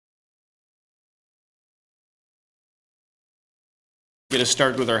Get us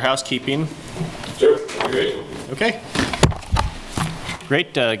started with our housekeeping. Sure. Great. Okay.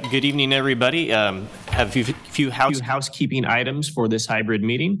 Great. Good evening, everybody. Have a few housekeeping items for this hybrid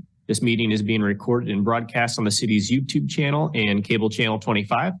meeting. This meeting is being recorded and broadcast on the city's YouTube channel and cable channel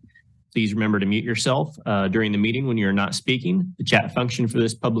 25. Please remember to mute yourself during the meeting when you're not speaking. The chat function for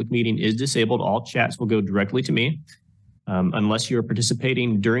this public meeting is disabled. All chats will go directly to me. Unless you're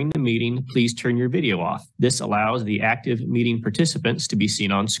participating during the meeting, please turn your video off. This allows the active meeting participants to be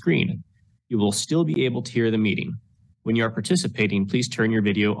seen on screen. You will still be able to hear the meeting. When you are participating, please turn your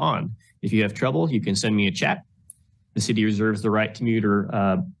video on. If you have trouble, you can send me a chat. The city reserves the right to mute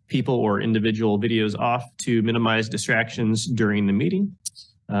people or individual videos off to minimize distractions during the meeting.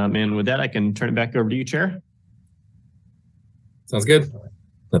 And with that, I can turn it back over to you, Chair. Sounds good.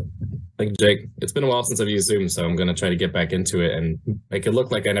 Thank you, Jake. It's been a while since I've used Zoom, so I'm going to try to get back into it and make it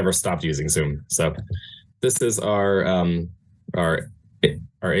look like I never stopped using Zoom. So this is our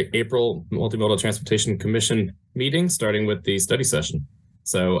April Multi-modal Transportation Commission meeting, starting with the study session.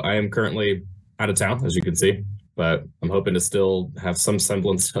 So I am currently out of town, as you can see, but I'm hoping to still have some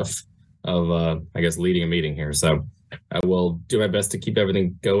semblance of I guess, leading a meeting here. So I will do my best to keep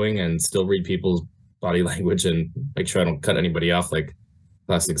everything going and still read people's body language and make sure I don't cut anybody off like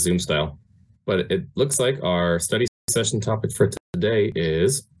classic Zoom style. But it looks like our study session topic for today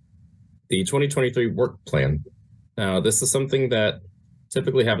is the 2023 work plan. Now, this is something that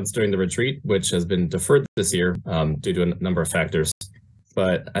typically happens during the retreat, which has been deferred this year due to a number of factors.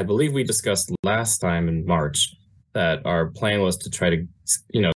 But I believe we discussed last time in March that our plan was to try to,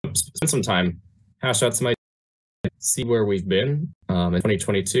 spend some time, hash out some ideas, see where we've been in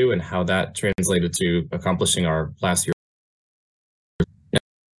 2022 and how that translated to accomplishing our last year,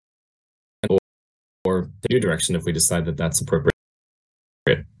 or the new direction if we decide that that's appropriate.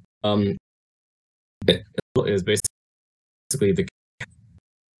 It is basically the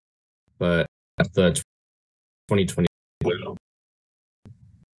 2020.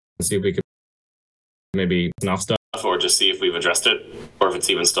 See if we could maybe off stuff, or just see if we've addressed it, or if it's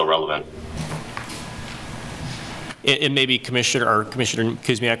even still relevant. It may be Commissioner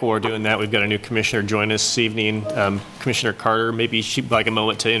Kuzmiak, while we're doing that, we've got a new commissioner join us this evening. Commissioner Carter, maybe she'd like a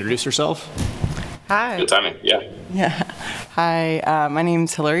moment to introduce herself. Hi. Good timing, yeah. Hi, my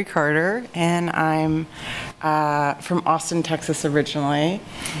name's Hillary Carter, and I'm from Austin, Texas originally.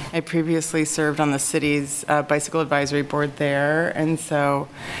 I previously served on the city's bicycle advisory board there, and so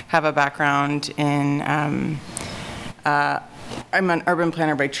have a background in, I'm an urban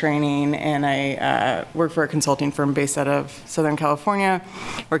planner by training, and I work for a consulting firm based out of Southern California,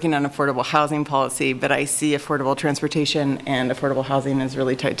 working on affordable housing policy, but I see affordable transportation and affordable housing is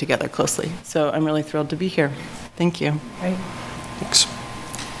really tied together closely. So I'm really thrilled to be here. Thank you. Right. Thanks.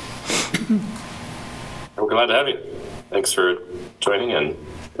 We're glad to have you. Thanks for joining, and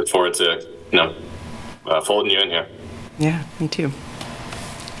look forward to folding you in here. Yeah, me too.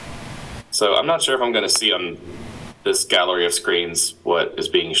 So I'm not sure if I'm going to see on this gallery of screens what is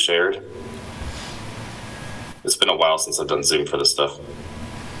being shared. It's been a while since I've done Zoom for this stuff.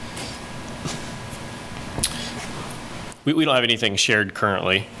 We don't have anything shared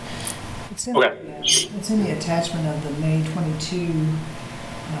currently. It's in, okay. It's in the attachment of the May 22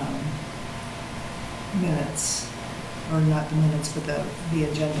 minutes, or not the minutes, but the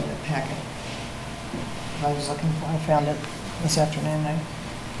agenda packet. I was looking for, I found it this afternoon.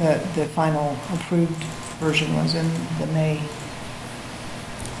 The final approved version was in the May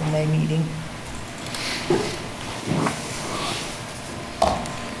meeting.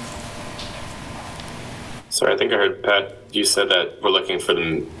 Sorry, I think I heard, Pat, you said that we're looking for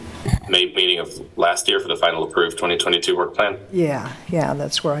the May meeting of last year for the final approved 2022 work plan? Yeah,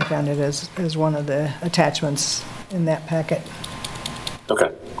 that's where I found it as one of the attachments in that packet.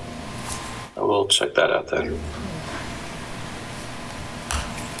 Okay. I will check that out then.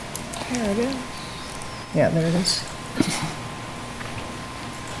 There it is. Yeah, there it is.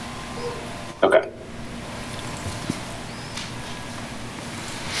 Okay.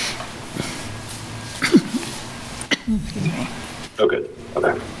 Excuse me. Oh, good.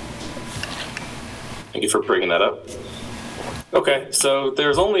 Okay. Thank you for bringing that up. Okay, so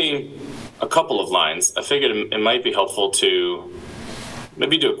there's only a couple of lines. I figured it might be helpful to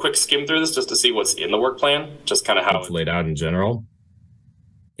maybe do a quick skim through this just to see what's in the work plan, just kind of how it's laid out in general.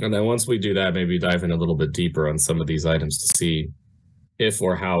 And then once we do that, maybe dive in a little bit deeper on some of these items to see if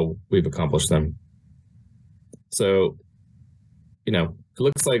or how we've accomplished them. So, it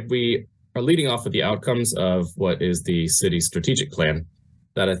looks like we are leading off with the outcomes of what is the city's strategic plan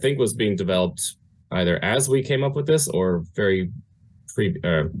that I think was being developed either as we came up with this or very quickly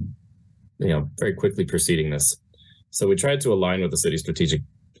preceding this. So we tried to align with the city strategic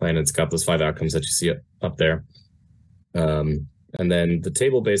plan. It's got those 5 outcomes that you see up there. And then the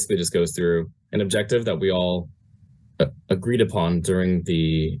table basically just goes through an objective that we all agreed upon during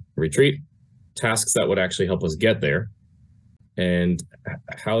the retreat, tasks that would actually help us get there, and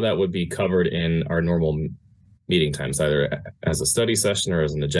how that would be covered in our normal meeting times, either as a study session or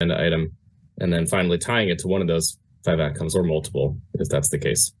as an agenda item, and then finally tying it to one of those 5 outcomes or multiple, if that's the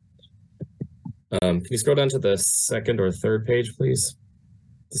case. Can you scroll down to the second or third page, please?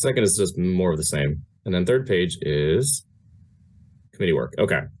 The second is just more of the same. And then third page is committee work.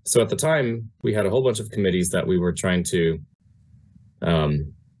 Okay. So at the time, we had a whole bunch of committees that we were trying to,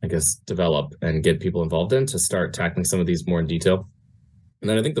 I guess, develop and get people involved in to start tackling some of these more in detail. And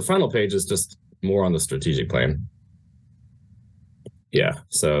then I think the final page is just more on the strategic plan. Yeah.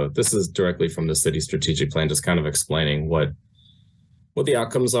 So this is directly from the city strategic plan, just kind of explaining what the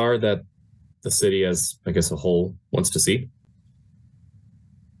outcomes are that the city as, I guess, a whole wants to see.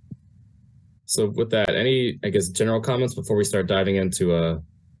 So with that, any, I guess, general comments before we start diving into a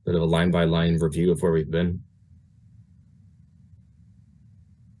bit of a line-by-line review of where we've been?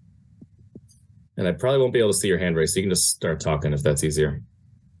 And I probably won't be able to see your hand raised, so you can just start talking if that's easier.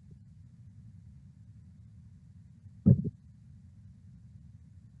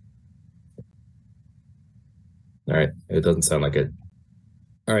 All right, it doesn't sound like it.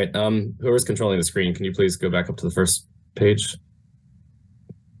 All right, whoever's controlling the screen, can you please go back up to the first page?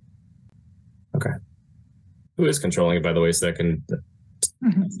 Okay. Who is controlling it, by the way, so I can...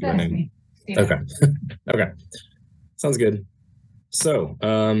 That's me. Okay. Okay. Sounds good. So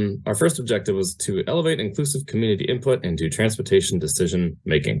our first objective was to elevate inclusive community input into transportation decision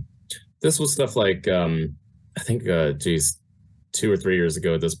making. This was stuff like, I think, 2 or 3 years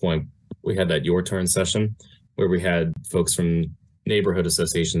ago at this point, we had that Your Turn session where we had folks from neighborhood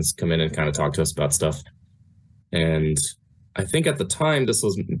associations come in and kind of talk to us about stuff. And I think at the time, this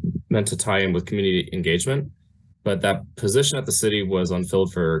was meant to tie in with community engagement, but that position at the city was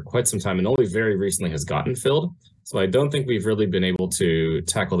unfilled for quite some time and only very recently has gotten filled. So I don't think we've really been able to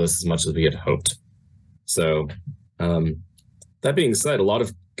tackle this as much as we had hoped. So that being said, a lot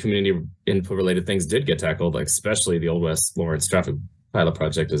of community input related things did get tackled, like especially the Old West Lawrence traffic pilot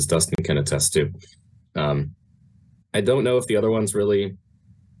project, as Dustin can attest to. I don't know if the other ones really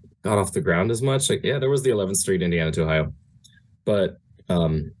got off the ground as much. Like, yeah, there was the 11th Street, Indiana to Ohio. But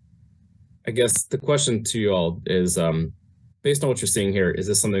I guess the question to you all is, based on what you're seeing here, is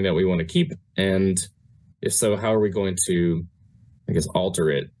this something that we want to keep? And if so, how are we going to, I guess, alter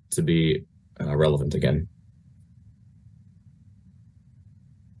it to be relevant again?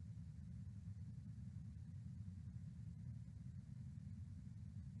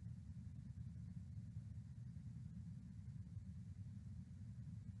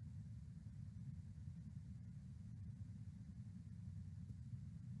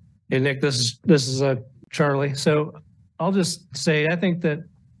 Hey, Nick, this is Charlie. So I'll just say, I think that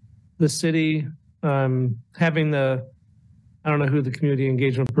the city having I don't know who the community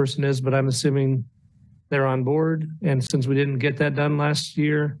engagement person is, but I'm assuming they're on board. And since we didn't get that done last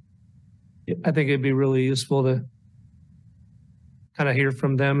year, I think it'd be really useful to kind of hear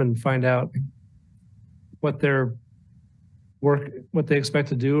from them and find out what their what they expect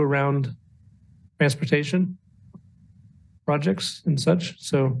to do around transportation projects and such.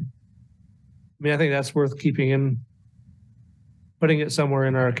 So, I mean, I think that's worth putting it somewhere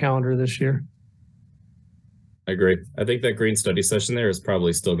in our calendar this year. I agree. I think that green study session there is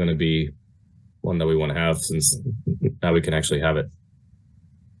probably still going to be one that we want to have, since now we can actually have it.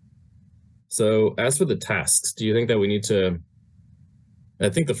 So as for the tasks, do you think that we need to, I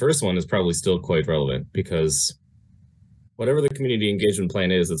think the first one is probably still quite relevant, because whatever the community engagement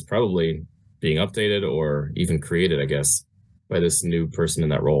plan is, it's probably being updated or even created, I guess, by this new person in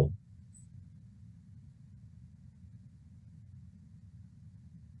that role.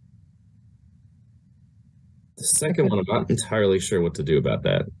 The second one, I'm not entirely sure what to do about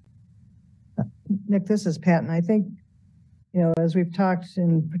that. Nick, this is Pat, and I think, as we've talked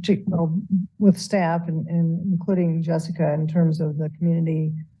in particular with staff and including Jessica in terms of the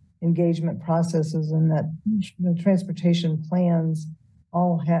community engagement processes, and that the transportation plans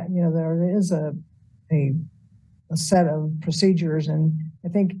all have, there is a set of procedures. And I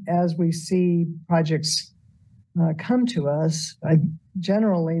think as we see projects come to us,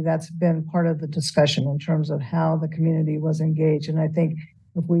 generally that's been part of the discussion in terms of how the community was engaged. And I think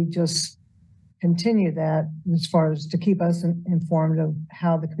if we just continue that as far as to keep us informed of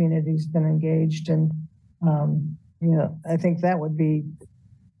how the community's been engaged, and I think that would be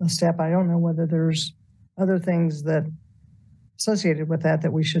a step. I don't know whether there's other things that associated with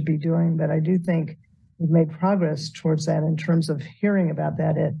that we should be doing, but I do think we've made progress towards that in terms of hearing about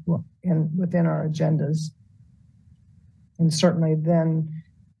that within our agendas. And certainly then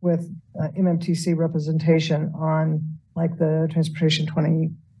with MMTC representation on like the Transportation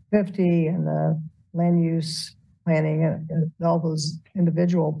 2050 and the land use planning and all those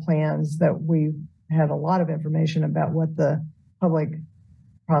individual plans, that we had a lot of information about what the public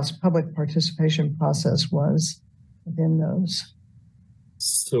participation process was within those.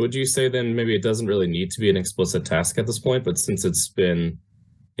 So would you say then maybe it doesn't really need to be an explicit task at this point, but since it's been,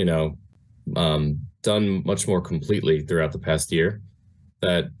 done much more completely throughout the past year,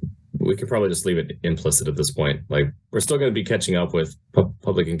 that we could probably just leave it implicit at this point. Like, we're still going to be catching up with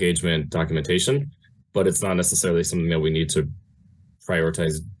public engagement documentation, but it's not necessarily something that we need to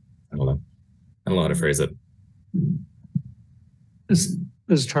prioritize. I don't know how to phrase it. This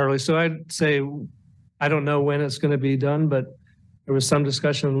is Charlie. So I'd say, I don't know when it's going to be done, but there was some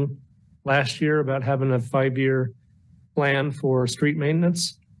discussion last year about having a 5-year plan for street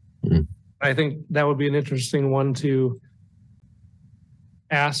maintenance. Mm-hmm. I think that would be an interesting one to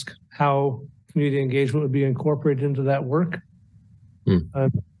ask how community engagement would be incorporated into that work. I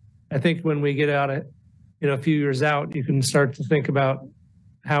think when we get out a few years out, you can start to think about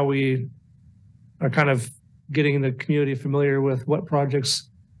how we are kind of getting the community familiar with what projects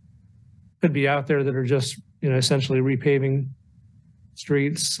could be out there that are just, essentially repaving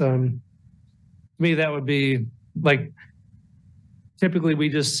streets. To me, that would be like, typically we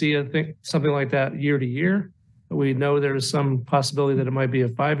just see something like that year to year, but we know there's some possibility that it might be a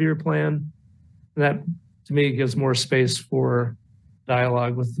 5-year plan. That, to me, gives more space for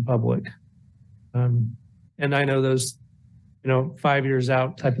dialogue with the public. And I know those, 5 years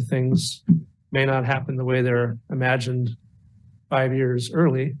out type of things may not happen the way they're imagined 5 years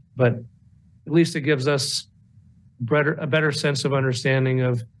early, but at least it gives us a better sense of understanding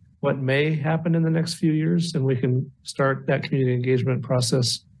of what may happen in the next few years, and we can start that community engagement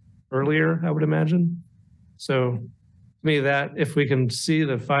process earlier, I would imagine. So to me, that if we can see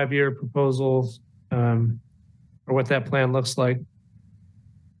the 5-year proposal or what that plan looks like,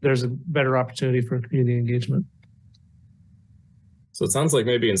 there's a better opportunity for community engagement. So it sounds like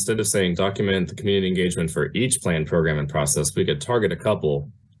maybe instead of saying document the community engagement for each plan, program, and process, we could target a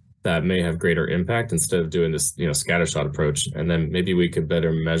couple that may have greater impact instead of doing this, scattershot approach. And then maybe we could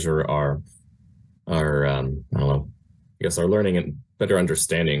better measure our I don't know, I guess our learning and better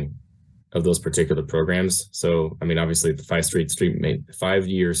understanding of those particular programs. So, obviously the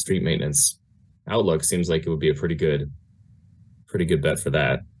 5-year street maintenance outlook seems like it would be a pretty good bet for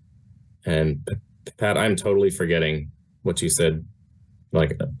that. And Pat, I'm totally forgetting what you said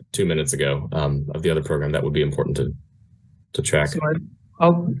like 2 minutes ago of the other program that would be important to track. So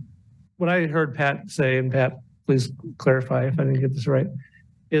what I heard Pat say, and Pat, please clarify if I didn't get this right,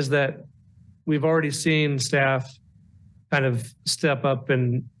 is that we've already seen staff kind of step up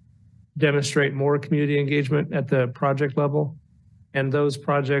and demonstrate more community engagement at the project level. And those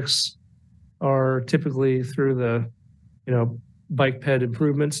projects are typically through the, bike ped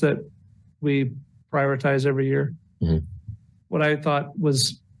improvements that we prioritize every year. Mm-hmm. What I thought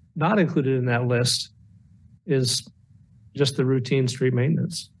was not included in that list is just the routine street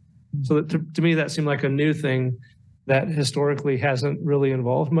maintenance. So that to me, that seemed like a new thing that historically hasn't really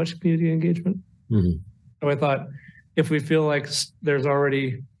involved much community engagement. Mm-hmm. So I thought if we feel like there's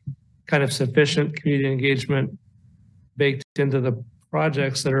already kind of sufficient community engagement baked into the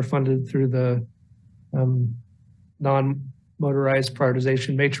projects that are funded through the non-motorized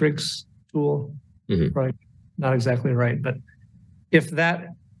prioritization matrix tool, mm-hmm. Probably not exactly right, but if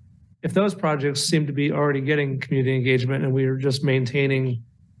those projects seem to be already getting community engagement and we are just maintaining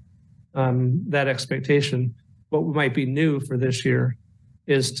that expectation, what might be new for this year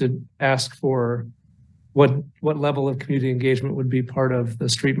is to ask for what level of community engagement would be part of the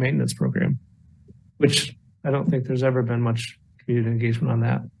street maintenance program, which I don't think there's ever been much community engagement on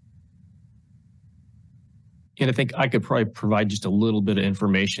that. And I think I could probably provide just a little bit of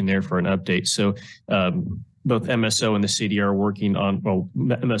information there for an update. So both MSO and the city are working on,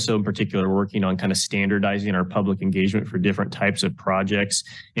 MSO in particular, working on kind of standardizing our public engagement for different types of projects.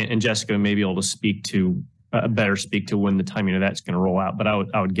 And Jessica may be able to better speak to when the timing of that's going to roll out. But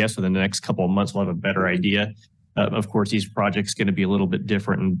I would guess within the next couple of months, we'll have a better idea. Of course, these projects are going to be a little bit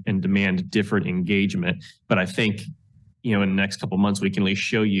different and demand different engagement. But I think, in the next couple of months, we can at least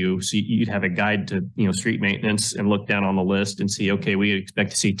show you, so you'd have a guide to, street maintenance and look down on the list and see, okay, we expect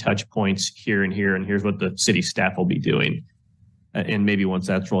to see touch points here and here, and here's what the city staff will be doing. And maybe once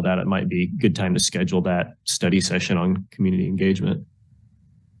that's rolled out, it might be a good time to schedule that study session on community engagement.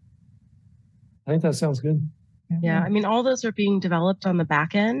 I think that sounds good. Yeah, I mean, all those are being developed on the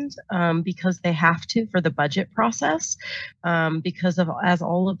back end because they have to for the budget process. Because of as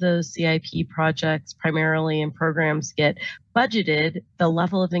all of those CIP projects primarily and programs get budgeted, the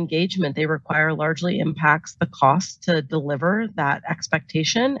level of engagement they require largely impacts the cost to deliver that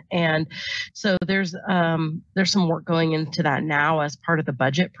expectation. And so there's some work going into that now as part of the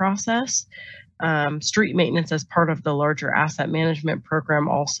budget process. Street maintenance as part of the larger asset management program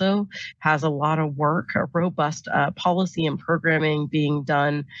also has a lot of work, a robust policy and programming being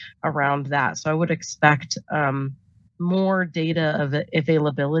done around that. So I would expect more data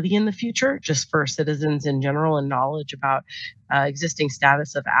availability in the future, just for citizens in general and knowledge about existing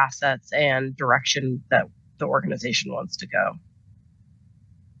status of assets and direction that the organization wants to go.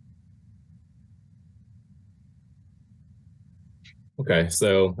 Okay,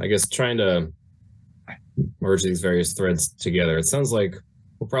 so I guess trying to merge these various threads together, it sounds like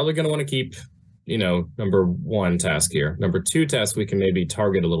we're probably going to want to keep, number one task here. Number two task, we can maybe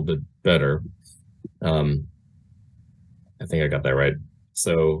target a little bit better. I think I got that right.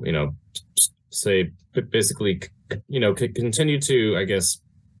 So, say basically, continue to, I guess,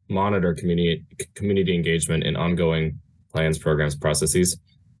 monitor community engagement in ongoing plans, programs, processes,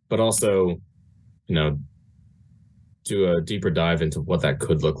 but also, do a deeper dive into what that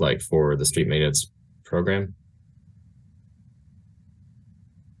could look like for the street maintenance program.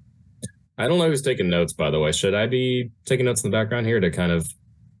 I don't know who's taking notes, by the way. Should I be taking notes in the background here to kind of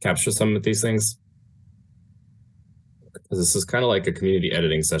capture some of these things? Because this is kind of like a community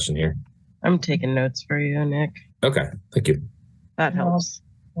editing session here. I'm taking notes for you, Nick. Okay, thank you. That helps.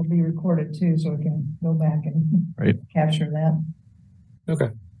 It'll be recorded too, so we can go back and capture that. Okay,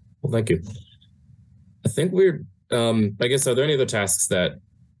 well, thank you. I think I guess, are there any other tasks that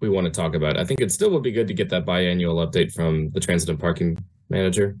we want to talk about? I think it still would be good to get that biannual update from the transit and parking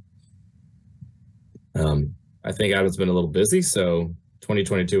manager. I think Adam's been a little busy, so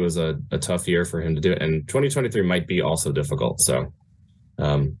 2022 was a tough year for him to do it, and 2023 might be also difficult. So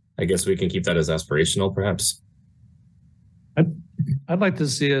I guess we can keep that as aspirational, perhaps. I'd like to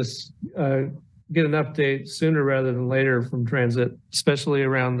see us get an update sooner rather than later from transit, especially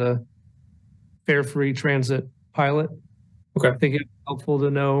around the fare-free transit pilot. Okay. I think it's helpful to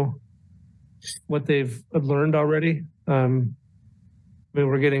know what they've learned already.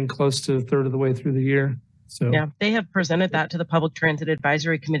 We're getting close to a third of the way through the year. So yeah, they have presented that to the Public Transit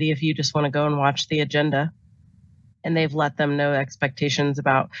Advisory Committee if you just want to go and watch the agenda. And they've let them know expectations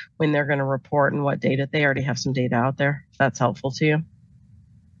about when they're going to report and what data. They already have some data out there, if that's helpful to you.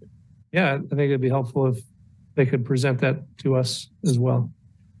 Yeah, I think it'd be helpful if they could present that to us as well.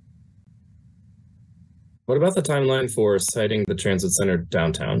 What about the timeline for siting the transit center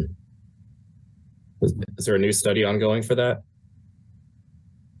downtown? Is there a new study ongoing for that?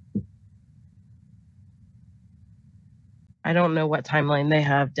 I don't know what timeline they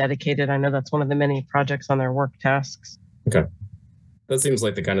have dedicated. I know that's one of the many projects on their work tasks. Okay. That seems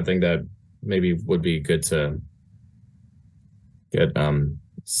like the kind of thing that maybe would be good to get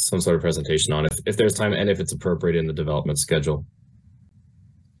some sort of presentation on if there's time and if it's appropriate in the development schedule.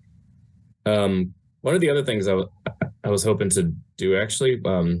 One of the other things I was hoping to do actually,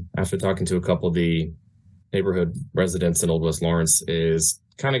 after talking to a couple of the neighborhood residents in Old West Lawrence, is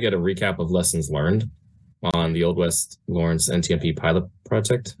kind of get a recap of lessons learned on the Old West Lawrence NTMP pilot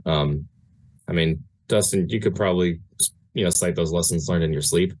project. I mean, Dustin, you could probably, cite those lessons learned in your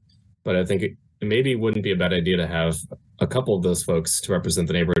sleep, but I think it maybe wouldn't be a bad idea to have a couple of those folks to represent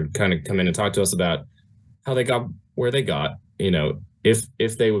the neighborhood kind of come in and talk to us about how they got where they got,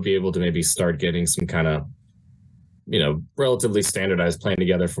 if they would be able to maybe start getting some kind of, relatively standardized plan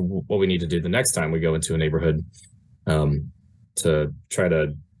together for what we need to do the next time we go into a neighborhood, to try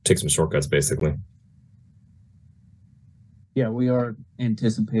to take some shortcuts, basically. Yeah, we are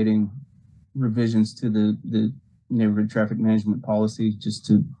anticipating revisions to the neighborhood traffic management policy just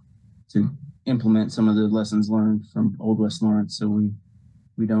to implement some of the lessons learned from Old West Lawrence, so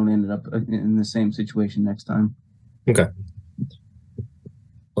we don't end up in the same situation next time. Okay.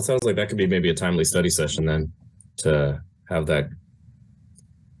 Well, it sounds like that could be maybe a timely study session then to have that.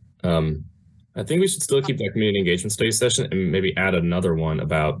 I think we should still keep that community engagement study session and maybe add another one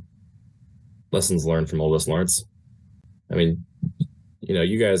about lessons learned from Old West Lawrence. I mean,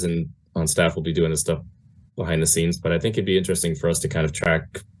 you guys on staff will be doing this stuff behind the scenes, but I think it'd be interesting for us to kind of track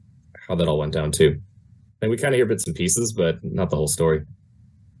how that all went down too. And we kind of hear bits and pieces, but not the whole story.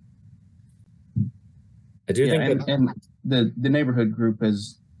 I do think and the neighborhood group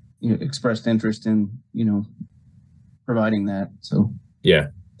has expressed interest in providing that. So yeah,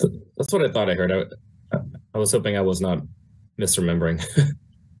 that's what I thought I heard. I was hoping I was not misremembering.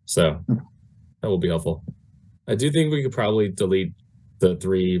 So that will be helpful. I do think we could probably delete the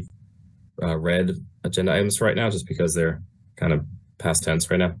three red agenda items right now, just because they're kind of past tense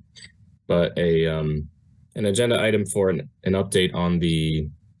right now. But an agenda item for an update on the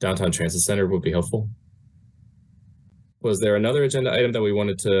downtown transit center would be helpful. Was there another agenda item that we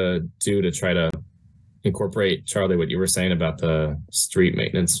wanted to do to try to incorporate, Charlie, what you were saying about the street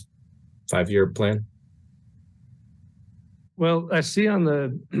maintenance 5-year plan? Well, I see on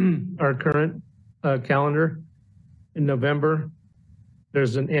the our current calendar in November,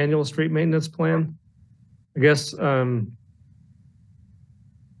 there's an annual street maintenance plan. I guess I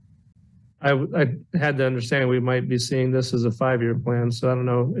had the understanding we might be seeing this as a 5-year plan, so I don't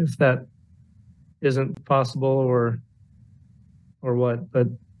know if that isn't possible or what, but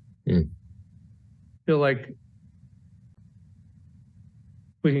I feel like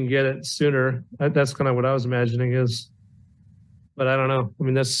we can get it sooner. That's kind of what I was imagining is, but I don't know. I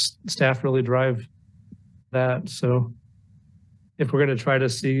mean, that's staff really drive that. So if we're going to try to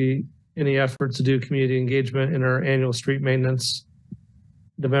see any effort to do community engagement in our annual street maintenance,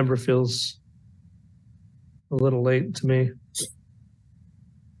 November feels a little late to me.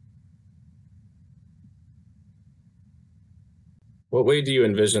 What way do you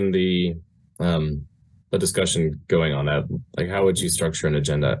envision the discussion going on that? Like, how would you structure an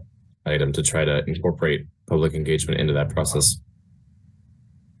agenda item to try to incorporate public engagement into that process?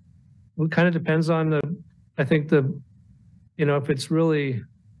 Well, it kind of depends on if it's really,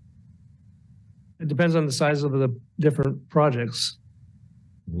 it depends on the size of the different projects.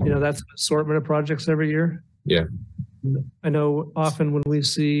 That's an assortment of projects every year. Yeah. I know often when we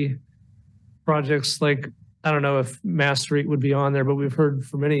see projects like, I don't know if Mass Street would be on there, but we've heard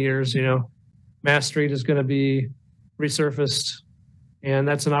for many years, Mass Street is going to be resurfaced, and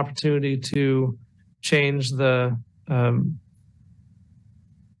that's an opportunity to change the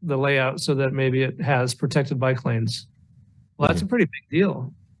layout so that maybe it has protected bike lanes. Well, that's a pretty big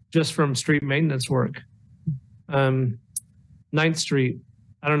deal just from street maintenance work. 9th Street,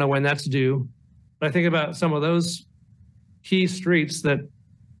 I don't know when that's due, but I think about some of those key streets that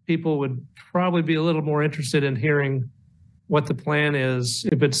people would probably be a little more interested in hearing what the plan is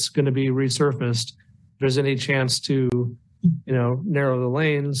if it's going to be resurfaced. If there's any chance to, narrow the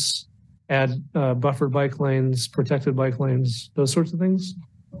lanes, add buffered bike lanes, protected bike lanes, those sorts of things.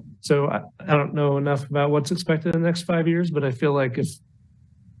 So I don't know enough about what's expected in the next 5 years, but I feel like if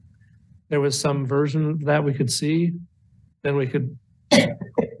there was some version of that we could see, then we could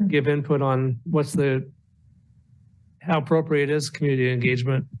give input on how appropriate is community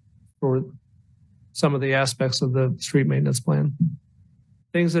engagement for some of the aspects of the street maintenance plan.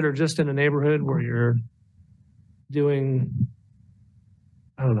 Things that are just in a neighborhood where you're doing,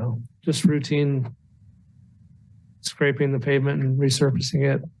 I don't know, just routine scraping the pavement and resurfacing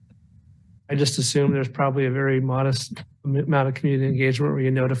it. I just assume there's probably a very modest amount of community engagement where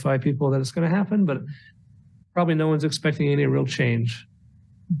you notify people that it's going to happen, but probably no one's expecting any real change.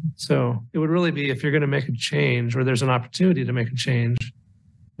 So it would really be if you're going to make a change or there's an opportunity to make a change,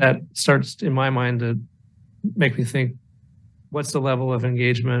 that starts in my mind to make me think, what's the level of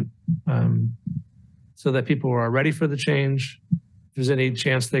engagement so that people are ready for the change? If there's any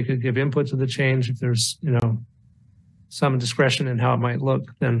chance they could give input to the change, if there's, some discretion in how it might look,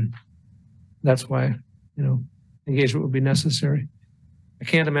 then that's why, engagement would be necessary. I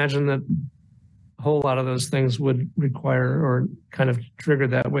can't imagine that a whole lot of those things would require or kind of trigger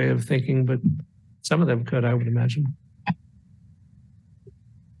that way of thinking, but some of them could, I would imagine.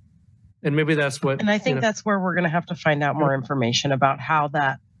 And maybe that's what. And I think that's where we're going to have to find out more information about how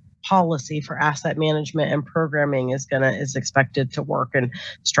that policy for asset management and programming is expected to work and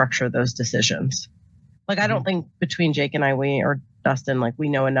structure those decisions. Like, I don't think between Jake and I, or Dustin, we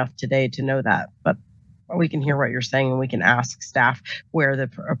know enough today to know that, but we can hear what you're saying and we can ask staff where the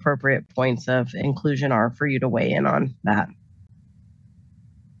appropriate points of inclusion are for you to weigh in on that.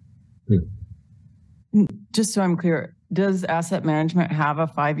 Just so I'm clear, does asset management have a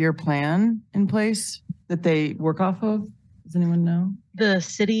 5-year plan in place that they work off of? Does anyone know? The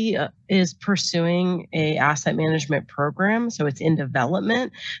city is pursuing a asset management program, so it's in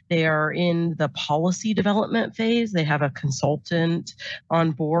development. They are in the policy development phase. They have a consultant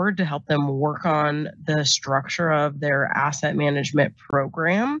on board to help them work on the structure of their asset management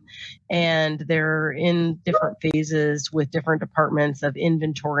program. And they're in different phases with different departments of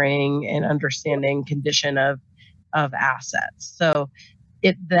inventorying and understanding condition of assets. So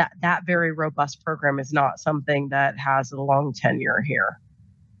that very robust program is not something that has a long tenure here.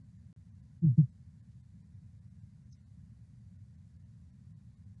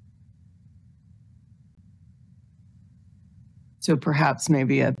 So perhaps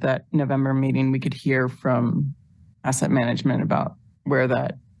maybe at that November meeting, we could hear from asset management about where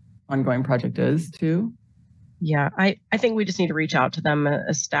that ongoing project is too. Yeah, I think we just need to reach out to them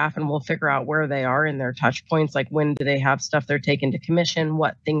as staff, and we'll figure out where they are in their touch points. Like, when do they have stuff they're taking to commission?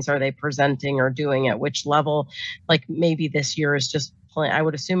 What things are they presenting or doing at which level? Like, maybe this year is just I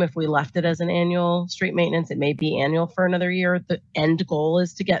would assume if we left it as an annual street maintenance, it may be annual for another year. The end goal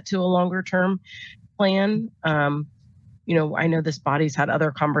is to get to a longer term plan. I know this body's had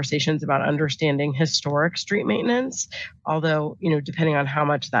other conversations about understanding historic street maintenance, although, depending on how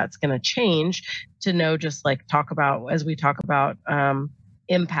much that's going to change, to know, just like talk about, as we talk about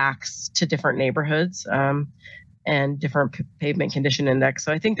impacts to different neighborhoods and different pavement condition index.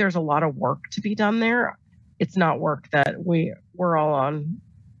 So I think there's a lot of work to be done there. It's not work that we're all on,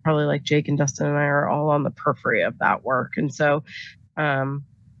 probably like Jake and Dustin and I are all on the periphery of that work. And so,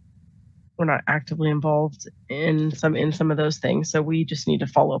 we're not actively involved in some of those things. So we just need to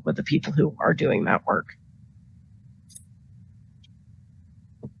follow up with the people who are doing that work.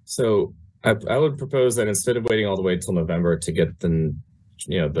 So I would propose that instead of waiting all the way till November to get the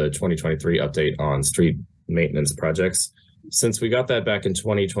 2023 update on street maintenance projects, since we got that back in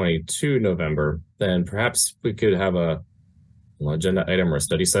 2022 November, then perhaps we could have a agenda item or a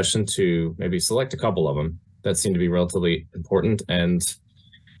study session to maybe select a couple of them that seem to be relatively important. And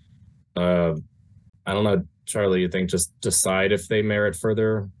I don't know, Charlie, you think just decide if they merit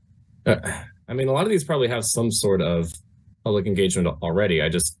further? I mean, a lot of these probably have some sort of public engagement already. I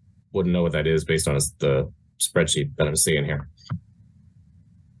just wouldn't know what that is based on the spreadsheet that I'm seeing here.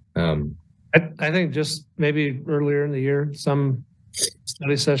 I think just maybe earlier in the year, some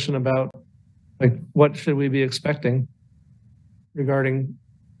study session about like what should we be expecting regarding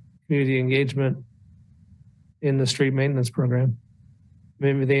community engagement in the street maintenance program.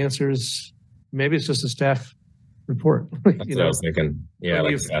 Maybe the answer is maybe it's just a staff report. That's what I was thinking. Yeah,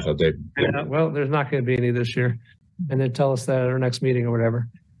 like a staff update. Well, there's not going to be any this year, and then tell us that at our next meeting or whatever.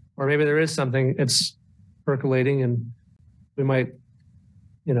 Or maybe there is something it's percolating, and we might,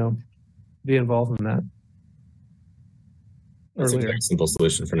 be involved in that. That seems like a simple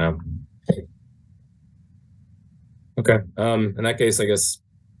solution for now. Okay. In that case, I guess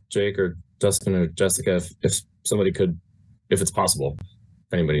Jake or Dustin or Jessica, if somebody could, if it's possible,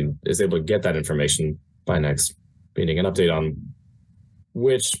 if anybody is able to get that information by next meeting, an update on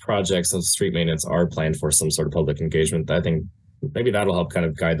which projects of street maintenance are planned for some sort of public engagement, I think maybe that'll help kind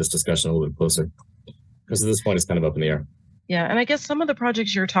of guide this discussion a little bit closer. Because at this point, it's kind of up in the air. Yeah, and I guess some of the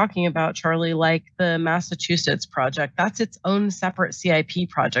projects you're talking about, Charlie, like the Massachusetts project, that's its own separate CIP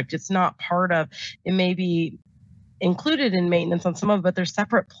project. It's not part of, it may be included in maintenance on some of it, but there's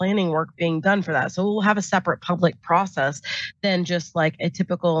separate planning work being done for that. So we'll have a separate public process than just like a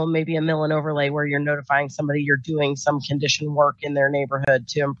typical, maybe a mill and overlay where you're notifying somebody you're doing some condition work in their neighborhood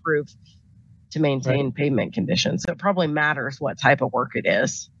to improve, to maintain pavement conditions. So it probably matters what type of work it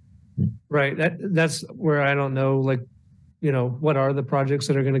is. Right. That's where I don't know, like, what are the projects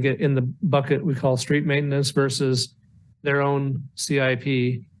that are going to get in the bucket we call street maintenance versus their own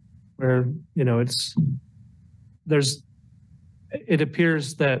CIP, where, it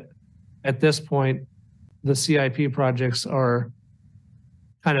appears that at this point, the CIP projects are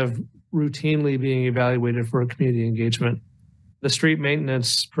kind of routinely being evaluated for a community engagement. The street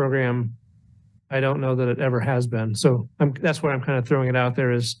maintenance program, I don't know that it ever has been. So that's where I'm kind of throwing it out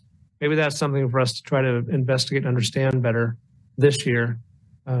there is maybe that's something for us to try to investigate and understand better this year.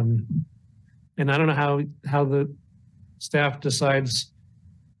 And I don't know how the staff decides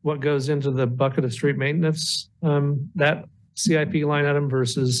what goes into the bucket of street maintenance, that CIP line item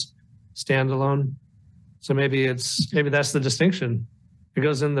versus standalone. So maybe that's the distinction. If it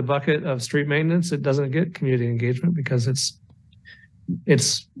goes in the bucket of street maintenance, it doesn't get community engagement because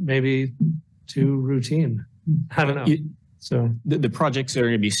it's maybe too routine. I don't know. So the projects that are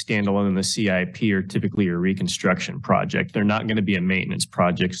going to be standalone in the CIP are typically a reconstruction project. They're not going to be a maintenance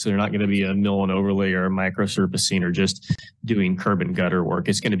project. So they're not going to be a mill and overlay or a microsurfacing or just doing curb and gutter work.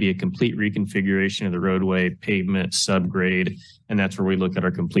 It's going to be a complete reconfiguration of the roadway, pavement, subgrade. And that's where we look at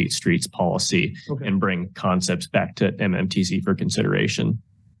our complete streets policy and bring concepts back to MMTC for consideration.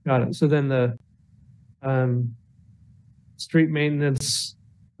 Got it. So then the street maintenance,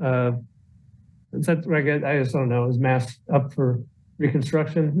 is that right? I just don't know. Is math up for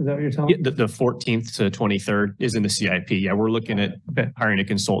reconstruction? Is that what you're telling me? Yeah, the 14th to 23rd is in the CIP. Yeah, we're looking at hiring a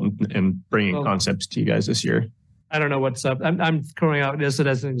consultant and bringing concepts to you guys this year. I don't know what's up. I'm throwing out this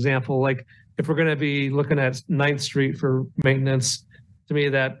as an example. Like if we're going to be looking at 9th Street for maintenance, to me,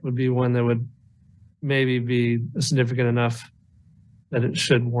 that would be one that would maybe be significant enough that it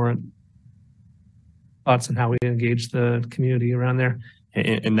should warrant thoughts on how we engage the community around there.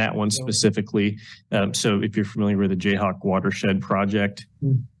 And that one specifically, so if you're familiar with the Jayhawk Watershed Project,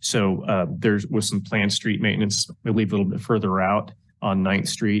 so there's with some planned street maintenance, I believe a little bit further out on 9th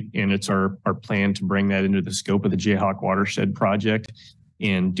Street, and it's our plan to bring that into the scope of the Jayhawk Watershed Project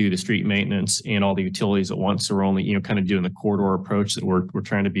and do the street maintenance and all the utilities at once. So we're only, kind of doing the corridor approach that we're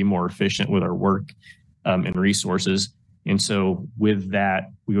trying to be more efficient with our work and resources. And so with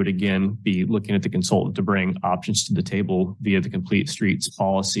that, we would again be looking at the consultant to bring options to the table via the complete streets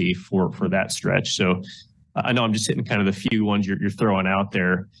policy for that stretch. So I know I'm just hitting kind of the few ones you're throwing out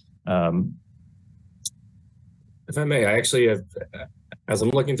there. If I may, I actually have, as I'm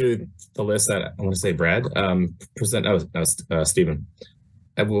looking through the list that I want to say Brad Stephen.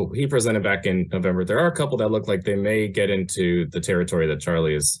 He presented back in November. There are a couple that look like they may get into the territory that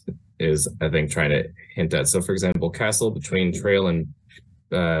Charlie is I think trying to hint at. So for example, Castle between Trail and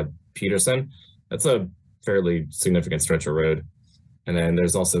Peterson, that's a fairly significant stretch of road. And then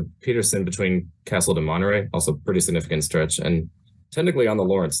there's also Peterson between Castle to Monterey, also pretty significant stretch, and technically on the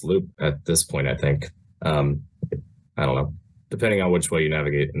Lawrence Loop at this point, I think. I don't know, depending on which way you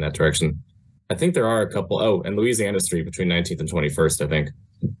navigate in that direction. I think there are a couple, and Louisiana Street between 19th and 21st, I think,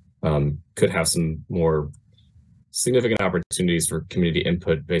 could have some more significant opportunities for community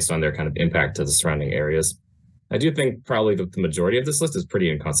input based on their kind of impact to the surrounding areas. I do think probably the majority of this list is pretty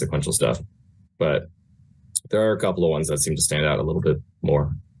inconsequential stuff, but there are a couple of ones that seem to stand out a little bit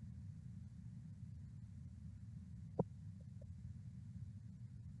more.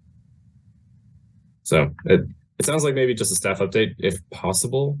 So it sounds like maybe just a staff update, if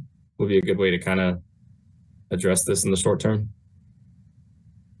possible, would be a good way to kind of address this in the short term.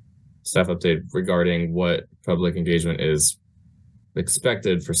 Staff update regarding what public engagement is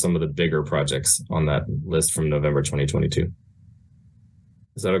expected for some of the bigger projects on that list from November 2022.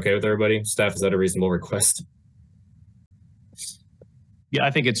 Is that okay with everybody? Staff, is that a reasonable request? Yeah,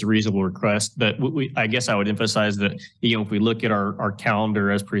 I think it's a reasonable request, but I guess I would emphasize that, if we look at our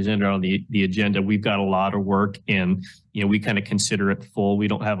calendar as presented on the agenda, we've got a lot of work, and, we kind of consider it full. We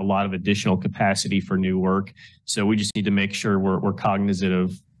don't have a lot of additional capacity for new work. So we just need to make sure we're cognizant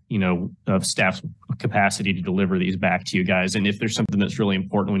of staff's capacity to deliver these back to you guys. And if there's something that's really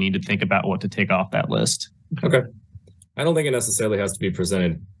important, we need to think about what to take off that list. Okay. I don't think it necessarily has to be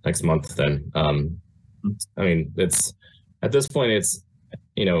presented next month then. I mean, at this point, it's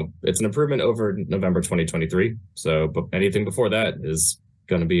an improvement over November 2023. So, but anything before that is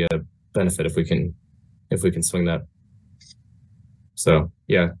going to be a benefit if we can swing that. So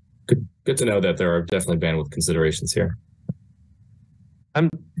yeah, good to know that there are definitely bandwidth considerations here. I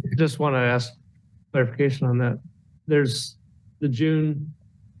just want to ask clarification on that. There's the June,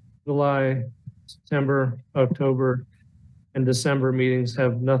 July, September, October, and December meetings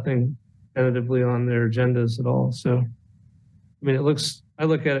have nothing tentatively on their agendas at all. So, I mean, I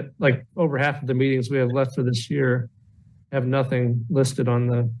look at it like over half of the meetings we have left for this year have nothing listed on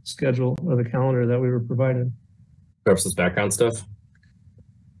the schedule or the calendar that we were provided. Perhaps this background stuff?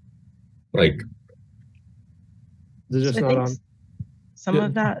 Like, is it just not on? Some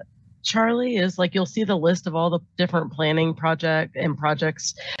of that, Charlie, is like you'll see the list of all the different planning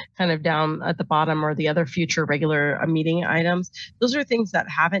projects kind of down at the bottom, or the other future regular meeting items. Those are things that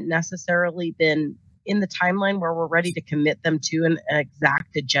haven't necessarily been in the timeline where we're ready to commit them to an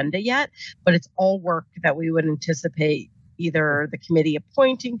exact agenda yet, but it's all work that we would anticipate either the committee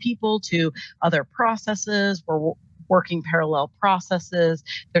appointing people to other processes. We're working parallel processes.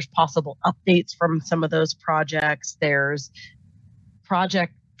 There's possible updates from some of those projects. There's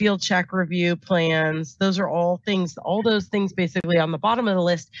project field check review plans. Those are all those things basically on the bottom of the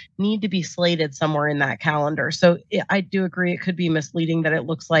list need to be slated somewhere in that calendar. So I do agree it could be misleading that it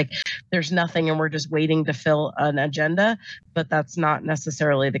looks like there's nothing and we're just waiting to fill an agenda, but that's not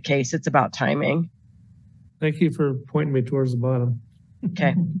necessarily the case. It's about timing. Thank you for pointing me towards the bottom.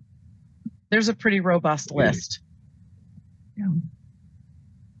 Okay. There's a pretty robust list. Yeah.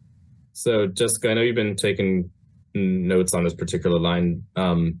 So Jessica, I know you've been taking notes on this particular line.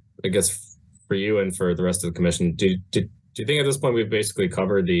 I guess for you and for the rest of the commission, do you think at this point we've basically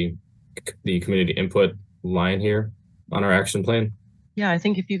covered the community input line here on our action plan? Yeah, I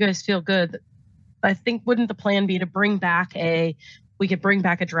think if you guys feel good, I think wouldn't the plan be to bring back a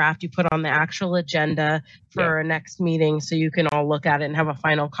draft you put on the actual agenda for a next meeting so you can all look at it and have a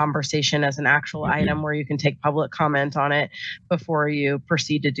final conversation as an actual item where you can take public comment on it before you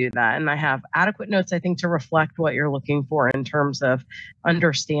proceed to do that. And I have adequate notes, I think, to reflect what you're looking for in terms of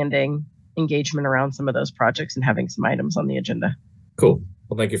understanding engagement around some of those projects and having some items on the agenda. Cool.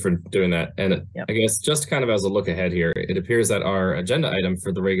 Well, thank you for doing that. And I guess just kind of as a look ahead here, it appears that our agenda item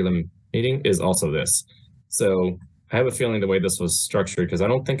for the regular meeting is also this. So I have a feeling the way this was structured, because I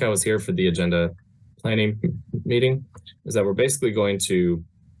don't think I was here for the agenda planning meeting, is that we're basically going to,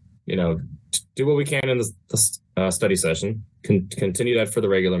 do what we can in the study session, continue that for the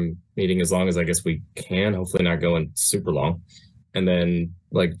regular meeting as long as I guess we can, hopefully not going super long. And then,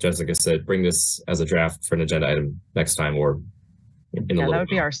 like Jessica said, bring this as a draft for an agenda item next time or in a that would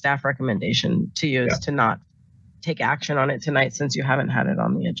be our staff recommendation to you, is to not take action on it tonight since you haven't had it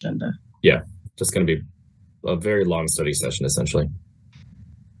on the agenda. Yeah, just going to be a very long study session, essentially.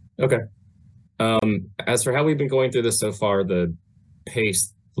 Okay. As for how we've been going through this so far, the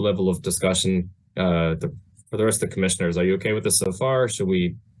pace, the level of discussion, for the rest of the commissioners, are you okay with this so far? Should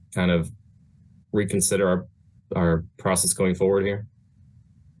we kind of reconsider our process going forward here?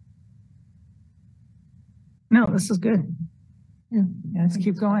 No, this is good. Yeah, let's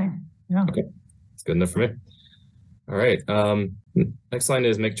keep going. Yeah. Okay, it's good enough for me. All right. Next line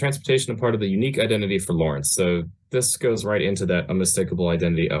is make transportation a part of the unique identity for Lawrence. So this goes right into that unmistakable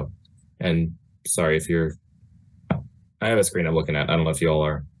identity. Oh, and sorry if you're, I have a screen I'm looking at. I don't know if you all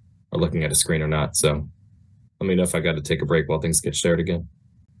are looking at a screen or not. So let me know if I got to take a break while things get shared again.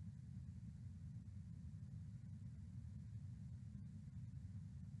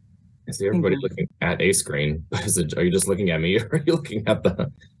 I see everybody looking at a screen. Are you just looking at me, or are you looking at the?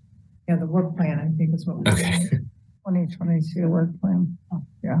 Yeah, the work plan, I think is what we're Okay. doing. 2022 work plan. Oh,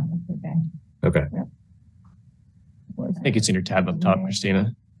 yeah. Okay. Yeah. I think it's in your tab up top,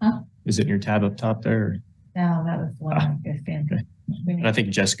 Christina. Huh? Is it in your tab up top there? Or? No, that was the one I guess. Okay. And I think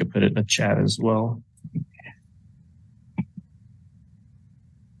Jessica put it in the chat as well.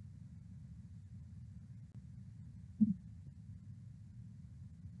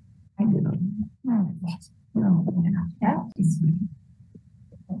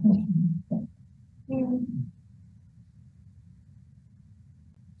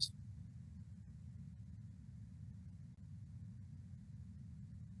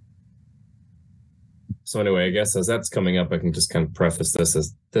 So anyway, I guess as that's coming up, I can just kind of preface this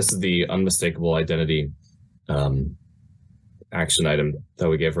as this is the unmistakable identity action item that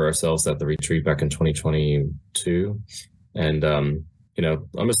we gave for ourselves at the retreat back in 2022. And,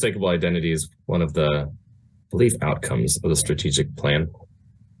 unmistakable identity is one of the belief outcomes of the strategic plan.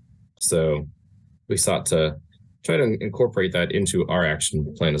 So we sought to try to incorporate that into our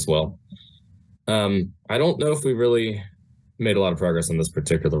action plan as well. I don't know if we really made a lot of progress on this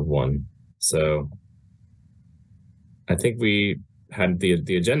particular one. So I think we had the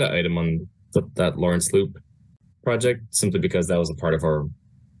agenda item on that Lawrence Loop project simply because that was a part of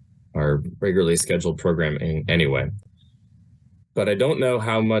our regularly scheduled programming anyway. But I don't know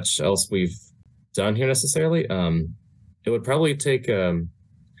how much else we've done here necessarily. It would probably take,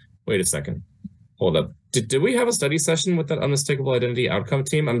 wait a second, hold up. Did we have a study session with that unmistakable identity outcome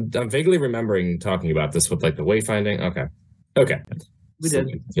team? I'm vaguely remembering talking about this with like the wayfinding. Okay. We So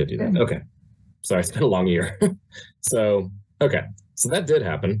did. did do that. Okay. Sorry, it's been a long year. So that did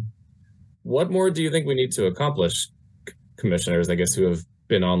happen. What more do you think we need to accomplish, commissioners, I guess, who have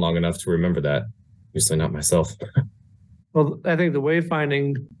been on long enough to remember that? Usually not myself. Well, I think the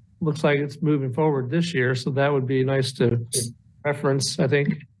wayfinding looks like it's moving forward this year, so that would be nice to reference, I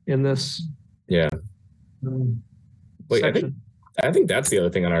think, in this. Yeah. Wait, section. I think that's the other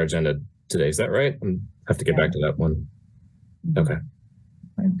thing on our agenda today. Is that right? I have to get back to that one. Okay.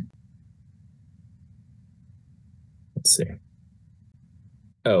 Let's see.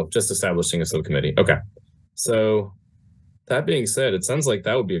 Oh, just establishing a subcommittee. Okay. So that being said, it sounds like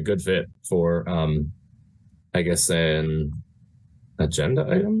that would be a good fit for, I guess, an agenda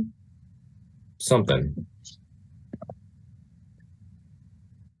item? Something.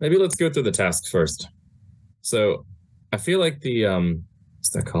 Maybe let's go through the tasks first. So I feel like the, what's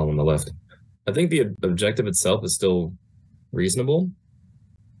that column on the left? I think the objective itself is still reasonable.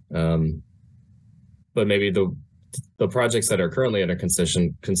 But maybe the projects that are currently under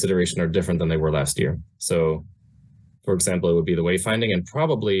consideration are different than they were last year. So, for example, it would be the wayfinding, and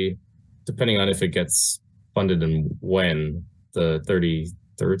probably, depending on if it gets funded and when, the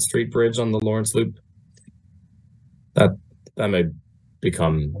 33rd Street Bridge on the Lawrence Loop. That may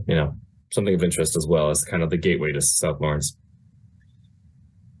become, something of interest as well as kind of the gateway to South Lawrence.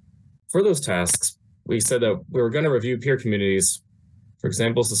 For those tasks, we said that we were going to review peer communities. For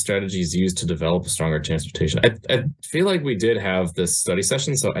example, the strategies used to develop a stronger transportation. I feel like we did have this study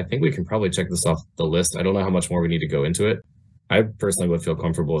session, so I think we can probably check this off the list. I don't know how much more we need to go into it. I personally would feel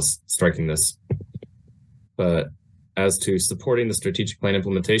comfortable with striking this. But as to supporting the strategic plan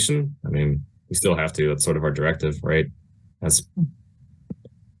implementation, I mean, we still have to. That's sort of our directive, right?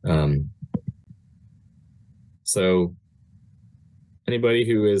 So Anybody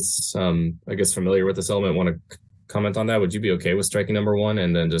who is, I guess, familiar with this element want to comment on that? Would you be okay with striking number 1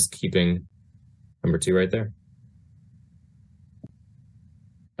 and then just keeping number 2 right there?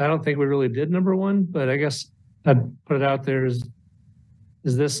 I don't think we really did number 1, but I guess I'd put it out there is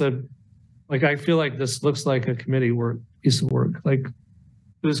this I feel like this looks like a committee piece of work. Like,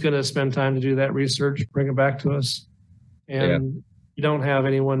 who's going to spend time to do that research, bring it back to us? And you don't have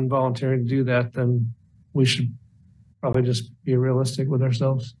anyone volunteering to do that, then we should probably just be realistic with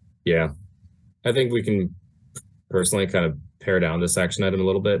ourselves. Yeah. I think we can personally kind of pare down this action item a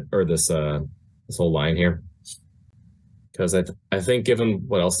little bit, or this whole line here. Because I think given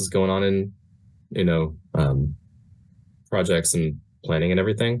what else is going on in, projects and planning and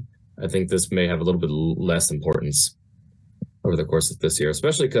everything, I think this may have a little bit less importance over the course of this year,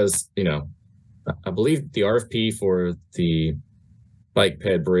 especially because, I believe the RFP for the bike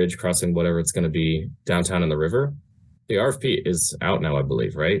ped bridge crossing, whatever it's going to be downtown in the river, the RFP is out now, I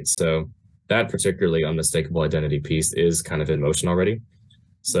believe, right? So that particularly unmistakable identity piece is kind of in motion already.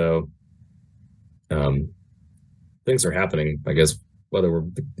 So things are happening, I guess, whether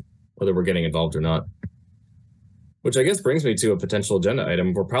we're getting involved or not. Which I guess brings me to a potential agenda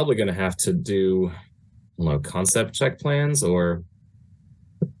item. We're probably going to have to do, concept check plans, or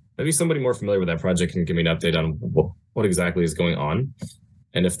maybe somebody more familiar with that project can give me an update on what exactly is going on,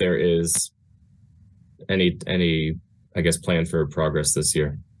 and if there is any, I guess, plan for progress this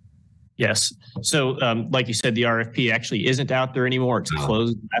year. Yes. So like you said, the RFP actually isn't out there anymore. It's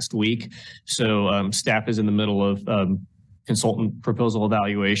closed last week. So staff is in the middle of consultant proposal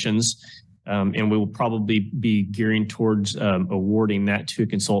evaluations. And we will probably be gearing towards awarding that to a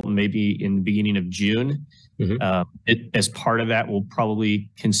consultant maybe in the beginning of June. Mm-hmm. As part of that, we'll probably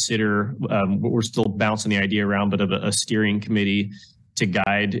consider, we're still bouncing the idea around, but of a steering committee to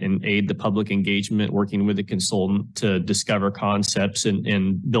guide and aid the public engagement, working with the consultant to discover concepts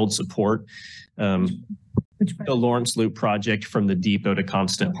and build support. The Lawrence Loop project from the depot to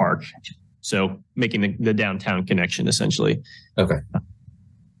Constant Park. So making the downtown connection, essentially. Okay.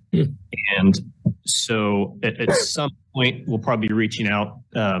 And so at some point, we'll probably be reaching out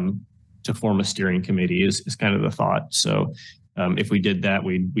to form a steering committee is kind of the thought. So if we did that,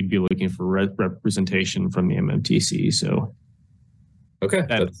 we'd be looking for representation from the MMTC. So okay,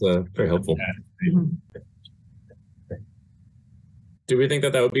 that's very helpful. Do we think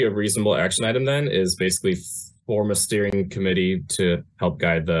that would be a reasonable action item then, is basically form a steering committee to help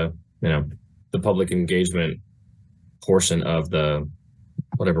guide the public engagement portion of the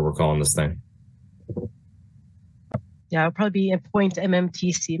whatever we're calling this thing? Yeah, it'll probably be appoint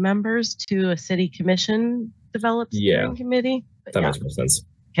MMTC members to a city commission developed steering committee. But that makes more sense.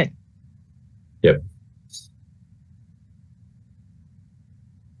 Okay. Yep.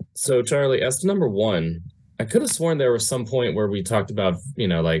 So Charlie, as to number 1, I could have sworn there was some point where we talked about,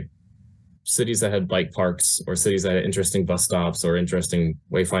 like cities that had bike parks or cities that had interesting bus stops or interesting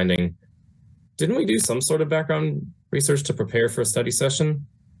wayfinding. Didn't we do some sort of background research to prepare for a study session?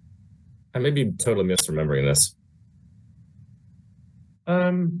 I may be totally misremembering this.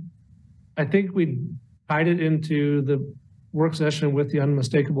 I think we tied it into the work session with the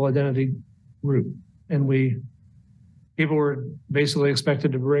unmistakable identity group, and people were basically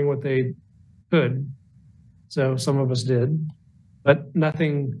expected to bring what they could. So some of us did, but there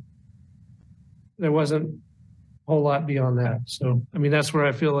wasn't a whole lot beyond that. So, I mean, that's where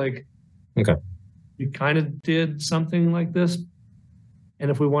I feel like we kind of did something like this.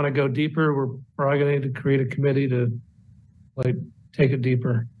 And if we want to go deeper, we're probably going to need to create a committee to take it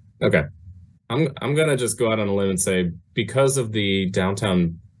deeper. Okay. I'm going to just go out on a limb and say, because of the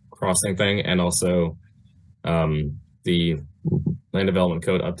downtown crossing thing and also the land development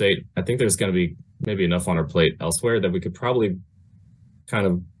code update, I think there's going to be maybe enough on our plate elsewhere that we could probably kind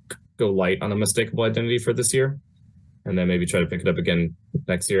of go light on a mistakable identity for this year, and then maybe try to pick it up again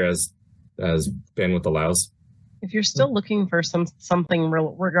next year as bandwidth allows. If you're still looking for something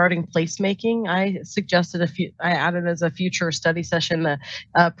regarding placemaking, I suggested I added as a future study session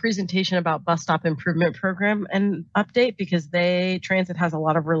a presentation about bus stop improvement program and update, because transit has a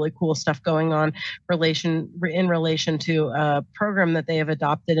lot of really cool stuff going on in relation to a program that they have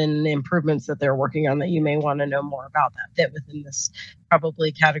adopted and the improvements that they're working on that you may want to know more about that fit within this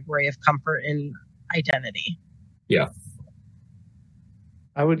probably category of comfort and identity. Yeah.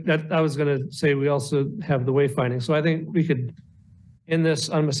 I was going to say we also have the wayfinding. So I think we could, in this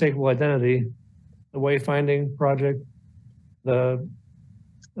unmistakable identity, the wayfinding project, the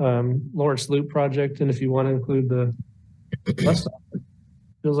Lawrence Loop project, and if you want to include the bus stop, it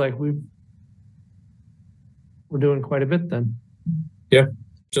feels like we're doing quite a bit then. Yeah,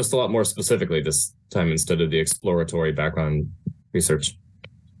 just a lot more specifically this time instead of the exploratory background research.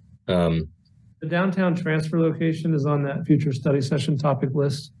 The downtown transfer location is on that future study session topic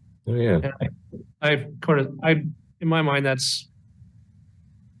list. Oh yeah. And in my mind, that's,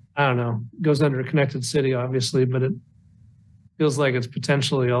 I don't know, goes under connected city, obviously, but it feels like it's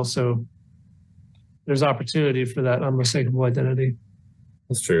potentially also, there's opportunity for that unmistakable identity.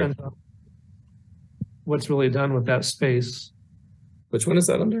 That's true. And what's really done with that space. Which one is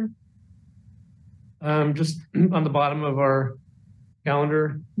that under? Just on the bottom of our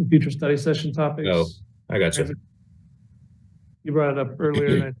calendar, future study session topics. Oh, I got you. You brought it up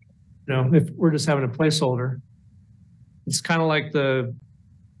earlier. And if we're just having a placeholder, it's kind of like if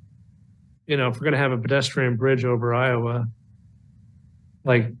we're going to have a pedestrian bridge over Iowa,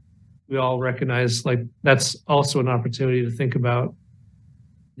 like we all recognize, like that's also an opportunity to think about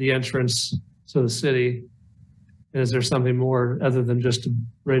the entrance to the city. And is there something more other than just a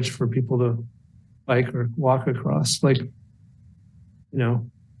bridge for people to bike or walk across? Like,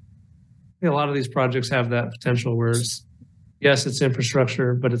 a lot of these projects have that potential where yes, it's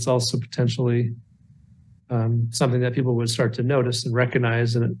infrastructure, but it's also potentially something that people would start to notice and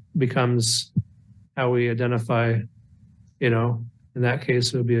recognize, and it becomes how we identify, in that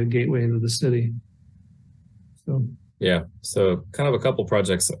case, it would be a gateway into the city. So, yeah. So kind of a couple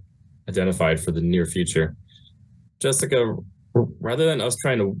projects identified for the near future. Jessica, rather than us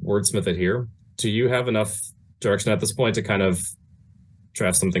trying to wordsmith it here, do you have enough direction at this point to kind of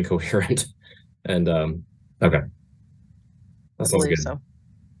draft something coherent? And okay. That sounds good. So.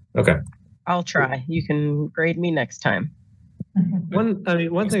 Okay. I'll try. You can grade me next time. One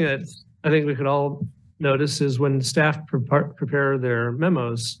thing that I think we could all notice is when staff prepare their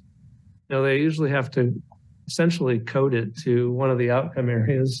memos, they usually have to essentially code it to one of the outcome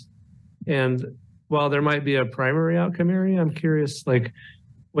areas. And while there might be a primary outcome area, I'm curious, like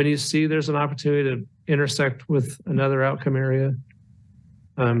when you see there's an opportunity to intersect with another outcome area,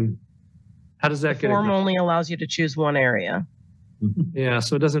 how does that get? The form only allows you to choose one area. Yeah,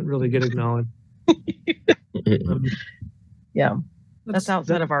 so it doesn't really get acknowledged. Yeah, that's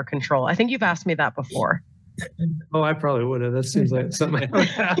outside of our control. I think you've asked me that before. Oh, I probably would have. That seems like something.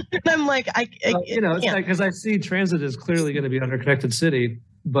 I'm like, it's like because I see transit is clearly going to be under connected city,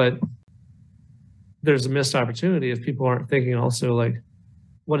 but there's a missed opportunity if people aren't thinking also like,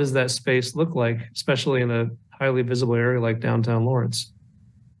 what does that space look like, especially in a highly visible area like downtown Lawrence?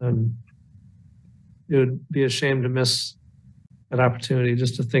 It would be a shame to miss that opportunity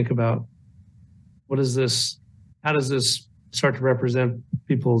just to think about how does this start to represent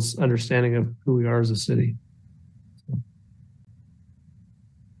people's understanding of who we are as a city.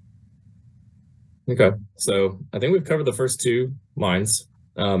 Okay, so I think we've covered the first two lines.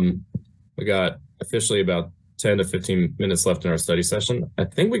 We got officially about 10 to 15 minutes left in our study session. I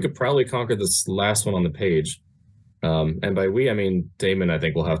think we could probably conquer this last one on the page. And by we, I mean Damon, I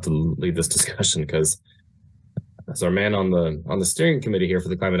think will have to lead this discussion because as our man on the steering committee here for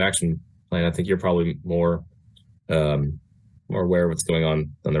the climate action plan, I think you're probably more aware of what's going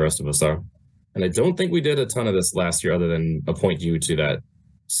on than the rest of us are. And I don't think we did a ton of this last year other than appoint you to that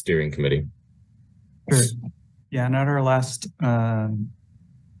steering committee. Sure. Yeah, and at our last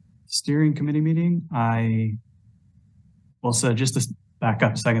steering committee meeting, so just to back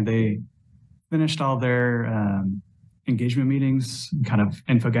up a second, they finished all their engagement meetings, kind of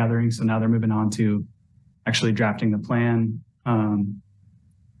info gathering. So now they're moving on to actually drafting the plan.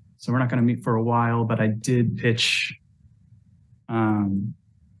 So we're not going to meet for a while, but I did pitch the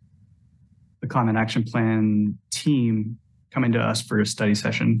climate action plan team coming to us for a study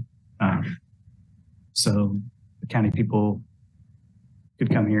session. So the county people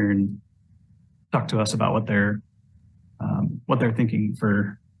could come here and talk to us about what they're thinking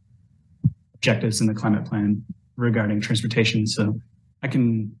for objectives in the climate plan regarding transportation. So I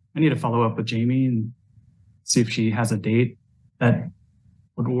need to follow up with Jamie and see if she has a date that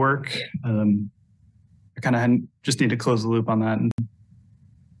would work. I kind of just need to close the loop on that and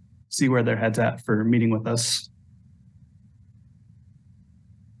see where their head's at for meeting with us.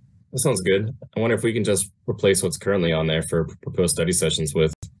 That sounds good. I wonder if we can just replace what's currently on there for proposed study sessions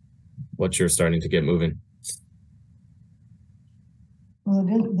with what you're starting to get moving. Well,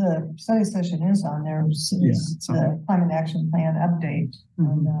 the study session is on there. It's the climate action plan update.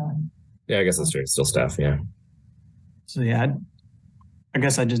 And, yeah, I guess that's true. It's still staff, yeah. So yeah, I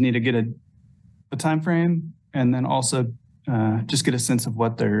guess I just need to get a time frame and then also just get a sense of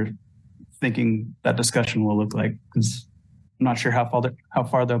what they're thinking that discussion will look like, because I'm not sure how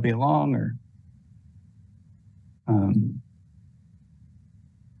far they'll be along, or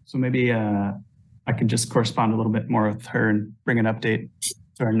so maybe I can just correspond a little bit more with her and bring an update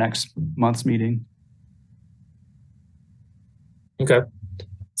to our next month's meeting. Okay.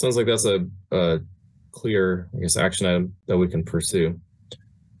 Sounds like that's a clear, I guess, action item that we can pursue.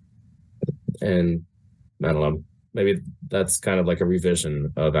 And I don't know, maybe that's kind of like a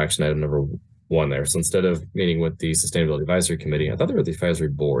revision of action item number 1 there. So instead of meeting with the Sustainability Advisory Committee, I thought they were the advisory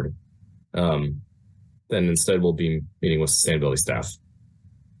board. Then instead we'll be meeting with sustainability staff.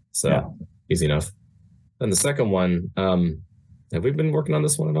 So yeah. Easy enough. Then the second one, have we been working on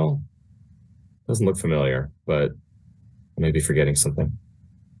this one at all? Doesn't look familiar, but I may be forgetting something.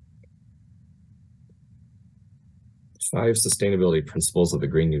 5 sustainability principles of the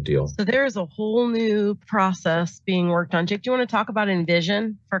Green New Deal. So there's a whole new process being worked on. Jake, do you want to talk about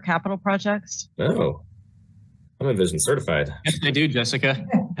Envision for capital projects? Oh, I'm Envision certified. Yes, I do, Jessica.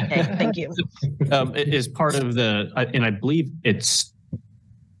 Okay, thank you. It is part of the, and I believe it's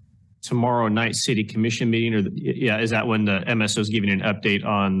tomorrow night city commission meeting, or is that when the MSO is giving an update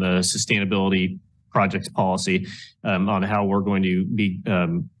on the sustainability projects policy, on how we're going to be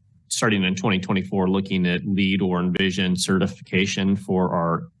starting in 2024, looking at LEED or Envision certification for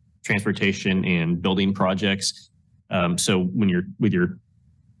our transportation and building projects. So when you're with your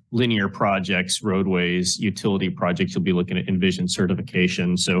linear projects, roadways, utility projects, you'll be looking at Envision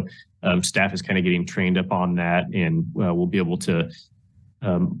certification. So staff is kind of getting trained up on that, and we'll be able to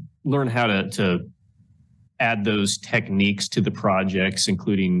learn how to add those techniques to the projects,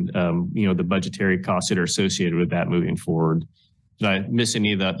 including the budgetary costs that are associated with that moving forward. Did I miss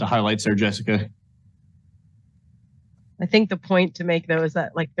any of the highlights there, Jessica? I think the point to make, though, is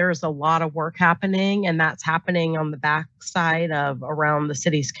that there's a lot of work happening, and that's happening on the backside of around the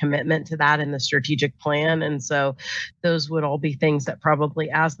city's commitment to that in the strategic plan. And so those would all be things that probably,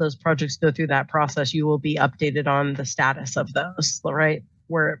 as those projects go through that process, you will be updated on the status of those, right?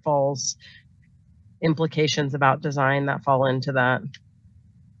 Where it falls, implications about design that fall into that.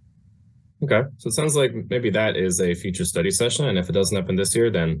 Okay, so it sounds like maybe that is a future study session, and if it doesn't happen this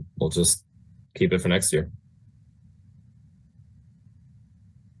year, then we'll just keep it for next year.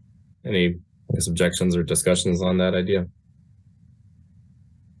 Any objections or discussions on that idea?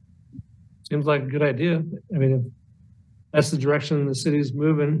 Seems like a good idea. I mean, if that's the direction the city's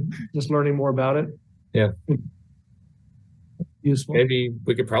moving, just learning more about it. Yeah. Useful. Maybe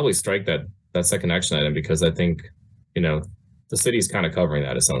we could probably strike that second action item, because I think, the city's kind of covering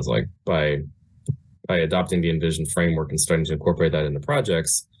that, it sounds like, by adopting the Envision framework and starting to incorporate that in the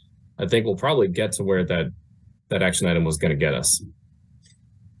projects. I think we'll probably get to where that action item was going to get us.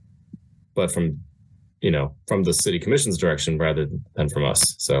 But from the city commission's direction rather than from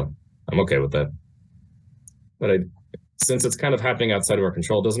us. So I'm okay with that. But since it's kind of happening outside of our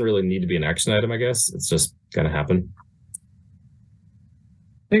control, it doesn't really need to be an action item, I guess. It's just going to happen.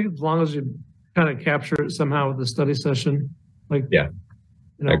 I think as long as you kind of capture it somehow with the study session, yeah,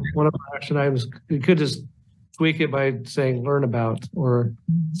 one of our action items, you could just tweak it by saying learn about or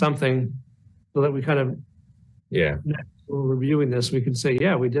something, so that we kind of, yeah, we're reviewing this, we can say,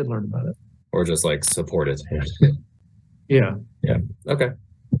 yeah, we did learn about it. Or just support it. Yeah. Yeah. Okay.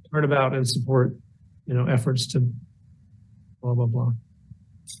 Learn about and support, efforts to blah, blah, blah.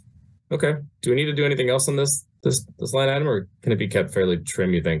 Okay. Do we need to do anything else on this line item, or can it be kept fairly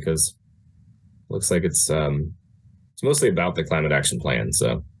trim, you think? Because it looks like it's mostly about the climate action plan.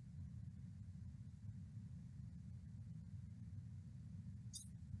 So.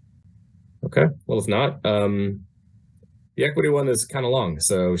 Okay. Well, if not, the equity one is kind of long.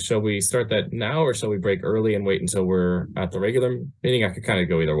 So shall we start that now, or shall we break early and wait until we're at the regular meeting? I could kind of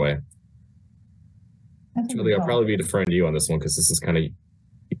go either way. Julie, I'll probably be deferring to you on this one, because this is kind of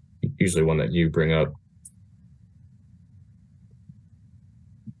usually one that you bring up.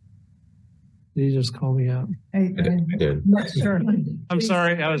 Did you just call me out? I did. Sure. I'm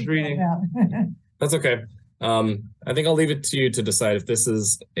sorry, I was reading. That's okay. I think I'll leave it to you to decide if this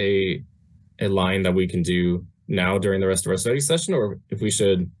is a line that we can do now during the rest of our study session, or if we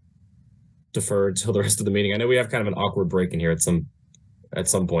should defer till the rest of the meeting. I know we have kind of an awkward break in here at some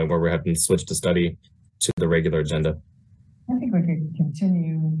point where we're having to switch to study to the regular agenda. I think we could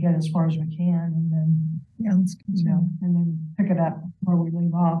continue and get as far as we can, and then, let's continue. And then pick it up where we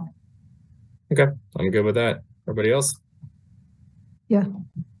leave off. Okay, I'm good with that. Everybody else? Yeah.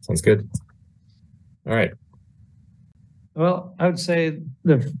 Sounds good. All right. Well, I would say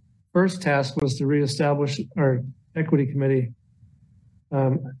the first task was to reestablish our equity committee. I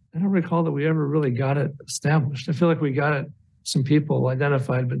don't recall that we ever really got it established. I feel like we got some people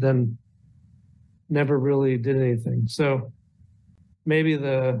identified, but then never really did anything. So maybe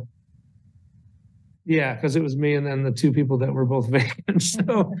because it was me and then the 2 people that were both vacant.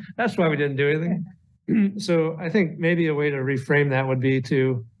 So that's why we didn't do anything. So I think maybe a way to reframe that would be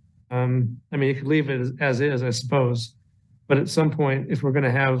to, you could leave it as is, I suppose, But at some point, if we're going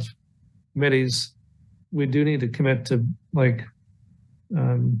to have committees, we do need to commit to like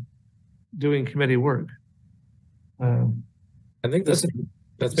doing committee work. I think that's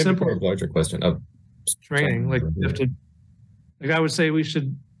maybe simple part of a larger question of training. Like you have to, like I would say, we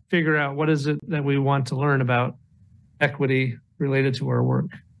should figure out what is it that we want to learn about equity related to our work.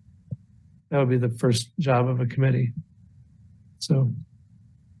 That would be the first job of a committee. So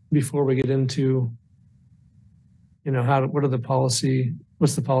before we get into, you know, what's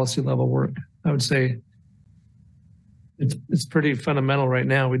the policy level work? I would say it's pretty fundamental right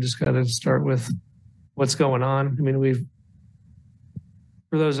now. We just got to start with what's going on. I mean,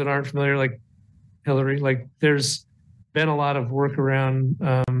 for those that aren't familiar, like Hillary, like there's been a lot of work around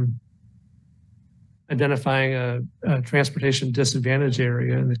identifying a transportation disadvantage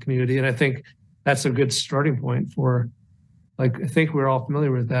area in the community. And I think that's a good starting point for, like, I think we're all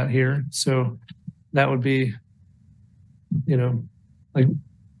familiar with that here. So that would be, you know, like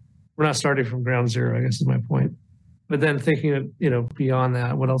we're not starting from ground zero, I guess is my point. But then thinking of, you know, beyond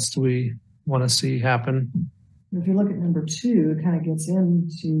that, what else do we want to see happen? If you look at number 2, it kind of gets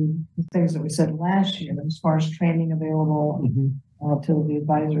into the things that we said last year as far as training available to the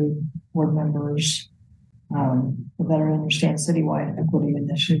advisory board members to better understand citywide equity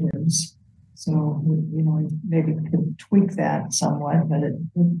initiatives. So, you know, maybe we could tweak that somewhat, but it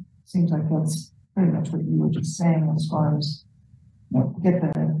seems like that's pretty much what you were just saying as far as, you know, get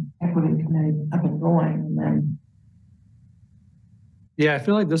the equity committee up and going and then. Yeah, I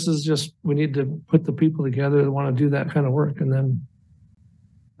feel like this is just, we need to put the people together that want to do that kind of work. And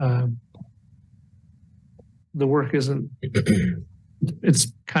then the work isn't,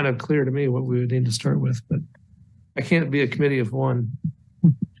 it's kind of clear to me what we would need to start with, but I can't be a committee of one.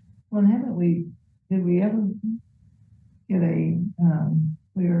 Well, did we ever get a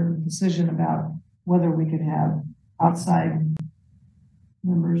clear decision about whether we could have outside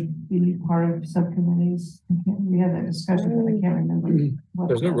members be part of subcommittees? We had that discussion, but I can't remember.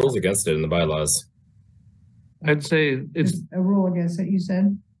 There's no rules against it in the bylaws. I'd say it's a rule against it, you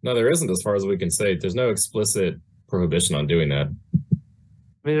said? No, there isn't, as far as we can say. There's no explicit prohibition on doing that.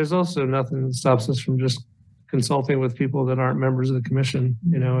 I mean, there's also nothing that stops us from just consulting with people that aren't members of the commission,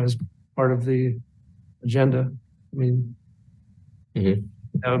 you know, as part of the agenda. I mean, that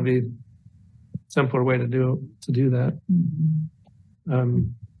would be a simpler way to do that.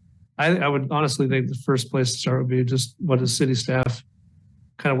 I would honestly think the first place to start would be just what is city staff,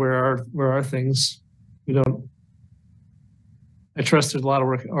 kind of where are things. I trust that a lot of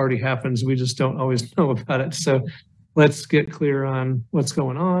work already happens. We just don't always know about it. So let's get clear on what's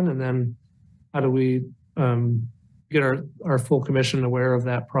going on, and then how do we get our full commission aware of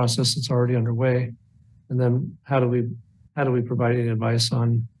that process that's already underway, and then how do we provide any advice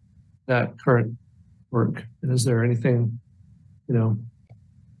on that current work? And is there anything, you know,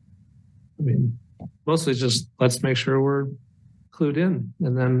 I mean, mostly just let's make sure we're clued in,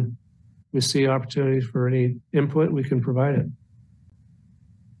 and then we see opportunities for any input, we can provide it.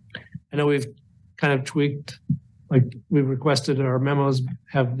 I know we've kind of tweaked, like we've requested our memos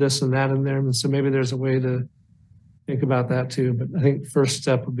have this and that in there. And so maybe there's a way to think about that too. But I think first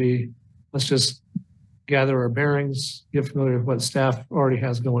step would be, let's just gather our bearings, get familiar with what staff already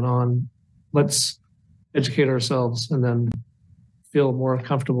has going on. Let's educate ourselves and then feel more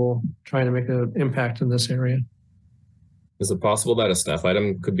comfortable trying to make an impact in this area. Is it possible that a staff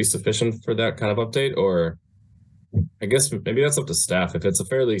item could be sufficient for that kind of update? Or I guess maybe that's up to staff. If it's a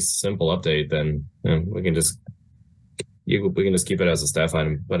fairly simple update, then we can just keep it as a staff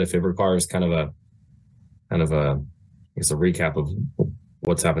item. But if it requires kind of a I guess a recap of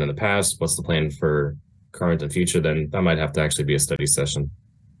what's happened in the past, what's the plan for current and future, then that might have to actually be a study session.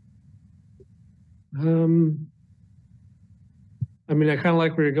 I mean, I kind of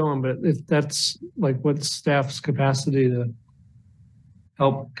like where you're going, but if that's like what staff's capacity to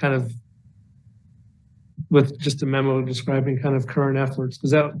help kind of with just a memo describing kind of current efforts,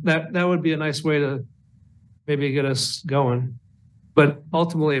 because that would be a nice way to maybe get us going. But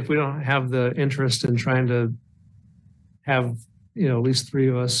ultimately, if we don't have the interest in trying to have, you know, at least 3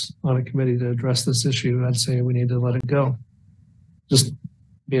 of us on a committee to address this issue, I'd say we need to let it go. Just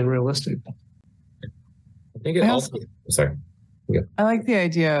being realistic. I think it also, sorry. Yeah. I like the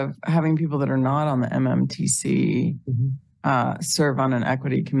idea of having people that are not on the MMTC serve on an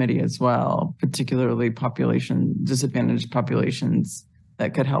equity committee as well, particularly disadvantaged populations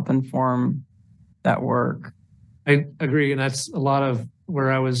that could help inform that work. I agree. And that's a lot of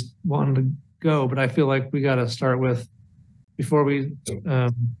where I was wanting to go, but I feel like we got to start with, before we,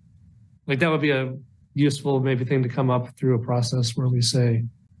 like that would be a useful maybe thing to come up through a process where we say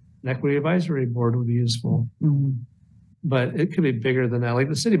an equity advisory board would be useful. but it could be bigger than that. Like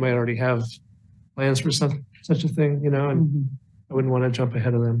the city might already have plans for such a thing, and I wouldn't want to jump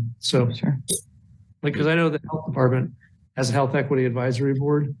ahead of them. So, Sure. like, because I know the health department has a health equity advisory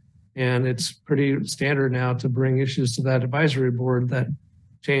board, and it's pretty standard now to bring issues to that advisory board that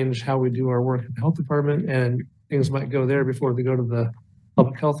change how we do our work at the health department, and things might go there before they go to the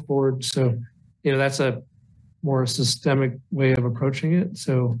public health board. So, that's a more systemic way of approaching it.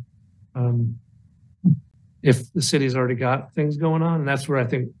 So, if the city's already got things going on, and that's where I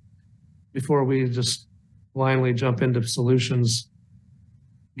think before we just blindly jump into solutions,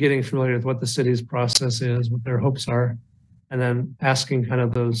 getting familiar with what the city's process is, what their hopes are, and then asking kind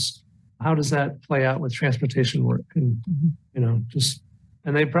of those, how does that play out with transportation work? And,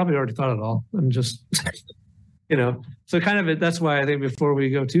 and they probably already thought it all. And just, so kind of that's why I think before we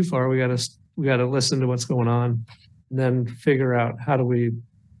go too far, we got to listen to what's going on and then figure out how do we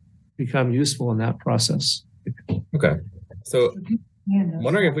become useful in that process. Okay. So I'm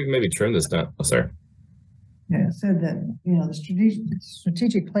wondering if we can maybe trim this down. Oh, sorry. Yeah, it said that, the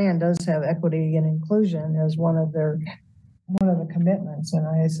strategic plan does have equity and inclusion as one of the commitments. And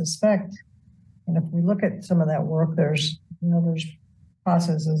I suspect, and if we look at some of that work, there's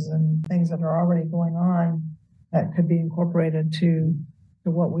processes and things that are already going on that could be incorporated to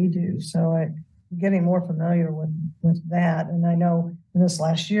what we do. So I'm getting more familiar with that. And I know in this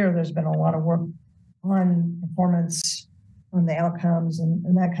last year, there's been a lot of work on performance, on the outcomes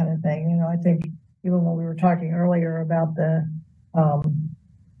and that kind of thing. I think even when we were talking earlier about the, what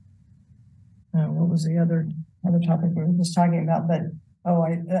was the other topic we were just talking about, but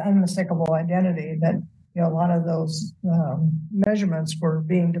unmistakable identity, that a lot of those measurements were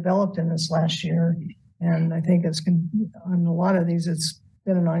being developed in this last year. And I think on a lot of these, it's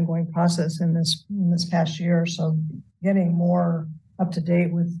been an ongoing process in this past year. So getting more up to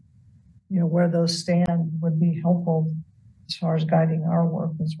date with, where those stand would be helpful as far as guiding our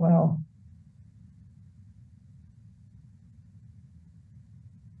work as well.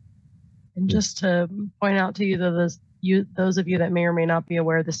 And just to point out to you that those of you that may or may not be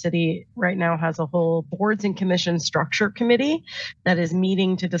aware, the city right now has a whole boards and commission structure committee that is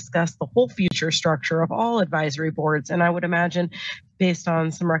meeting to discuss the whole future structure of all advisory boards. And I would imagine, based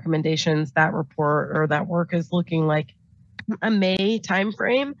on some recommendations, that report or that work is looking like a May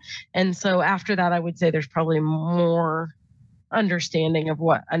timeframe. And so after that, I would say there's probably more understanding of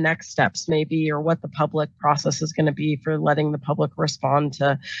what a next steps may be or what the public process is going to be for letting the public respond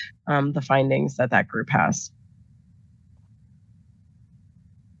to the findings that group has.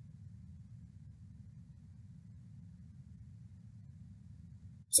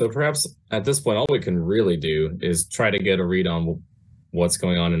 So perhaps at this point, all we can really do is try to get a read on what's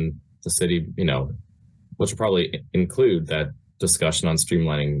going on in the city, which will probably include that discussion on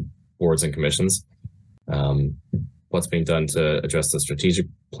streamlining boards and commissions, what's being done to address the strategic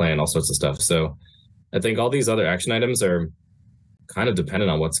plan, all sorts of stuff. So I think all these other action items are kind of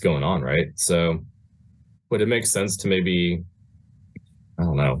dependent on what's going on, right? So would it make sense to maybe, I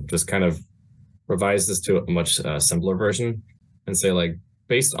don't know, just kind of revise this to a much simpler version and say, like,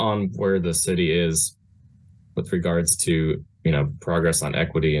 based on where the city is with regards to, progress on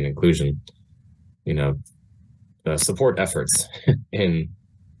equity and inclusion, support efforts in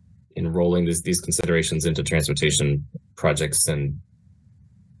rolling these considerations into transportation projects and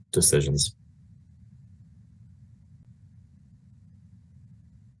decisions.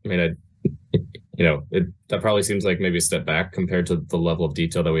 I mean, that probably seems like maybe a step back compared to the level of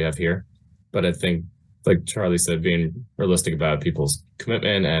detail that we have here. But I think, like Charlie said, being realistic about people's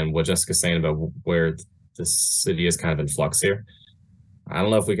commitment and what Jessica's saying about where the city is kind of in flux here, I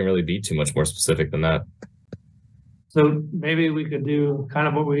don't know if we can really be too much more specific than that. So maybe we could do kind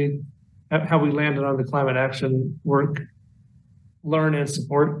of how we landed on the climate action work, learn and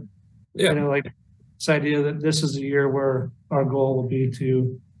support. Yeah. Like this idea that this is a year where our goal will be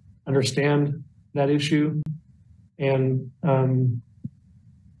to understand that issue and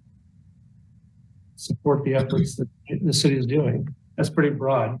support the efforts that the city is doing. That's pretty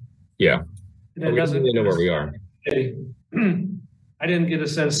broad. Yeah. And it we doesn't really know where we are. I didn't get a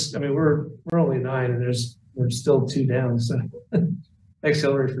sense. I mean, we're only 9 and we're still 2 down. So thanks,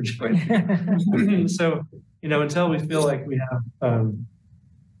 Hillary, for joining. So, until we feel like we have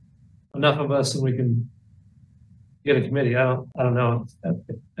enough of us and we can get a committee, I don't know.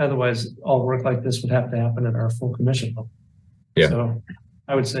 Otherwise, all work like this would have to happen at our full commission level. Yeah. So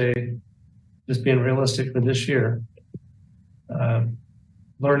I would say, just being realistic for this year,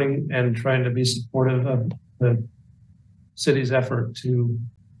 learning and trying to be supportive of the city's effort to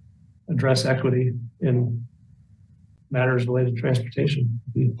address equity in matters related to transportation.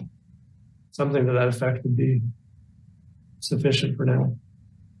 Something to that effect would be sufficient for now.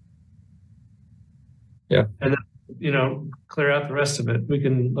 Yeah. And then, clear out the rest of it. We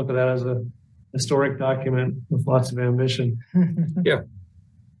can look at that as a historic document with lots of ambition. Yeah.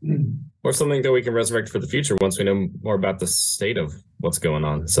 Or something that we can resurrect for the future once we know more about the state of what's going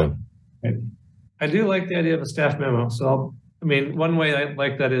on. So I do like the idea of a staff memo. So, one way I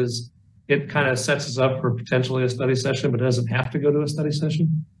like that is it kind of sets us up for potentially a study session, but it doesn't have to go to a study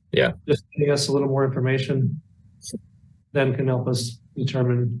session. Yeah. Just giving us a little more information then can help us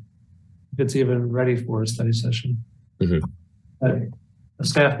determine if it's even ready for a study session. Mm-hmm. But a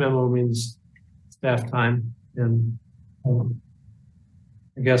staff memo means staff time, and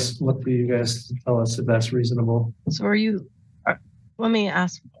I guess look for you guys to tell us if that's reasonable. So let me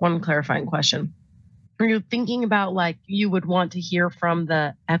ask one clarifying question. Are you thinking about you would want to hear from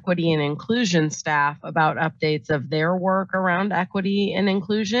the equity and inclusion staff about updates of their work around equity and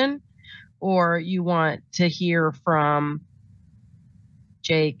inclusion, or you want to hear from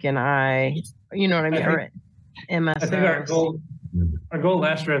Jake and I, you know what I mean? Or MSO. I think our goal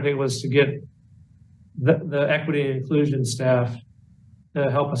last year, I think, was to get the equity and inclusion staff to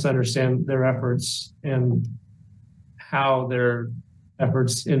help us understand their efforts and how their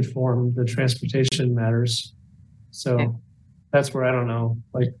efforts inform the transportation matters. So that's where I don't know,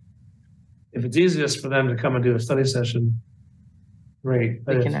 if it's easiest for them to come and do a study session, great.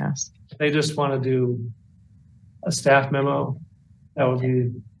 But we can ask. If they just want to do a staff memo, that would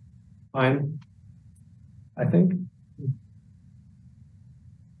be fine, I think.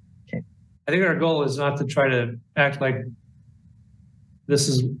 Okay. I think our goal is not to try to act like this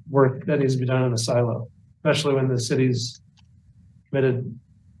is work that needs to be done in a silo, especially when the city's committed,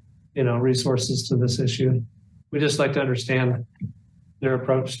 resources to this issue. We just like to understand their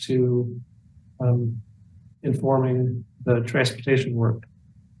approach to informing the transportation work.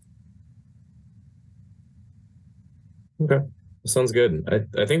 Okay, sounds good.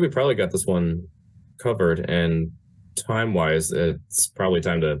 I think we probably got this one covered, and time-wise, it's probably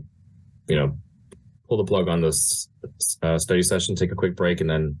time to, pull the plug on this study session, take a quick break, and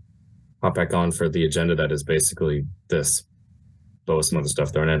then hop back on for the agenda that is basically this, but with some other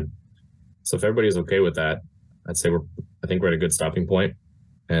stuff thrown in. So if everybody's okay with that, I'd say I think we're at a good stopping point,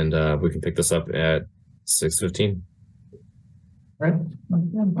 and we can pick this up at 6:15. Right?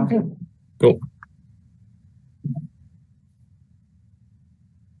 Okay. Cool.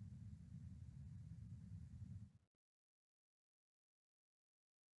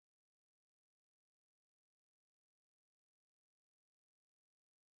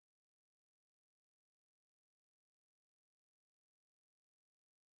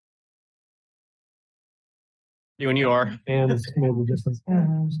 When you are. And it's made a difference.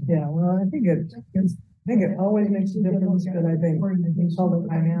 Yeah, well, I think it always makes a difference, but I think public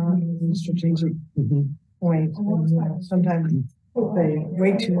finality is a strategic point. And, sometimes they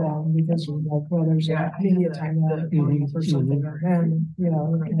wait too long because there's a media timeout for something, and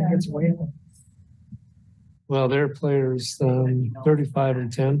it gets away from. Well, their players 35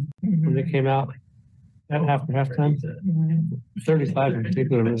 and 10 when they came out at halftime. 35 in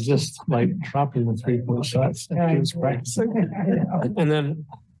particular was just dropping the 3-point shots at James practice. And then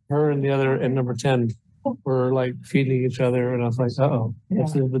her and the other and number 10 were feeding each other, and I was like, uh-oh,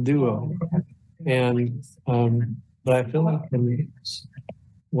 this is the duo. And but I feel like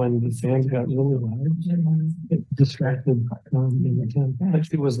when the fans got really loud, it distracted number 10. Like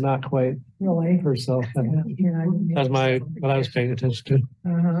she was not quite herself. That's what I was paying attention to.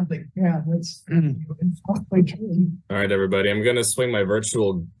 Yeah, that's probably true. All right, everybody. I'm gonna swing my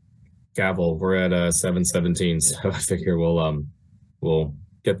virtual gavel. We're at 7:17, so I figure we'll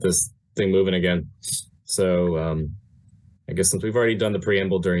get this thing moving again. So I guess since we've already done the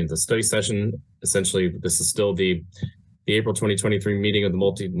preamble during the study session, essentially this is still the April 2023 meeting of the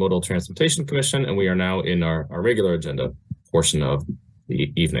Multi-modal Transportation Commission, and we are now in our regular agenda portion of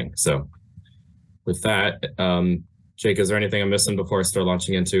the evening. So with that, Jake, is there anything I'm missing before I start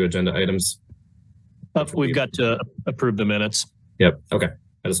launching into agenda items? We've got to approve the minutes. Yep. Okay.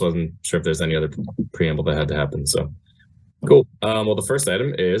 I just wasn't sure if there's any other preamble that had to happen. So cool. Well, the first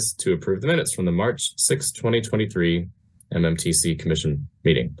item is to approve the minutes from the March 6, 2023 MMTC Commission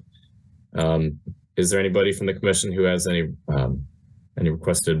meeting. Is there anybody from the commission who has any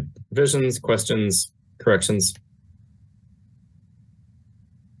requested revisions, questions, corrections?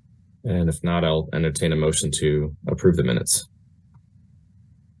 And if not, I'll entertain a motion to approve the minutes.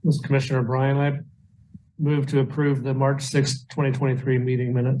 This is Commissioner Bryan. I move to approve the March 6, 2023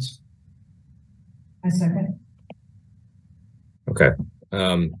 meeting minutes. I second. Okay.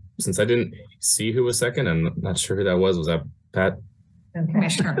 Since I didn't see who was second, I'm not sure who that was. Was that Pat?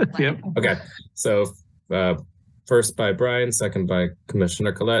 Commissioner. Yep. Okay. So First by Brian, second by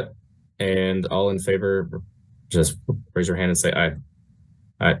Commissioner Collette. And all in favor, just raise your hand and say aye.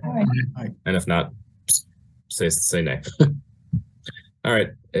 Aye. Aye. And if not, say nay. All right,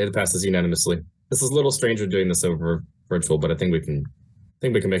 it passes unanimously. This is a little stranger doing this over virtual, but I think we can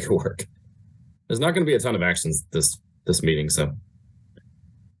make it work. There's not going to be a ton of actions this meeting, so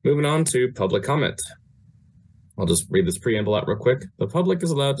moving on to public comment. I'll just read this preamble out real quick. The public is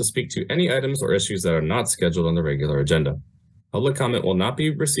allowed to speak to any items or issues that are not scheduled on the regular agenda. Public comment will not be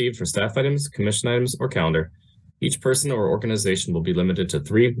received for staff items, commission items, or calendar. Each person or organization will be limited to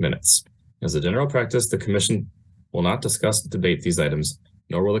 3 minutes. As a general practice, the commission will not discuss or debate these items,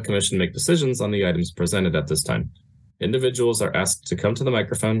 nor will the commission make decisions on the items presented at this time. Individuals are asked to come to the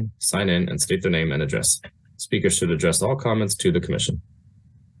microphone, sign in, and state their name and address. Speakers should address all comments to the commission.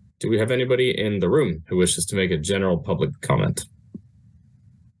 Do we have anybody in the room who wishes to make a general public comment?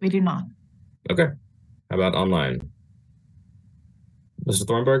 We do not. Okay. How about online? Mr.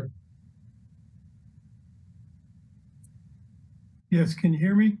 Thornburg? Yes, can you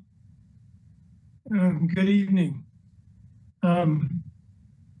hear me? Good evening. I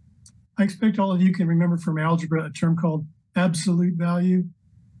expect all of you can remember from algebra a term called absolute value,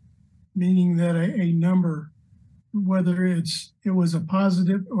 meaning that a number, whether it was a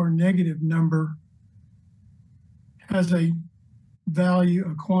positive or negative number, has a value,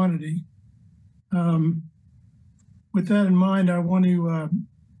 a quantity. With that in mind, I want to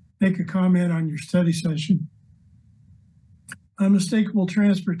make a comment on your study session. Unmistakable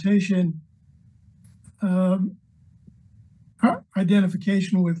transportation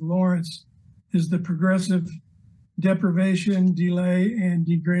identification with Lawrence is the progressive deprivation, delay, and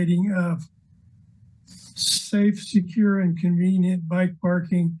degrading of safe, secure, and convenient bike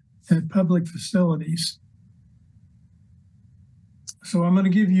parking at public facilities. So I'm going to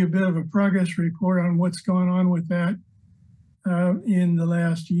give you a bit of a progress report on what's going on with that in the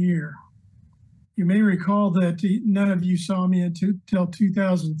last year. You may recall that none of you saw me until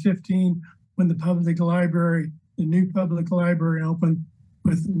 2015 when the new public library opened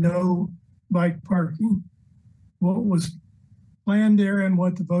with no bike parking. What was planned there and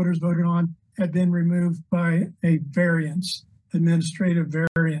what the voters voted on had been removed by a variance, administrative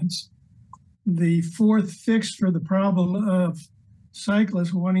variance. The fourth fix for the problem of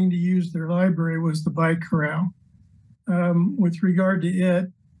cyclists wanting to use their library was the bike corral. With regard to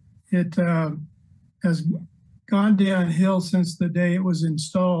it has gone downhill since the day it was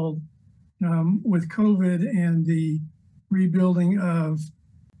installed. With COVID and the rebuilding of,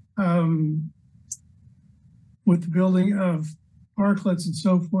 with the building of parklets and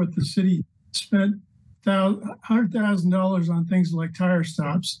so forth, the city spent $100,000 on things like tire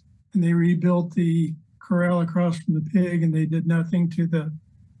stops, and they rebuilt the corral across from the pig, and they did nothing to the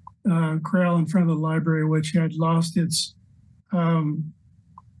corral in front of the library, which had lost its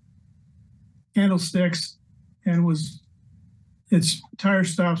candlesticks and its tire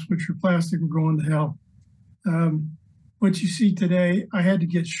stops, which were plastic, were going to hell. What you see today, I had to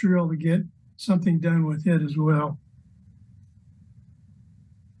get shrill to get something done with it as well.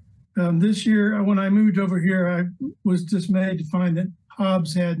 This year, when I moved over here, I was dismayed to find that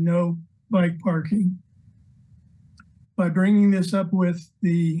Hobbs had no bike parking. By bringing this up with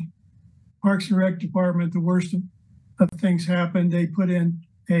the Parks and Rec department, the worst of things happened. They put in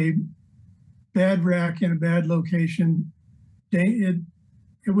a bad rack in a bad location. It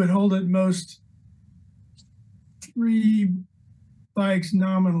would hold at most 3 bikes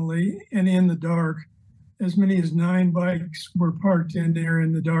nominally and in the dark. As many as 9 bikes were parked in there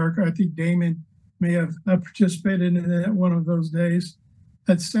in the dark. I think Damon may have participated in that one of those days.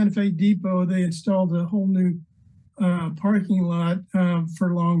 At Santa Fe Depot, they installed a whole new parking lot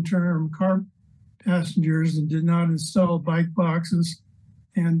for long-term car passengers and did not install bike boxes.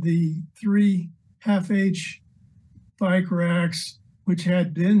 And the 3 half-H bike racks, which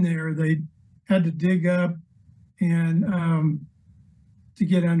had been there, they had to dig up and to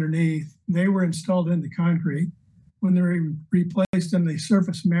get underneath. They were installed into concrete. When they replaced them, they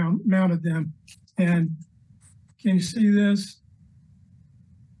surface mounted them. And can you see this?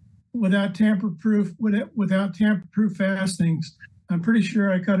 Without tamper-proof fastenings, I'm pretty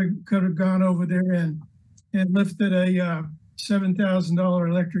sure I could have gone over there and lifted a $7,000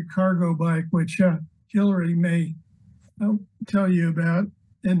 electric cargo bike, which Hillary may tell you about,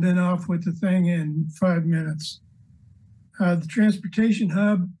 and been off with the thing in 5 minutes. The transportation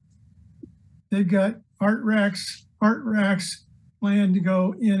hub, they've got art racks planned to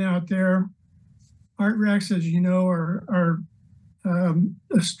go in out there. Art racks, as you know, are a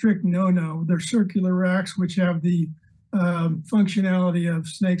strict no-no. They're circular racks which have the functionality of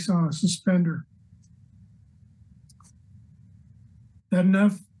snakes on a suspender. That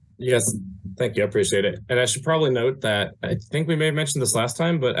enough? Yes, thank you. I appreciate it. And I should probably note that I think we may have mentioned this last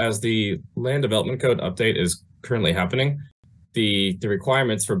time, but as the land development code update is currently happening, the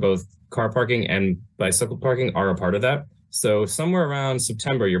requirements for both car parking and bicycle parking are a part of that. So somewhere around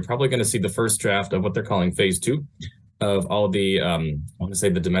September, you're probably going to see the first draft of what they're calling phase 2 of all the, I want to say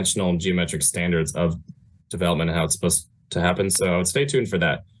the dimensional and geometric standards of development and how it's supposed to happen. So stay tuned for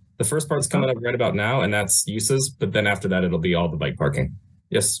that. The first part's coming up right about now, and that's uses, but then after that, it'll be all the bike parking.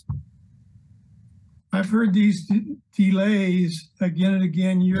 Yes. I've heard these delays again and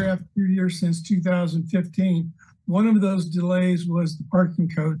again, year after year since 2015. One of those delays was the parking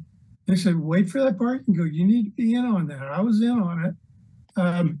code. They said, wait for that parking code. You need to be in on that. I was in on it.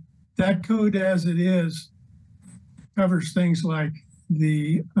 That code as it is covers things like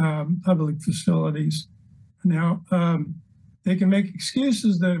the public facilities. Now, they can make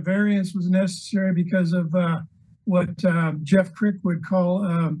excuses that a variance was necessary because of what Jeff Crick would call,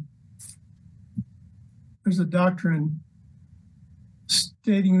 there's a doctrine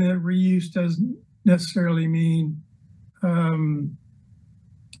stating that reuse doesn't necessarily mean,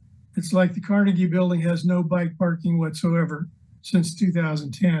 it's like the Carnegie Building has no bike parking whatsoever since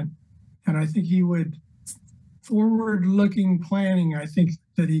 2010. And I think he would, forward-looking planning, I think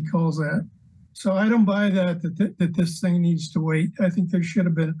that he calls that. So I don't buy that this thing needs to wait. I think there should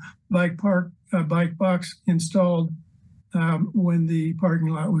have been a bike box installed when the parking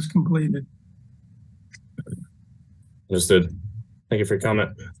lot was completed. Understood. Thank you for your comment.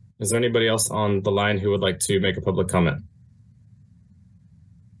 Is there anybody else on the line who would like to make a public comment?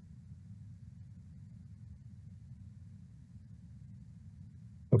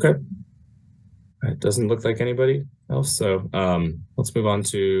 Okay. It doesn't look like anybody else. So let's move on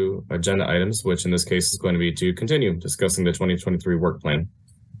to agenda items, which in this case is going to be to continue discussing the 2023 work plan.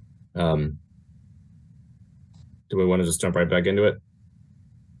 Do we want to just jump right back into it?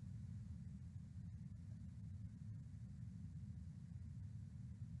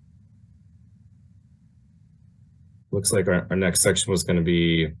 Looks like our next section was going to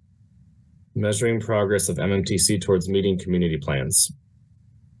be measuring progress of MMTC towards meeting community plans.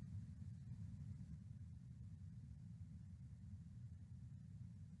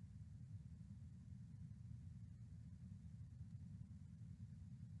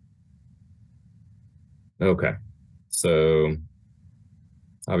 Okay, so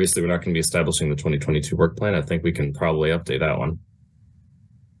obviously we're not going to be establishing the 2022 work plan. I think we can probably update that one.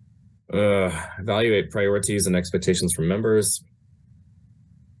 Evaluate priorities and expectations from members.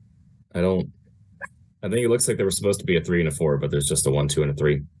 I think it looks like there was supposed to be a 3 and a 4, but there's just a 1, 2, and a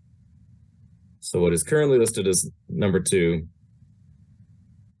 3. So what is currently listed as number 2,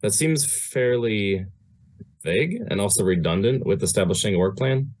 that seems fairly vague and also redundant with establishing a work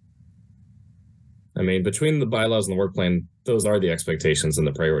plan. I mean, between the bylaws and the work plan, those are the expectations and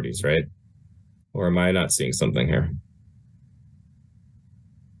the priorities, right? Or am I not seeing something here?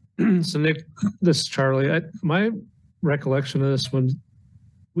 So Nick, this is Charlie. My recollection of this one,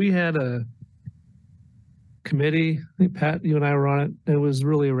 we had a committee, I think Pat, you and I were on it. It was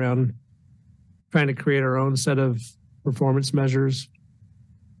really around trying to create our own set of performance measures.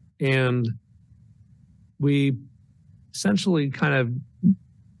 And we essentially kind of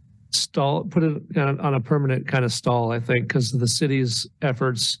put it on a permanent kind of stall, I think, because of the city's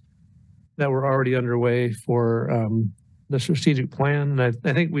efforts that were already underway for the strategic plan. And I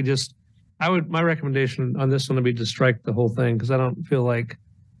think my recommendation on this one would be to strike the whole thing, because I don't feel like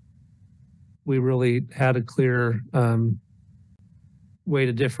we really had a clear way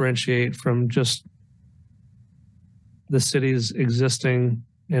to differentiate from just the city's existing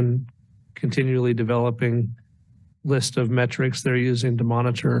and continually developing list of metrics they're using to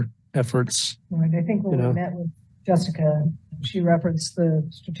monitor efforts. Right. I think when we met with Jessica, she referenced the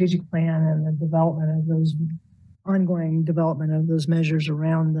strategic plan and the development of those ongoing development of those measures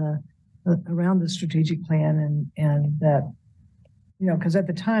around the strategic plan, and that, because at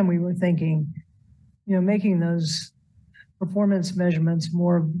the time we were thinking, making those performance measurements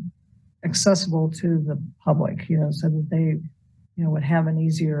more accessible to the public, so that they, would have an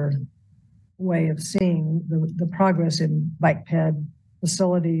easier way of seeing the progress in bike ped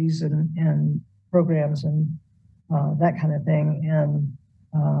facilities and programs and that kind of thing. And,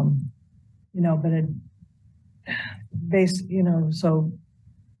 but it so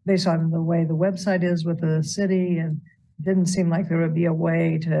based on the way the website is with the city, and it didn't seem like there would be a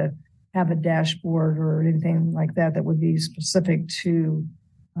way to have a dashboard or anything like that would be specific to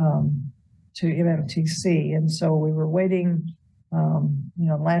MMTC. And so we were waiting,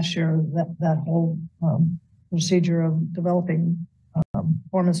 last year that whole procedure of developing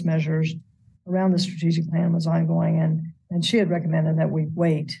performance measures around the strategic plan was ongoing. And and she had recommended that we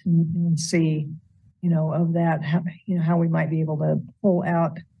wait and see, of that, how we might be able to pull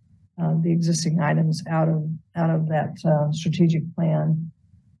out the existing items out of that strategic plan.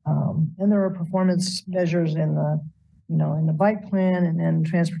 And there are performance measures in the bike plan, and then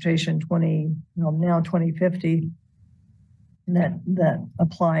transportation 2050 that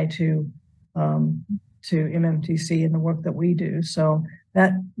apply to MMTC and the work that we do. So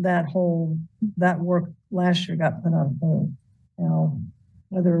that work last year got put on hold.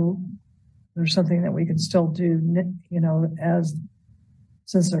 Whether there's something that we can still do,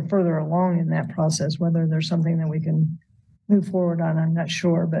 since they're further along in that process, whether there's something that we can move forward on, I'm not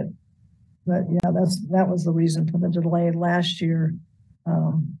sure, but yeah, that was the reason for the delay last year,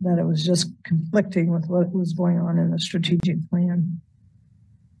 that it was just conflicting with what was going on in the strategic plan.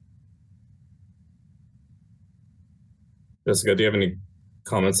 Jessica, do you have any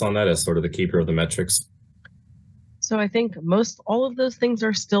comments on that as sort of the keeper of the metrics? So I think all of those things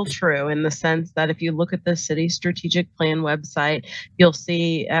are still true, in the sense that if you look at the city strategic plan website, you'll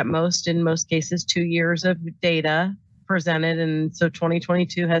see in most cases, 2 years of data presented, and so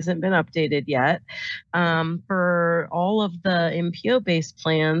 2022 hasn't been updated yet. For all of the MPO-based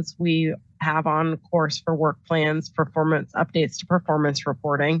plans, we have on course for work plans, performance updates to performance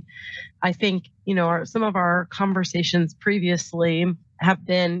reporting. I think, some of our conversations previously have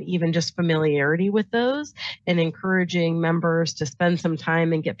been even just familiarity with those, and encouraging members to spend some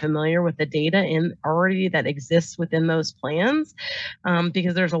time and get familiar with the data already that exists within those plans,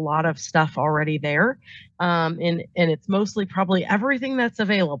 because there's a lot of stuff already there. And it's mostly probably everything that's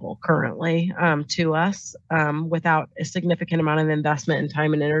available currently to us, without a significant amount of investment in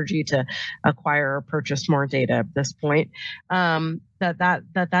time and energy to acquire or purchase more data at this point,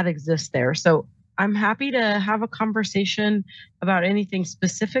 that exists there. So I'm happy to have a conversation about anything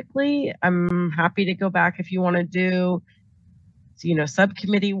specifically. I'm happy to go back if you want to do,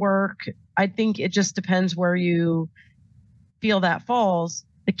 subcommittee work. I think it just depends where you feel that falls.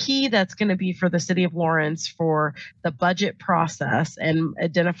 The key that's going to be for the city of Lawrence for the budget process and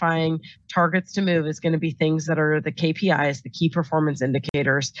identifying targets to move is going to be things that are the KPIs, the key performance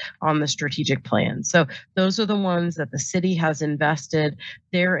indicators on the strategic plan. So those are the ones that the city has invested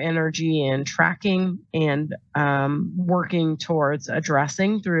their energy in tracking and working towards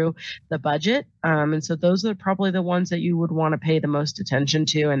addressing through the budget. And so those are probably the ones that you would want to pay the most attention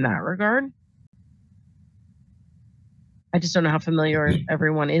to in that regard. I just don't know how familiar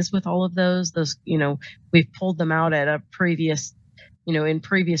everyone is with all of those. We've pulled them out at a previous, in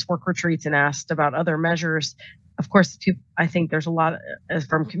previous work retreats and asked about other measures. Of course, I think there's a lot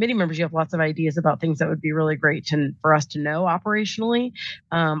from committee members. You have lots of ideas about things that would be really great for us to know operationally.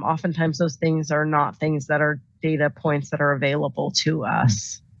 Oftentimes, those things are not things that are data points that are available to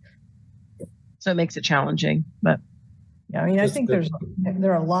us. So it makes it challenging. But yeah, I think there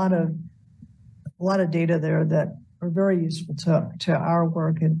are a lot of data there that are very useful to our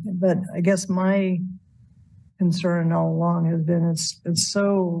work. But I guess my concern all along has been it's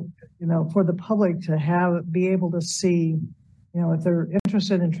so, for the public to be able to see, if they're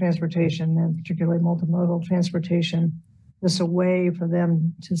interested in transportation, and particularly multimodal transportation, just a way for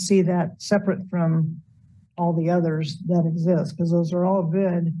them to see that separate from all the others that exist, because those are all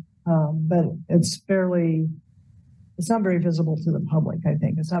good, but it's not very visible to the public. I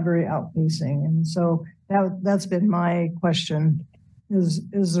think it's not very outpacing. And so that's been my question,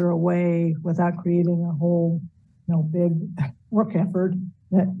 is there a way, without creating a whole big work effort,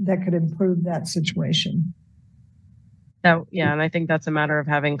 that could improve that situation? And I think that's a matter of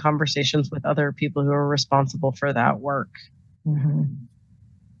having conversations with other people who are responsible for that work. Mm-hmm.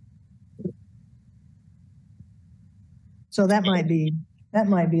 So that might be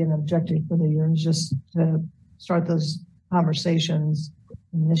an objective for the year, is just to start those conversations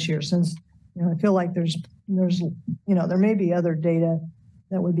in this year, since I feel like there's there may be other data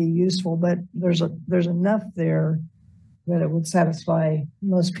that would be useful, but there's enough there that it would satisfy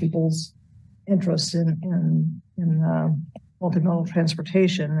most people's interest in multimodal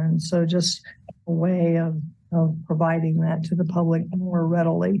transportation, and so just a way of providing that to the public more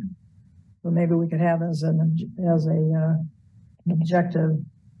readily. So maybe we could have as an objective,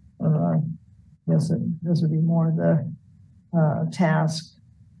 or this would be more the task,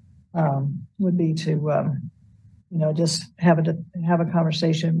 would be to just have a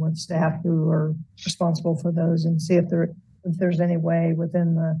conversation with staff who are responsible for those, and see if there's any way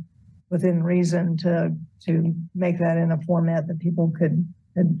within reason to make that in a format that people could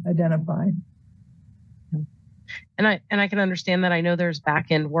identify. And I can understand that. I know there's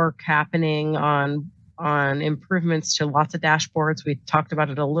back end work happening on on improvements to lots of dashboards. We talked about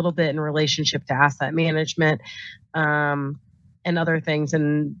it a little bit in relationship to asset management and other things.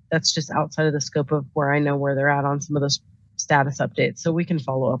 And that's just outside of the scope of where I know where they're at on some of those status updates. So we can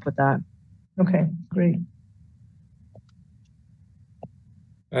follow up with that. Okay, great.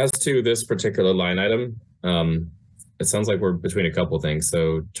 As to this particular line item, it sounds like we're between a couple things.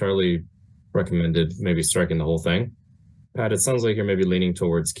 So Charlie recommended maybe striking the whole thing. Pat, it sounds like you're maybe leaning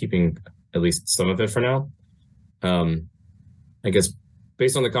towards keeping at least some of it for now. I guess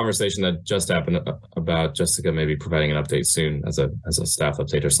based on the conversation that just happened about Jessica maybe providing an update soon as a staff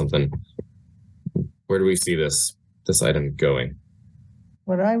update or something, where do we see this item going?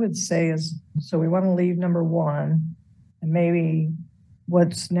 What I would say is, so we want to leave number 1 and maybe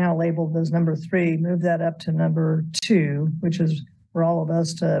what's now labeled as number 3, move that up to number 2, which is for all of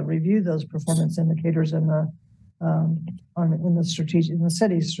us to review those performance indicators in the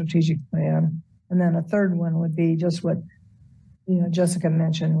city's strategic plan. And then a third one would be just what Jessica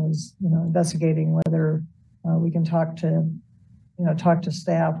mentioned was investigating whether we can talk to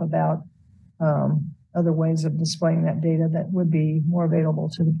staff about other ways of displaying that data that would be more available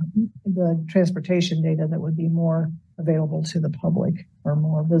to the transportation data that would be more available to the public or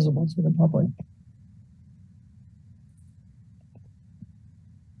more visible to the public.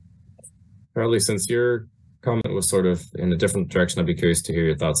 Charlie, since your comment was sort of in a different direction, I'd be curious to hear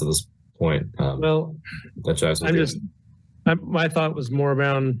your thoughts at this point. Well, my thought was more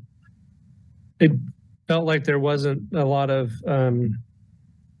around, it felt like there wasn't a lot of,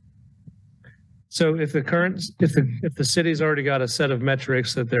 so if the city's already got a set of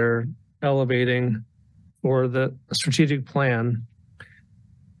metrics that they're elevating for the strategic plan,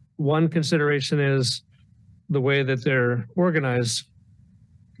 one consideration is the way that they're organized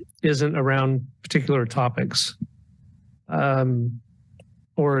isn't around particular topics.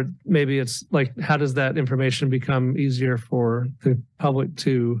 Or maybe it's like, how does that information become easier for the public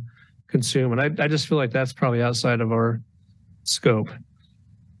to consume? And I just feel like that's probably outside of our scope.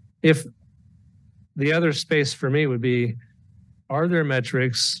 If the other space for me would be, are there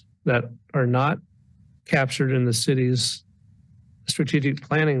metrics that are not captured in the city's strategic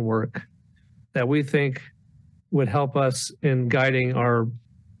planning work that we think would help us in guiding our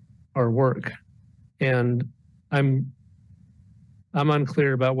work? And I'm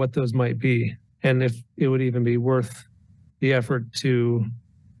unclear about what those might be, and if it would even be worth the effort to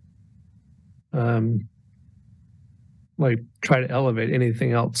try to elevate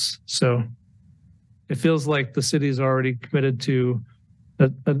anything else. So it feels like the city's already committed to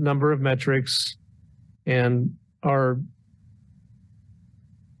a number of metrics, and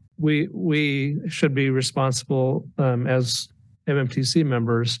we should be responsible as MMTC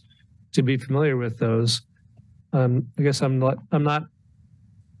members to be familiar with those. I guess I'm not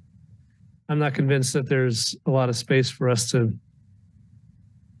convinced that there's a lot of space for us to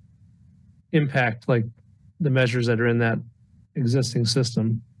impact like the measures that are in that existing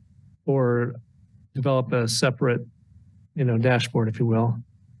system, or develop a separate, dashboard, if you will.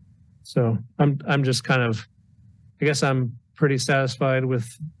 So I'm just kind of, I guess I'm pretty satisfied with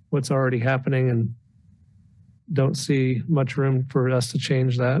what's already happening and don't see much room for us to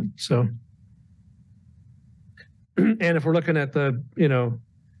change that. So, and if we're looking at the,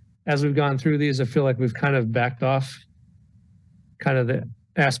 as we've gone through these, I feel like we've kind of backed off kind of the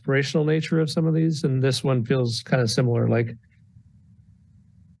aspirational nature of some of these. And this one feels kind of similar. Like,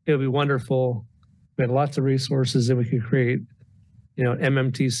 it would be wonderful. We had lots of resources that we could create,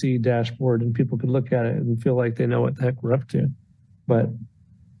 MMTC dashboard, and people could look at it and feel like they know what the heck we're up to. But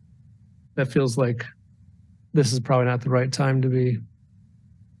that feels like this is probably not the right time to be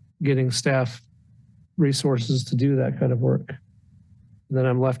getting staff resources to do that kind of work. And then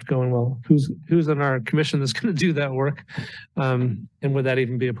I'm left going, well, who's on our commission that's going to do that work? And would that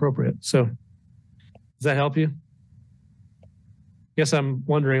even be appropriate? So does that help you? Guess I'm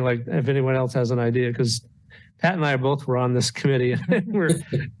wondering, like, if anyone else has an idea, because Pat and I both were on this committee, and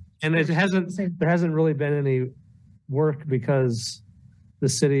there hasn't really been any work because the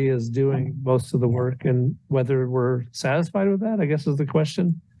city is doing most of the work, and whether we're satisfied with that, I guess, is the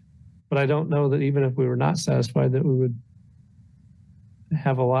question. But I don't know that even if we were not satisfied, that we would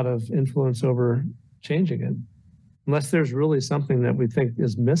have a lot of influence over changing it, unless there's really something that we think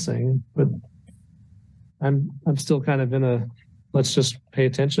is missing. But I'm still kind of in a, let's just pay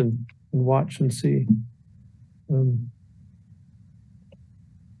attention and watch and see.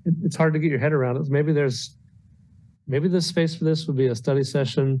 It's hard to get your head around it. Maybe the space for this would be a study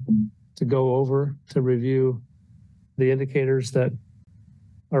session to go over, to review the indicators that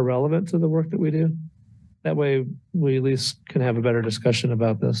are relevant to the work that we do. That way we at least can have a better discussion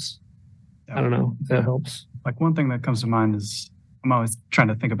about this. I don't know if that helps. Like one thing that comes to mind is I'm always trying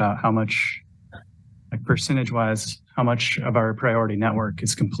to think about how much, like percentage wise, how much of our priority network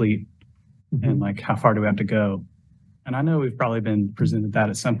is complete and like how far do we have to go? And I know we've probably been presented that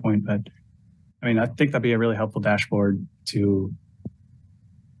at some point, but I mean, I think that'd be a really helpful dashboard to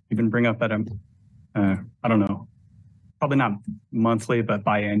even bring up at I don't know, probably not monthly, but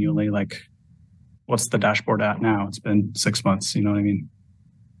biannually, like what's the dashboard at now? It's been 6 months, you know what I mean?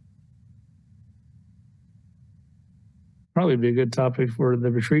 Probably be a good topic for the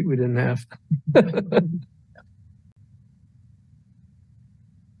retreat we didn't have.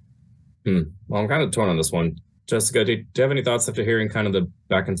 Well, I'm kind of torn on this one. Jessica, do you have any thoughts after hearing kind of the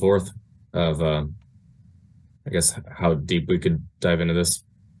back and forth of, I guess, how deep we could dive into this?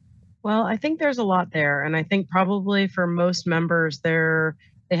 Well, I think there's a lot there. And I think probably for most members, they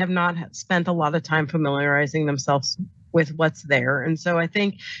have not spent a lot of time familiarizing themselves with what's there. And so I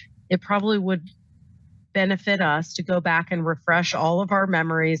think it probably would benefit us to go back and refresh all of our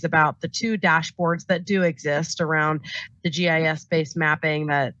memories about the two dashboards that do exist around the GIS-based mapping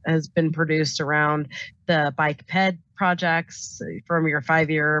that has been produced around the bike ped projects from your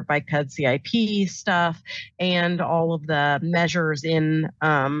 5-year bike ped CIP stuff and all of the measures in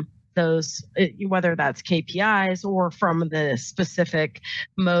those, whether that's KPIs or from the specific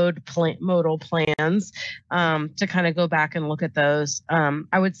modal plans, to kind of go back and look at those.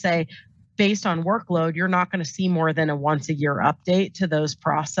 I would say based on workload, you're not going to see more than a once a year update to those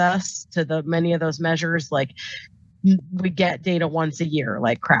many of those measures. Like we get data once a year,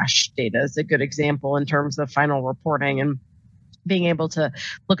 like crash data is a good example in terms of final reporting and being able to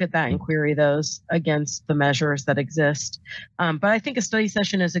look at that and query those against the measures that exist. But I think a study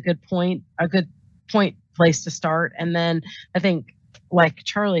session is a good place to start. And then I think, like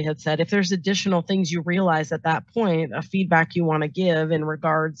Charlie had said, if there's additional things you realize at that point, a feedback you want to give in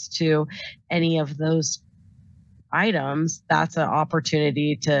regards to any of those items, that's an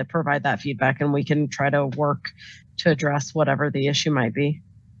opportunity to provide that feedback and we can try to work to address whatever the issue might be.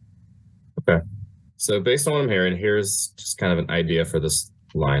 Okay. So based on what I'm hearing, here's just kind of an idea for this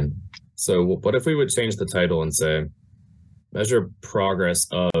line. So what if we would change the title and say, measure progress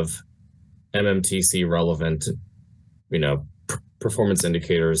of MMTC relevant, performance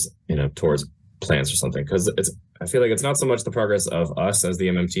indicators, towards plans or something. Because I feel like it's not so much the progress of us as the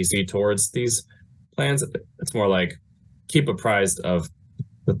MMTC towards these plans. It's more like keep apprised of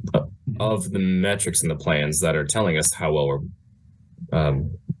the metrics in the plans that are telling us how well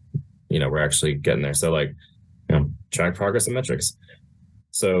we're actually getting there. So like, track progress and metrics.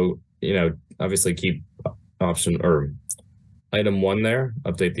 So, obviously keep option or item 1 there,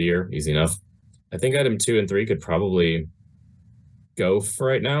 update the year, easy enough. I think item 2 and 3 could probably go for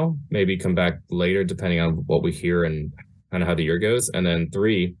right now, maybe come back later depending on what we hear and kind of how the year goes. And then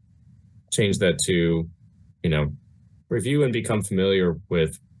 3, change that to, review and become familiar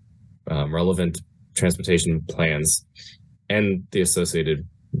with relevant transportation plans and the associated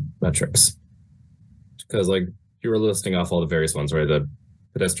metrics. Because like you were listing off all the various ones, right? The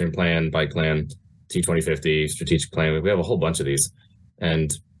pedestrian plan, bike plan, T2050, strategic plan. We have a whole bunch of these.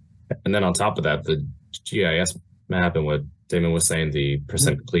 And then on top of that, the GIS map and what Damon was saying, the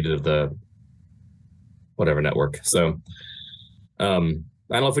percent completed of the whatever network. So I don't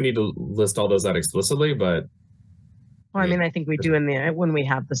know if we need to list all those out explicitly, but well, I mean, I think we do when we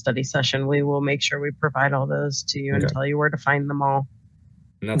have the study session, we will make sure we provide all those to you and tell you where to find them all.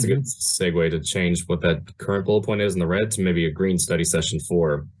 And that's a good segue to change what that current bullet point is in the red to maybe a green study session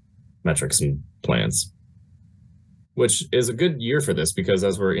for metrics and plans, which is a good year for this because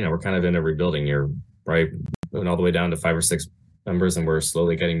as we're kind of in a rebuilding year, right? Moving all the way down to 5 or 6 members and we're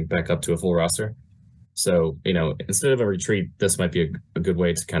slowly getting back up to a full roster. So, instead of a retreat, this might be a good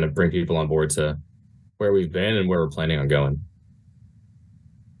way to kind of bring people on board to where we've been and where we're planning on going.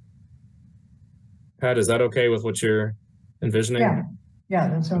 Pat, is that okay with what you're envisioning? Yeah,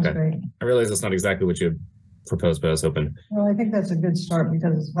 that sounds great. I realize that's not exactly what you proposed, but I was hoping. Well, I think that's a good start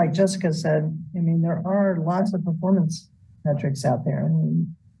because like Jessica said, there are lots of performance metrics out there. And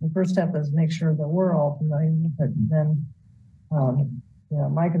the first step is make sure that we're all familiar with it. And then,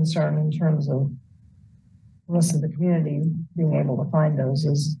 my concern in terms of the rest of the community being able to find those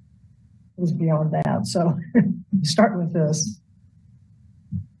is beyond that. So start with this.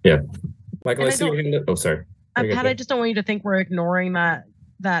 Yeah. Michael, I see your hand. Oh, sorry. Pat, I just don't want you to think we're ignoring that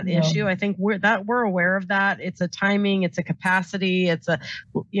issue. I think we're aware of that. It's a timing, it's a capacity, it's a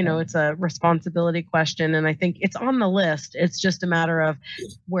responsibility question. And I think it's on the list. It's just a matter of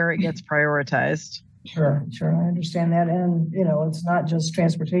where it gets prioritized. Sure. I understand that. And, it's not just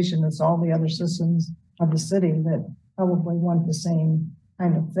transportation, it's all the other systems of the city that probably want the same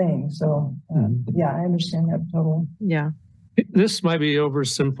kind of thing. So, yeah, I understand that totally. Yeah. This might be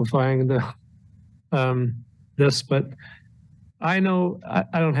oversimplifying this, but I know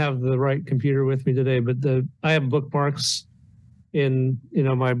I don't have the right computer with me today, but I have bookmarks in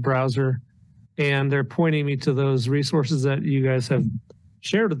my browser, and they're pointing me to those resources that you guys have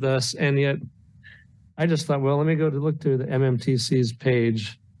shared with us, and yet I just thought, well, let me go to look to the MMTC's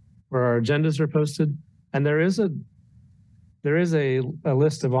page where our agendas are posted, and there is a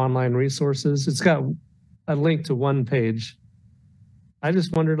list of online resources. It's got a link to one page. I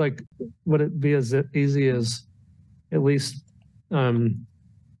just wondered, like, would it be as easy as at least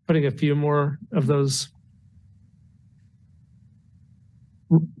putting a few more of those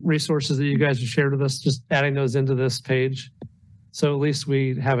resources that you guys have shared with us, just adding those into this page, so at least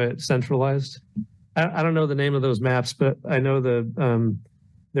we have it centralized. I don't know the name of those maps, but I know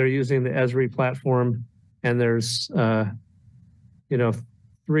they're using the Esri platform, and there's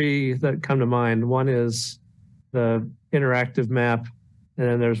three that come to mind. One is the interactive map, and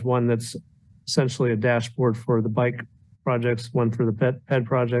then there's one that's essentially a dashboard for the bike projects, one for the ped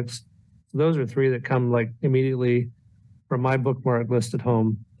projects. So those are three that come like immediately from my bookmark list at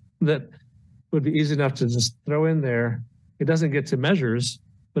home that would be easy enough to just throw in there. It doesn't get to measures,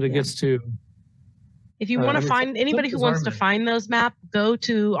 but it gets to. If you want to find anybody who wants to find those maps, go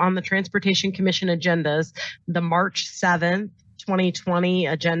to on the Transportation Commission agendas, the March 7th, 2020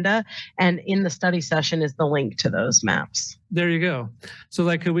 agenda, and in the study session is the link to those maps. There you go. So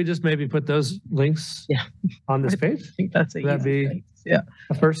like, could we just maybe put those links on this page? I think that's that'd be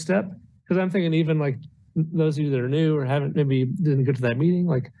a first step. Because I'm thinking even like those of you that are new or didn't go to that meeting,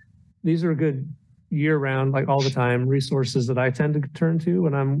 like these are good year round, like all the time resources that I tend to turn to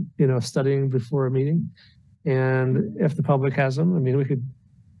when I'm, studying before a meeting. And if the public has them, I mean, we could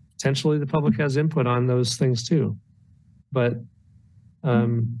potentially, the public has input on those things too. But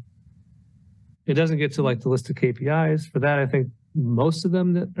it doesn't get to like the list of KPIs. For that, I think most of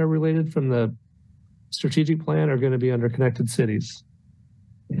them that are related from the strategic plan are going to be under connected cities.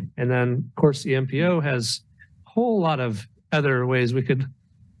 And then, of course, the MPO has a whole lot of other ways we could,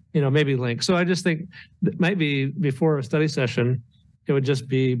 maybe link. So I just think that might be before a study session, it would just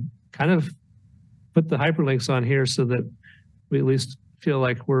be kind of put the hyperlinks on here so that we at least feel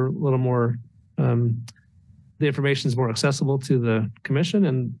like we're a little more, the information is more accessible to the commission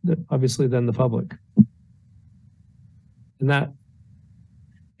and obviously then the public. And that,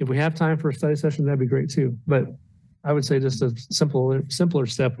 if we have time for a study session, that'd be great too. But I would say just a simpler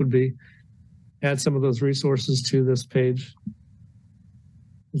step would be add some of those resources to this page.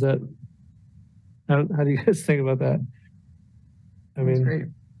 Is that, how do you guys think about that? I mean, great.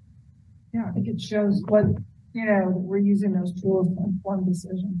 Yeah, I think it shows what, we're using those tools to inform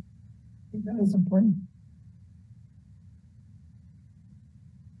decision. I think that is important.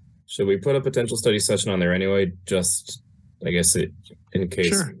 Should we put a potential study session on there anyway? Just, I guess, in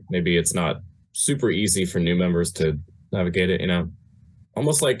case maybe it's not super easy for new members to navigate it,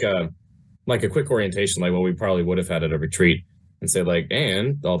 almost like a quick orientation, like what we probably would have had at a retreat, and say like,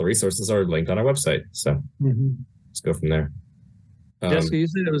 and all the resources are linked on our website. So let's go from there. Jessica, you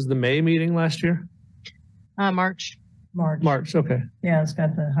said it was the May meeting last year? March. Okay. Yeah, it's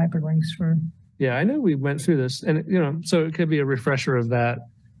got the hyperlinks for. Yeah, I know we went through this, and so it could be a refresher of that,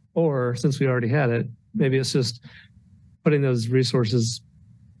 or since we already had it, maybe it's just putting those resources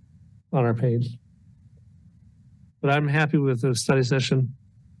on our page. But I'm happy with the study session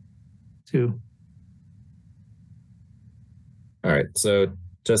too. All right, so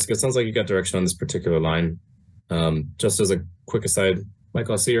Jessica, it sounds like you got direction on this particular line. Just as a quick aside,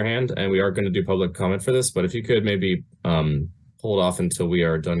 Michael, I see your hand, and we are going to do public comment for this, but if you could maybe hold off until we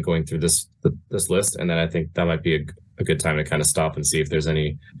are done going through this list, and then I think that might be a good time to kind of stop and see if there's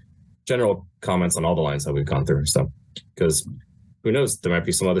any general comments on all the lines that we've gone through. So, because who knows, there might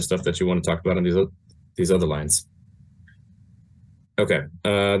be some other stuff that you want to talk about on these other lines. Okay,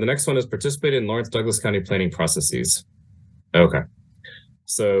 the next one is participate in Lawrence Douglas County planning processes. Okay,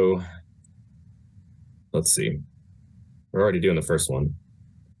 so let's see. We're already doing the first one.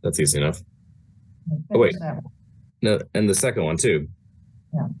 That's easy enough. Oh, wait. No, and the second one too.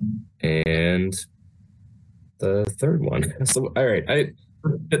 Yeah. And the third one. So, all right.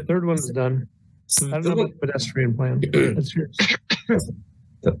 The third one is done. So I don't know about the pedestrian plan. That's yours.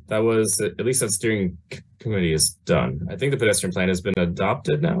 That was, at least that steering committee is done. I think the pedestrian plan has been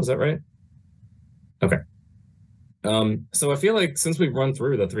adopted now. Is that right? Okay. So I feel like since we've run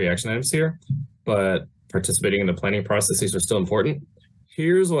through the 3 action items here, but participating in the planning processes are still important,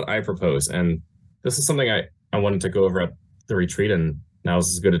 here's what I propose. And this is something I wanted to go over at the retreat, and now is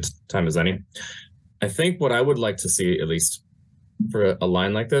as good a time as any. I think what I would like to see, at least, for a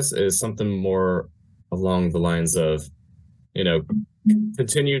line like this is something more along the lines of,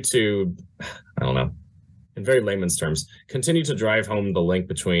 continue to, I don't know, in very layman's terms, continue to drive home the link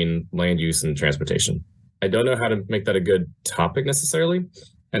between land use and transportation. I don't know how to make that a good topic necessarily,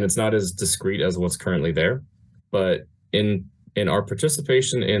 and it's not as discrete as what's currently there. But in our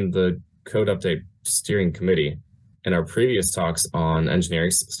participation in the code update steering committee and our previous talks on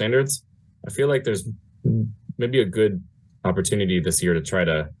engineering standards, I feel like there's maybe a good opportunity this year to try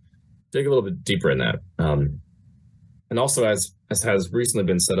to dig a little bit deeper in that. And also, as has recently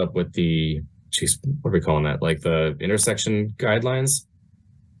been set up with the, what are we calling that? Like the intersection guidelines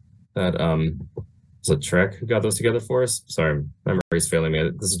that, was it Trek who got those together for us? Sorry, memory's failing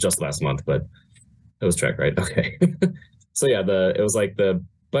me. This is just last month, but it was Trek, right? Okay. So yeah, it was like the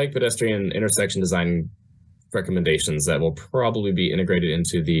bike pedestrian intersection design recommendations that will probably be integrated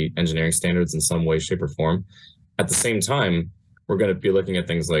into the engineering standards in some way, shape, or form. At the same time, we're going to be looking at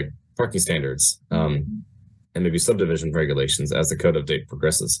things like parking standards and maybe subdivision regulations as the code update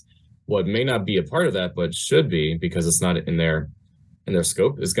progresses. What may not be a part of that, but should be, because it's not in their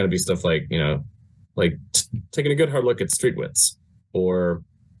scope, is going to be stuff like, taking a good hard look at street widths or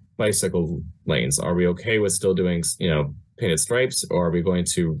bicycle lanes. Are we okay with still doing, painted stripes, or are we going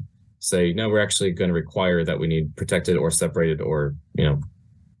to say, no, we're actually going to require that we need protected or separated or,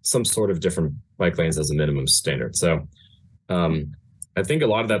 some sort of different bike lanes as a minimum standard. So I think a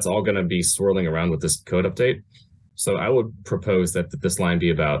lot of that's all going to be swirling around with this code update. So I would propose that this line be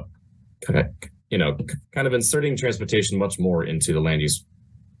about kind of inserting transportation much more into the land use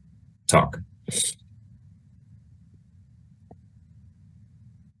talk.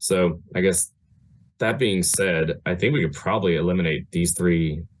 So I guess that being said, I think we could probably eliminate these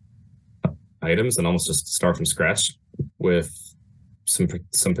three items and almost just start from scratch with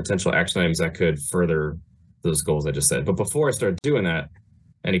some potential action items that could further those goals I just said. But before I start doing that,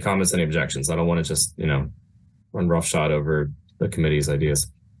 any comments, any objections? I don't want to just, run roughshod over the committee's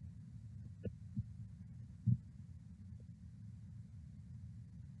ideas.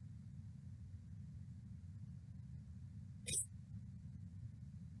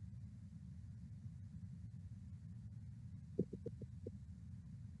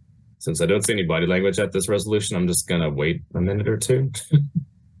 Since I don't see any body language at this resolution, I'm just going to wait a minute or two.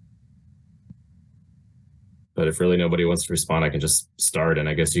 But if really nobody wants to respond, I can just start, and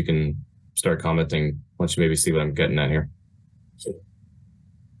I guess you can start commenting once you maybe see what I'm getting at here.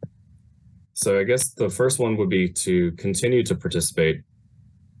 So I guess the first one would be to continue to participate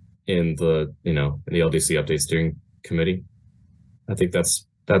in the, in the LDC update steering committee. I think that's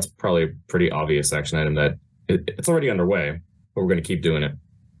probably a pretty obvious action item that it's already underway, but we're going to keep doing it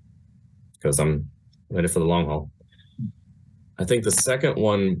because I'm ready for the long haul. I think the second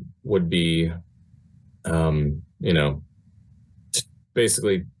one would be,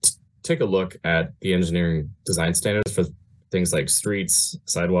 basically take a look at the engineering design standards for things like streets,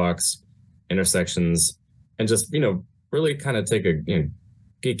 sidewalks, intersections, and just, really kind of take a,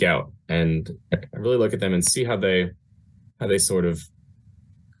 geek out and really look at them and see how they sort of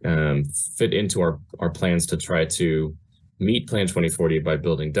fit into our plans to try to meet Plan 2040 by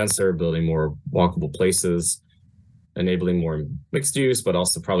building denser, building more walkable places, enabling more mixed use, but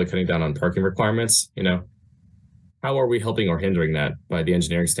also probably cutting down on parking requirements. How are we helping or hindering that by the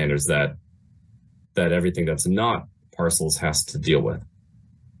engineering standards that everything that's not parcels has to deal with?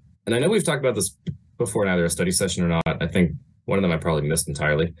 And I know we've talked about this before in either a study session or not. I think one of them I probably missed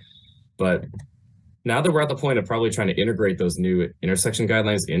entirely. But now that we're at the point of probably trying to integrate those new intersection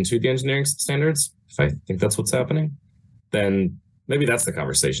guidelines into the engineering standards, if I think that's what's happening, then maybe that's the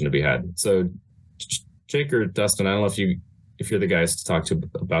conversation to be had. So Jake or Dustin, I don't know if you're the guys to talk to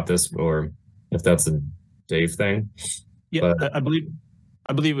about this, or if that's a Dave thing. Yeah, but I believe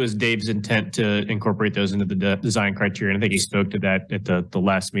it was Dave's intent to incorporate those into the design criteria. And I think he spoke to that at the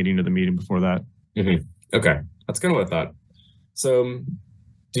last meeting or the meeting before that. Mm-hmm. Okay, that's kind of what I thought. So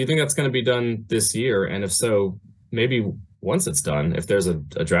do you think that's going to be done this year? And if so, maybe once it's done, if there's a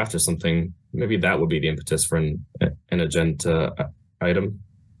draft or something, maybe that would be the impetus for an agenda item.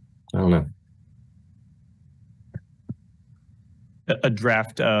 I don't know. A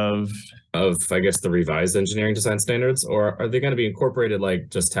draft of, I guess, the revised engineering design standards, or are they going to be incorporated, like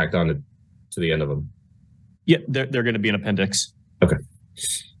just tacked on to the end of them? Yeah, they're going to be an appendix. Okay.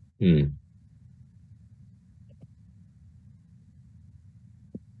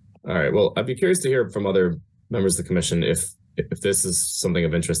 All right. Well, I'd be curious to hear from other members of the commission if this is something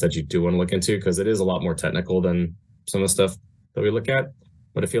of interest that you do want to look into, because it is a lot more technical than some of the stuff that we look at.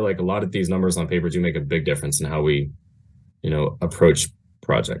 But I feel like a lot of these numbers on paper do make a big difference in how we, approach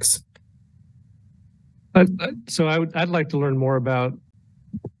projects. I'd like to learn more about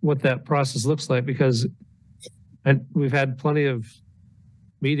what that process looks like, because we've had plenty of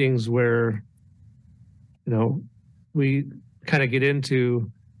meetings where, we kind of get into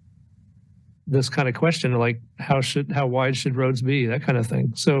this kind of question, like how wide should roads be, that kind of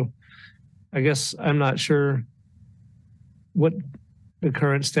thing. So I guess I'm not sure what the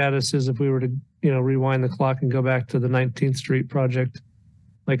current status is if we were to, rewind the clock and go back to the 19th Street project.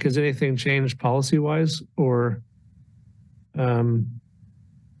 Like, has anything changed policy wise, or are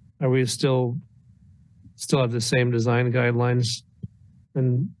we still have the same design guidelines?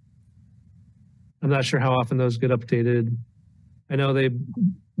 And I'm not sure how often those get updated. I know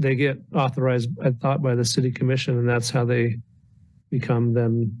they get authorized, I thought, by the city commission, and that's how they become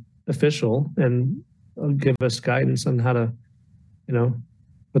then official and give us guidance on how to,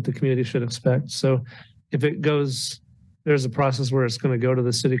 what the community should expect. So if it goes, there's a process where it's going to go to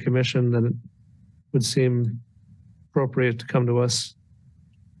the city commission, then it would seem appropriate to come to us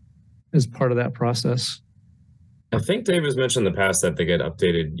as part of that process. I think Dave has mentioned in the past that they get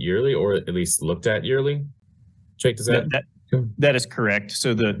updated yearly, or at least looked at yearly. Jake, does that is correct.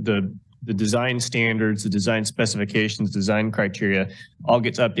 So the design standards, the design specifications, design criteria all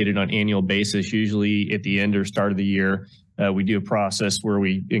gets updated on an annual basis, usually at the end or start of the year. We do a process where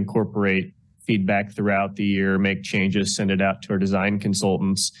we incorporate feedback throughout the year, make changes, send it out to our design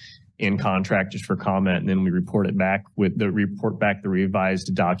consultants and contractors for comment, and then we report back the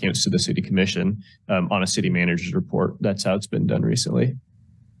revised documents to the city commission on a city manager's report. That's how it's been done recently.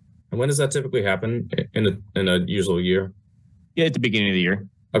 And when does that typically happen in a usual year? Yeah, at the beginning of the year.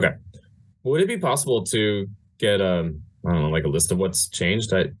 Okay. Would it be possible to get like a list of what's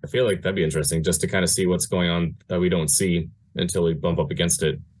changed? I feel like that'd be interesting, just to kind of see what's going on that we don't see until we bump up against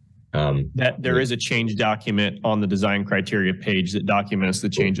it. That there is a change document on the design criteria page that documents the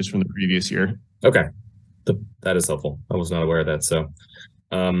changes from the previous year. Okay. That is helpful. I was not aware of that. So,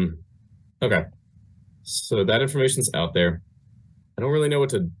 okay. So that information's out there. I don't really know what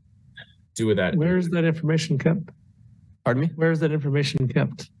to do with that. Where is that information kept? Pardon me? Where is that information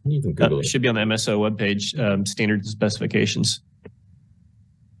kept? You can Google it. Should be on the MSO webpage, standards and specifications.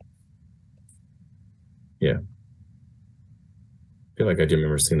 Yeah. I feel like I do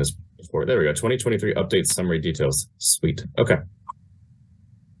remember seeing this before. There we go. 2023 update summary details. Sweet. Okay.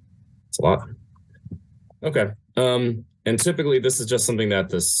 It's a lot. Okay. And typically this is just something that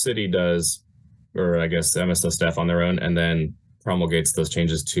the city does, or I guess the MSO staff on their own, and then promulgates those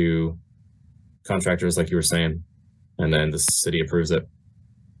changes to contractors, like you were saying, and then the city approves it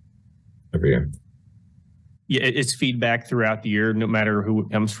every year. Yeah, it's feedback throughout the year, no matter who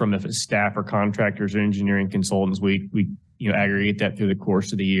it comes from, if it's staff or contractors or engineering consultants. We aggregate that through the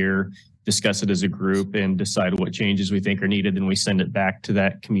course of the year, discuss it as a group, and decide what changes we think are needed. Then we send it back to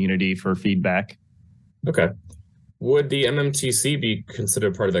that community for feedback. Okay. Would the MMTC be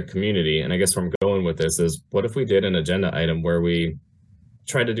considered part of that community? And I guess where I'm going with this is, what if we did an agenda item where we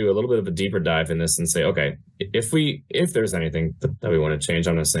try to do a little bit of a deeper dive in this and say, okay, if there's anything that we want to change,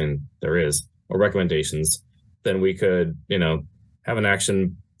 I'm not saying there is, or recommendations, then we could, have an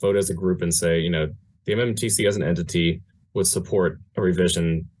action vote as a group and say, the MMTC as an entity would support a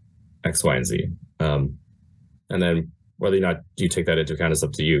revision X, Y, and Z. And then whether or not you take that into account is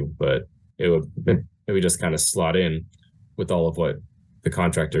up to you, but it would maybe just kind of slot in with all of what the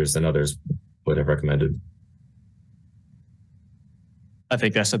contractors and others would have recommended. I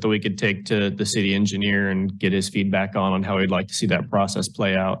think that's something we could take to the city engineer and get his feedback on how he'd like to see that process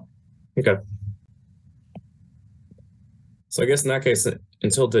play out. Okay. So I guess in that case,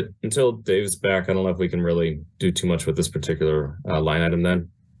 until Dave's back, I don't know if we can really do too much with this particular line item then,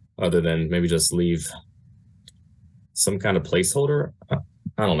 other than maybe just leave some kind of placeholder.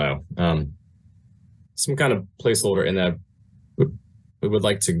 I don't know. Some kind of placeholder in that we would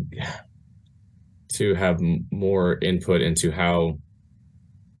like to have more input into how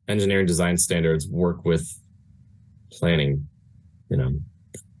engineering design standards work with planning,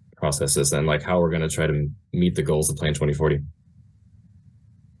 processes, and like how we're going to try to meet the goals of Plan 2040.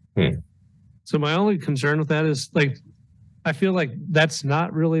 So my only concern with that is, like, I feel like that's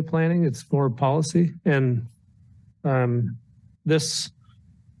not really planning, it's more policy. And this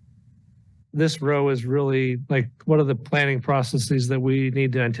row is really like, what are the planning processes that we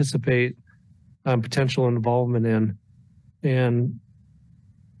need to anticipate potential involvement in? And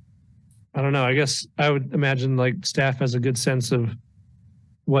I don't know, I guess I would imagine like staff has a good sense of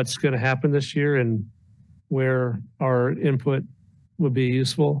what's going to happen this year and where our input would be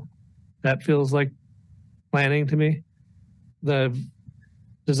useful. That feels like planning to me. The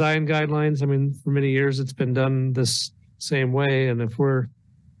design guidelines, I mean, for many years it's been done this same way. And if we're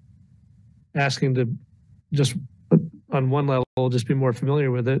asking to just on one level, just be more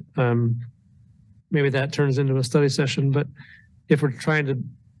familiar with it. Maybe that turns into a study session, but if we're trying to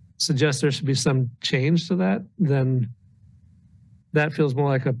suggest there should be some change to that, then that feels more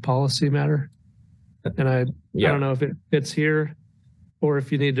like a policy matter. And I don't know if it fits here or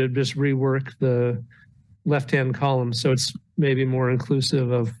if you need to just rework the left-hand column so it's maybe more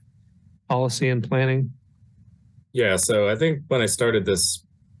inclusive of policy and planning. Yeah, so I think when I started this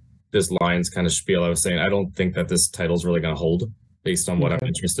lines kind of spiel, I was saying I don't think that this title is really going to hold based on what I'm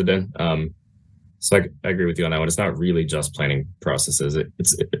interested in. So I agree with you on that one. It's not really just planning processes.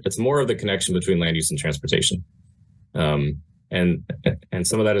 It's more of the connection between land use and transportation. And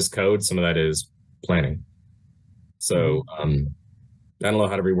some of that is code, some of that is planning. So I don't know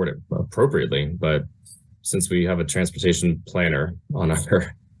how to reword it appropriately, but since we have a transportation planner on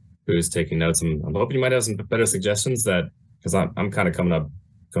our who's taking notes, I'm hoping you might have some better suggestions because I'm kind of coming up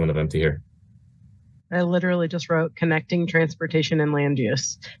empty here. I literally just wrote connecting transportation and land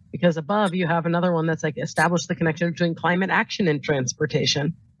use, because above you have another one that's like establish the connection between climate action and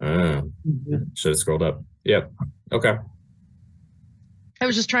transportation. Should have scrolled up. Yep. Okay. I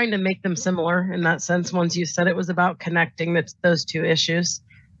was just trying to make them similar in that sense. Once you said it was about connecting those two issues.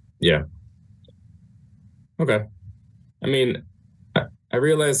 Yeah. Okay. I mean, I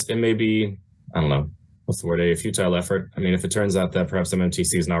realize it may be, I don't know, what's the word, a futile effort. I mean, if it turns out that perhaps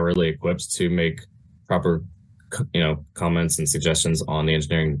MMTC is not really equipped to make proper, comments and suggestions on the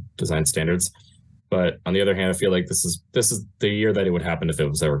engineering design standards. But on the other hand, I feel like this is the year that it would happen if it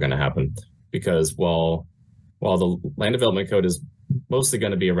was ever going to happen, because while the land development code is mostly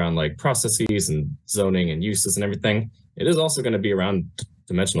going to be around like processes and zoning and uses and everything, it is also going to be around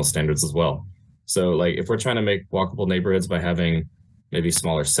dimensional standards as well. So like if we're trying to make walkable neighborhoods by having maybe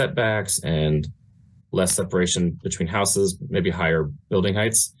smaller setbacks and less separation between houses, maybe higher building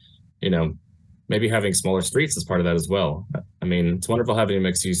heights, maybe having smaller streets is part of that as well. I mean, it's wonderful having a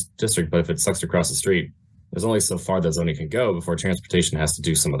mixed use district, but if it sucks across the street, there's only so far that zoning can go before transportation has to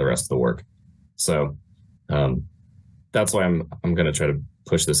do some of the rest of the work. So that's why I'm going to try to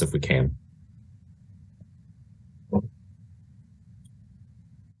push this if we can.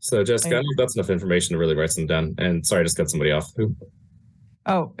 So Jessica, I don't know if that's enough information to really write some down. And sorry, I just cut somebody off. Who?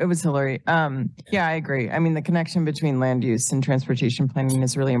 Oh, it was Hillary. Yeah, I agree. I mean, the connection between land use and transportation planning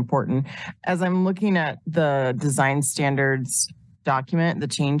is really important. As I'm looking at the design standards document, the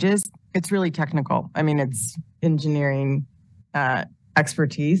changes, it's really technical. I mean, it's engineering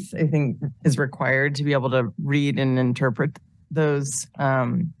expertise, I think, is required to be able to read and interpret those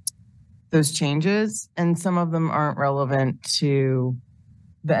changes. And some of them aren't relevant to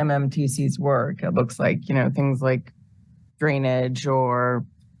the MMTC's work. It looks like, things like drainage or,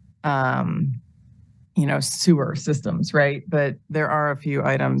 sewer systems, right? But there are a few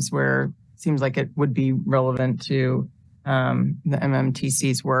items where it seems like it would be relevant to the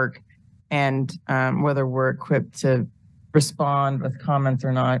MMTC's work, and whether we're equipped to respond with comments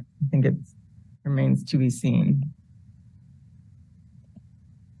or not, I think it remains to be seen.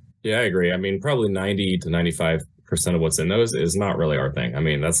 Yeah, I agree. I mean, probably 90 to 95% of what's in those is not really our thing. I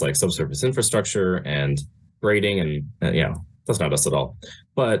mean, that's like subsurface infrastructure and grading, and that's not us at all.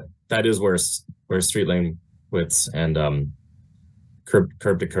 But that is where street lane widths and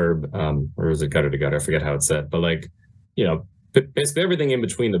curb to curb, or is it gutter to gutter? I forget how it's said. But basically everything in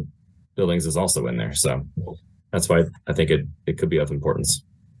between the buildings is also in there. So that's why I think it could be of importance.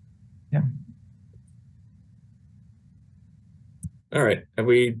 Yeah. All right. Have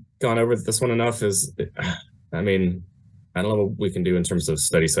we gone over this one enough? I mean, I don't know what we can do in terms of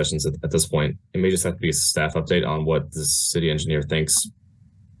study sessions at this point. It may just have to be a staff update on what the city engineer thinks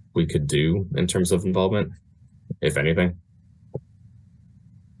we could do in terms of involvement, if anything.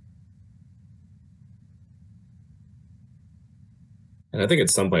 And I think at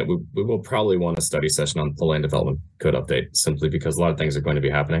some point we will probably want a study session on the land development code update, simply because a lot of things are going to be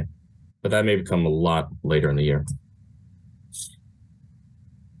happening. But that may become a lot later in the year.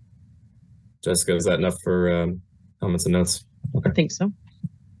 Jessica, is that enough for comments and notes? Okay. I think so.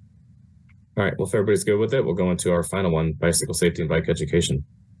 All right. Well, if everybody's good with it, we'll go into our final one: bicycle safety and bike education.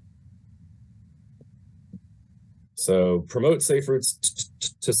 So promote safe routes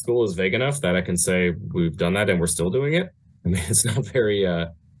to school is vague enough that I can say we've done that and we're still doing it. I mean, it's not very,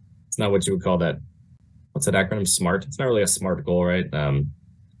 it's not what you would call that. What's that acronym? SMART. It's not really a SMART goal, right?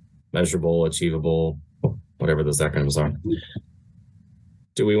 Measurable, achievable, whatever those acronyms are.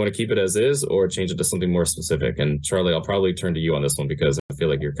 Do we want to keep it as is or change it to something more specific? And Charlie, I'll probably turn to you on this one because I feel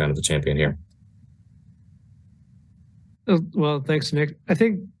like you're kind of the champion here. Well, thanks, Nick. I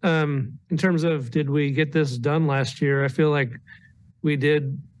think in terms of did we get this done last year, I feel like we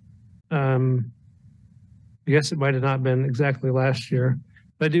did I guess it might have not been exactly last year,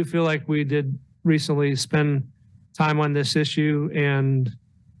 but I do feel like we did recently spend time on this issue, and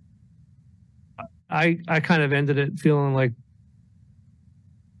I kind of ended it feeling like,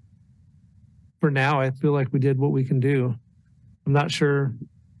 for now, I feel like we did what we can do. I'm not sure.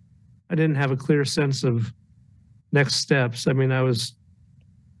 I didn't have a clear sense of next steps. I mean, I was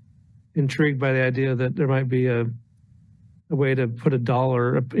intrigued by the idea that there might be a way to put a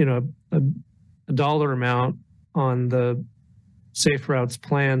dollar amount on the Safe Routes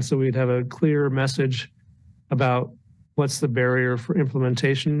plan, so we'd have a clear message about what's the barrier for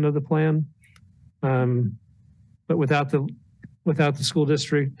implementation of the plan. But without the school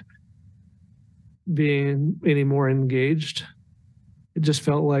district being any more engaged, it just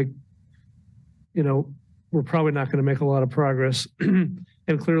felt like, we're probably not going to make a lot of progress.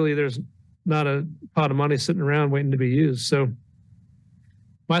 And clearly there's not a pot of money sitting around waiting to be used. So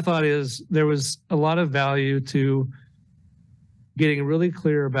my thought is there was a lot of value to getting really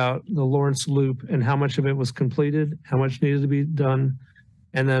clear about the Lawrence Loop and how much of it was completed, how much needed to be done.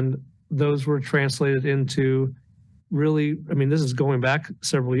 And then those were translated into really, I mean, this is going back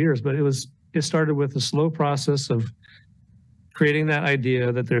several years, but it started with a slow process of creating that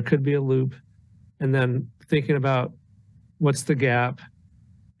idea that there could be a loop, and then thinking about what's the gap.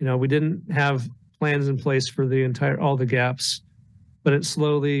 We didn't have plans in place for all the gaps, but it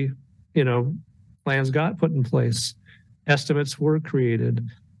slowly, plans got put in place. Estimates were created.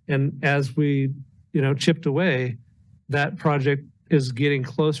 And as we, chipped away, that project is getting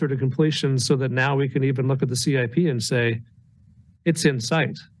closer to completion, so that now we can even look at the CIP and say, it's in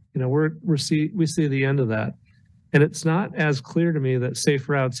sight. We see the end of that. And it's not as clear to me that Safe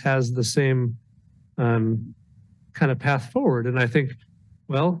Routes has the same kind of path forward. And I think,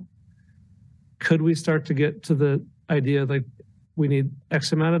 well, could we start to get to the idea like we need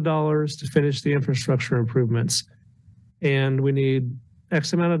X amount of dollars to finish the infrastructure improvements, and we need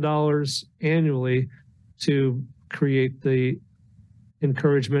X amount of dollars annually to create the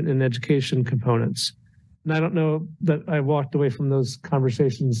encouragement and education components. And I don't know that I walked away from those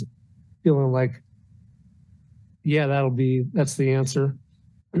conversations feeling like, yeah, that's the answer.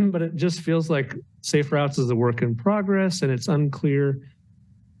 But it just feels like Safe Routes is a work in progress, and it's unclear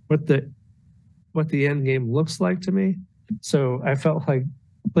what the end game looks like to me. So I felt like,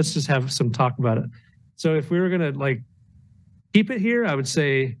 let's just have some talk about it. So if we were going to keep it here, I would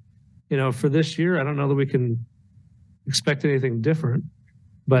say, for this year, I don't know that we can expect anything different,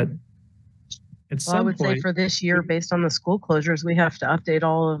 but at some I would point, say for this year, based on the school closures, we have to update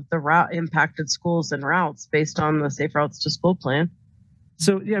all of the route impacted schools and routes based on the Safe Routes to School plan.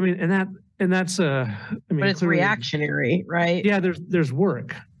 So yeah, I mean, that's but it's clearly, reactionary, right? Yeah, there's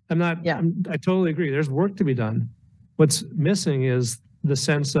work. I totally agree. There's work to be done. What's missing is the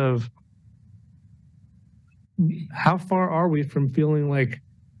sense of how far are we from feeling like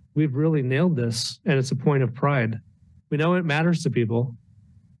we've really nailed this and it's a point of pride. We know it matters to people.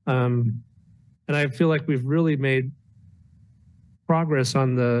 And I feel like we've really made progress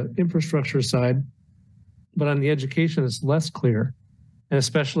on the infrastructure side, but on the education, it's less clear. And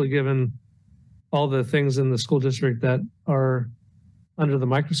especially given all the things in the school district that are under the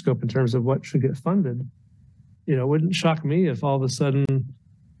microscope in terms of what should get funded. It wouldn't shock me if all of a sudden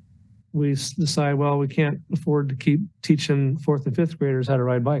we decide, well, we can't afford to keep teaching 4th and 5th graders how to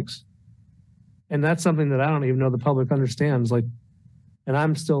ride bikes. And that's something that I don't even know the public understands. And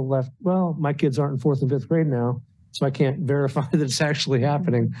I'm still left, well, my kids aren't in 4th and 5th grade now, so I can't verify that it's actually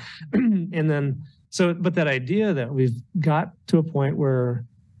happening. And then, but that idea that we've got to a point where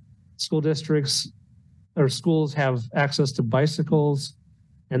school districts or schools have access to bicycles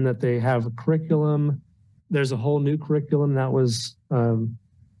and that they have a curriculum. There's a whole new curriculum that was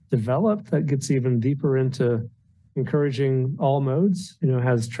developed that gets even deeper into encouraging all modes,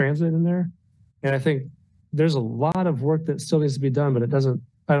 has transit in there. And I think there's a lot of work that still needs to be done, but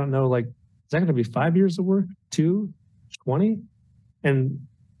I don't know, is that going to be 5 years of work, 2, 20? And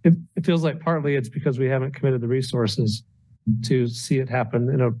it feels like partly it's because we haven't committed the resources to see it happen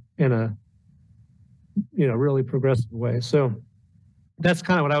in a really progressive way. So that's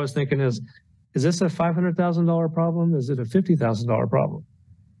kind of what I was thinking is this a $500,000 problem? Is it a $50,000 problem?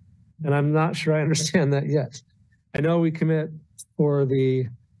 And I'm not sure I understand that yet. I know we commit for the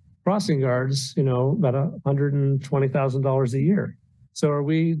crossing guards, about $120,000 a year. So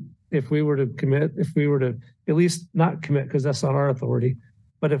if we were to at least not commit, because that's not our authority,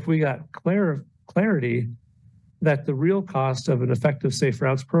 but if we got clarity that the real cost of an effective Safe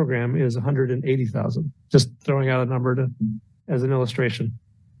Routes program is $180,000, just throwing out a number as an illustration.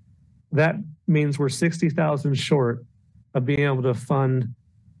 That means we're $60,000 short of being able to fund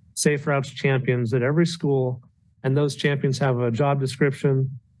safe routes champions at every school, and those champions have a job description.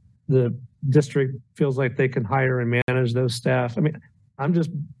 The district feels like they can hire and manage those staff. I mean, I'm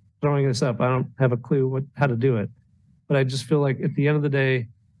just throwing this up. I don't have a clue how to do it, but I just feel like at the end of the day,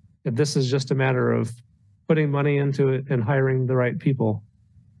 if this is just a matter of putting money into it and hiring the right people,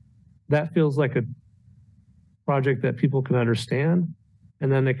 that feels like a project that people can understand,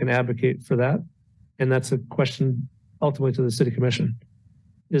 and then they can advocate for that. And that's a question ultimately to the city commission.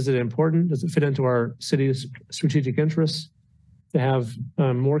 Is it important? Does it fit into our city's strategic interests to have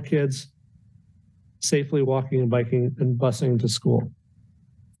more kids safely walking and biking and busing to school?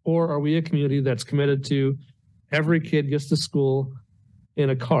 Or are we a community that's committed to every kid gets to school in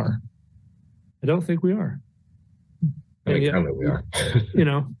a car? I don't think we are. I mean, kind of we are. You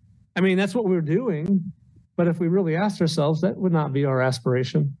know, I mean, that's what we're doing. But if we really asked ourselves, that would not be our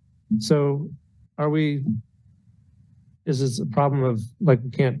aspiration. So is this a problem of like, we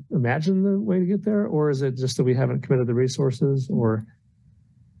can't imagine the way to get there? Or is it just that we haven't committed the resources, or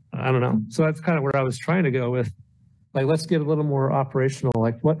I don't know. So that's kind of where I was trying to go with, like, let's get a little more operational.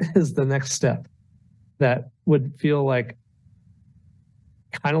 Like, what is the next step that would feel like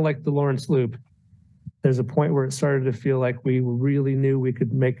kind of like the Lawrence Loop? There's a point where it started to feel like we really knew we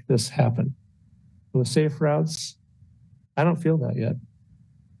could make this happen. With safe routes, I don't feel that yet.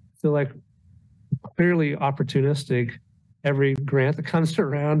 I feel like clearly opportunistic. Every grant that comes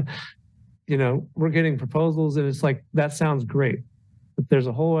around, you know, we're getting proposals and it's like, that sounds great. But there's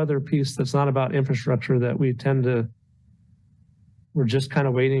a whole other piece that's not about infrastructure that we're just kind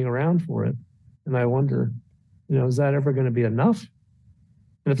of waiting around for it. And I wonder, you know, is that ever going to be enough?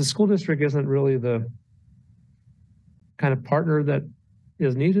 And if the school district isn't really the kind of partner that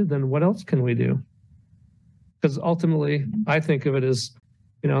is needed, then what else can we do? Because ultimately, I think of it as,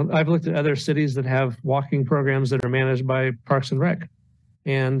 you know, I've looked at other cities that have walking programs that are managed by Parks and Rec,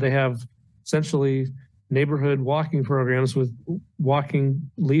 and they have essentially neighborhood walking programs with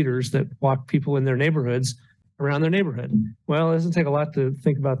walking leaders that walk people in their neighborhoods around their neighborhood. Well, it doesn't take a lot to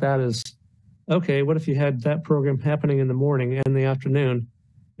think about that as, okay, what if you had that program happening in the morning and the afternoon,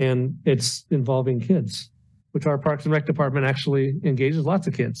 and it's involving kids, which our Parks and Rec department actually engages lots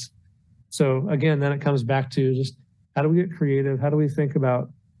of kids. So again, then it comes back to just, how do we get creative? How do we think about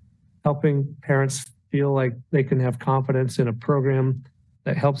helping parents feel like they can have confidence in a program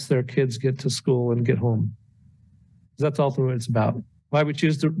that helps their kids get to school and get home? That's ultimately what it's about. Why we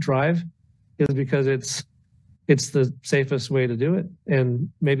choose to drive is because it's the safest way to do it. And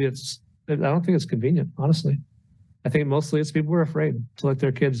maybe I don't think it's convenient, honestly. I think mostly it's people who are afraid to let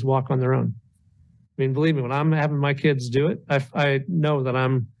their kids walk on their own. I mean, believe me, when I'm having my kids do it, I know that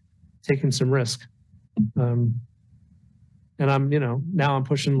I'm taking some risk. And I'm, you know, now I'm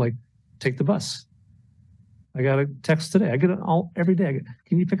pushing, like, take the bus. I got a text today. I get it every day.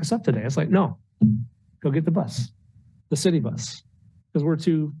 Can you pick us up today? It's like, no, go get the bus, the city bus, because we're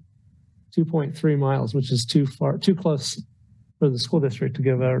 2.3 miles, which is too close for the school district to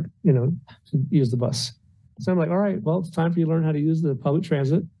give our, you know, to use the bus. So I'm like, all right, well, it's time for you to learn how to use the public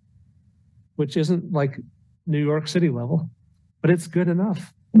transit, which isn't like New York City level, but it's good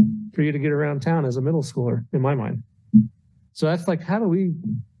enough for you to get around town as a middle schooler, in my mind. So that's like, how do we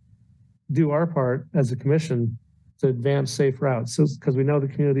do our part as a commission to advance safe routes? So, because we know the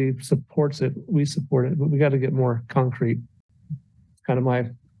community supports it, we support it, but we got to get more concrete. It's kind of my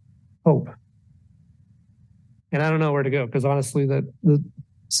hope. And I don't know where to go, because honestly, the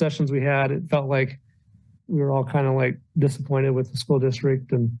sessions we had, it felt like we were all kind of like disappointed with the school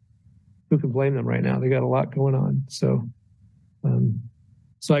district, and who can blame them right now? They got a lot going on. So,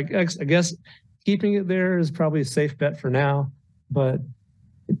 I guess keeping it there is probably a safe bet for now, but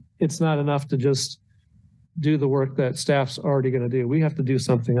it's not enough to just do the work that staff's already going to do. We have to do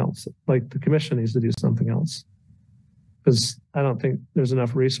something else. Like, the commission needs to do something else, because I don't think there's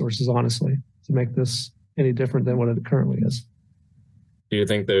enough resources, honestly, to make this any different than what it currently is. Do you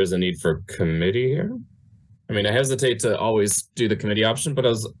think there's a need for committee here? I mean, I hesitate to always do the committee option, but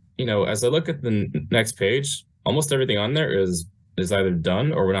as I look at the next page, almost everything on there is either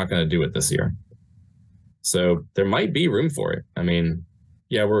done or we're not going to do it this year. So there might be room for it. I mean,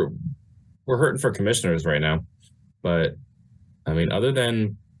 yeah, we're hurting for commissioners right now, but I mean, other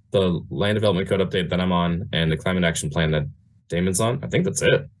than the land development code update that I'm on and the climate action plan that Damon's on, I think that's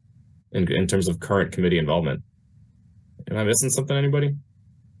it in terms of current committee involvement. Am I missing something, anybody?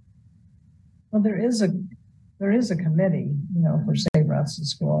 Well, there is a committee, for safe routes to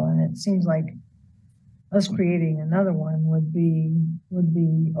school, and it seems like us creating another one would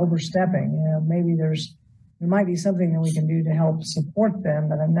be overstepping. Maybe there might be something that we can do to help support them,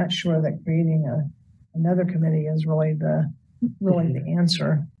 but I'm not sure that creating another committee is really the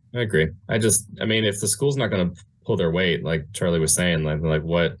answer. I agree. I mean, if the school's not going to pull their weight, like Charlie was saying, like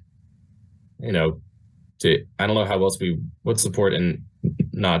what, I don't know how else we would support and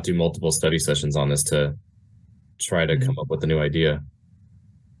not do multiple study sessions on this to try to come up with a new idea.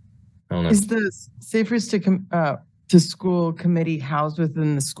 I don't know. Is the Safers to School committee housed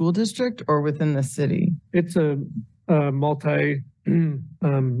within the school district or within the city? It's a multi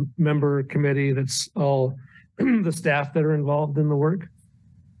member committee that's all the staff that are involved in the work.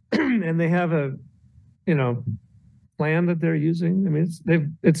 And they have a, plan that they're using. I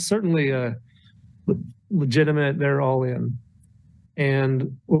mean, it's certainly legitimate. They're all in.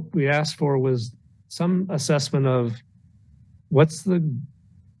 And what we asked for was some assessment of what's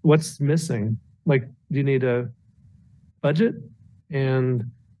missing. Like, do you need a budget?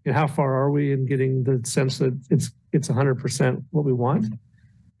 And how far are we in getting the sense that it's 100% what we want?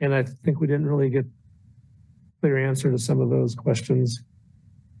 And I think we didn't really get clear answer to some of those questions,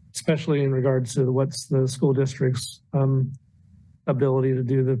 especially in regards to what's the school district's ability to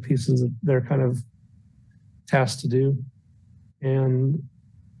do the pieces that they're kind of tasked to do. And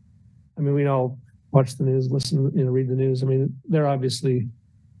I mean, we all watch the news, listen, read the news. I mean, they're obviously,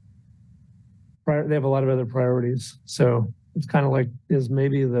 they have a lot of other priorities. So it's kind of like, is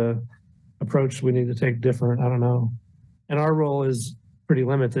maybe the approach we need to take different? I don't know. And our role is pretty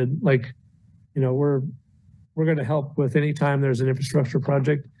limited. Like, we're going to help with any time there's an infrastructure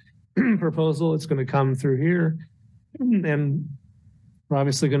project proposal. It's going to come through here, and we're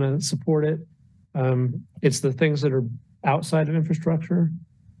obviously going to support it. It's the things that are outside of infrastructure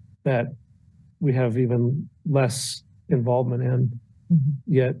that we have even less involvement in.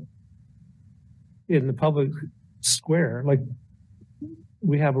 Yet in the public square, like,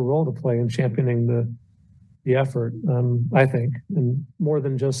 we have a role to play in championing the effort, I think, and more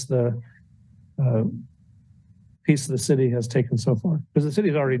than just the piece the city has taken so far. Because the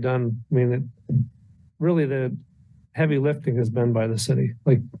city's already done, I mean, really the heavy lifting has been by the city,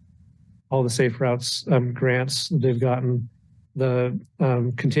 like all the safe routes grants that they've gotten, the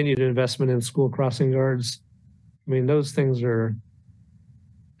continued investment in school crossing guards. I mean, those things are,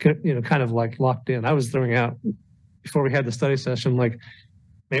 kind of like locked in. I was throwing out before we had the study session, like,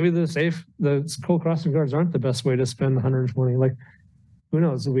 maybe the school crossing guards aren't the best way to spend 120. Like, who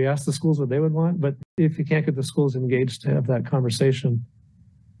knows? We asked the schools what they would want, but if you can't get the schools engaged to have that conversation,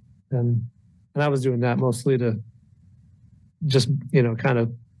 then, and I was doing that mostly to just, kind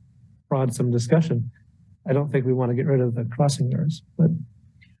of prod some discussion. I don't think we want to get rid of the crossing guards, but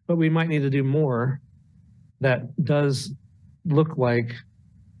we might need to do more that does look like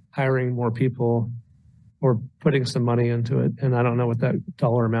hiring more people or putting some money into it. And I don't know what that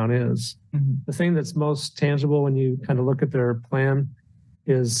dollar amount is. Mm-hmm. The thing that's most tangible when you kind of look at their plan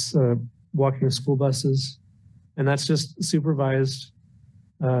is walking school buses. And that's just supervised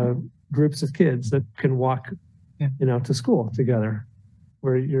groups of kids that can walk, to school together,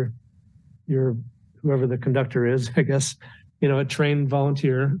 where you're whoever the conductor is, I guess, a trained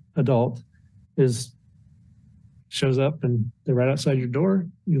volunteer adult shows up and they're right outside your door.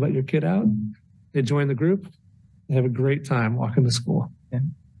 You let your kid out, they join the group, they have a great time walking to school. Yeah.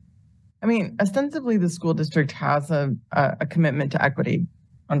 I mean, ostensibly the school district has a commitment to equity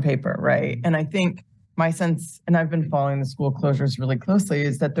on paper, right? And I think my sense, and I've been following the school closures really closely,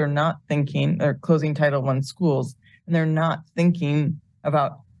 is that they're closing Title I schools, and they're not thinking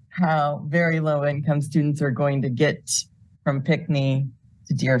about how very low income students are going to get from Pinckney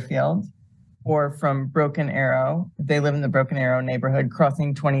to Deerfield, or from Broken Arrow, if they live in the Broken Arrow neighborhood,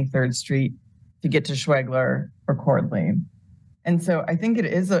 crossing 23rd Street to get to Schwegler or Cordley. And so I think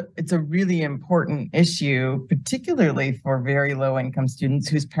it's a really important issue, particularly for very low income students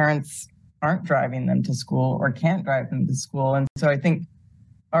whose parents aren't driving them to school or can't drive them to school. And so I think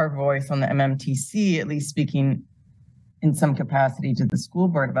our voice on the MMTC, at least speaking in some capacity to the school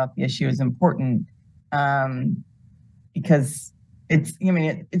board about the issue, is important, because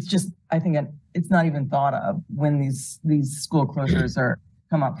it's just, I think it's not even thought of when these school closures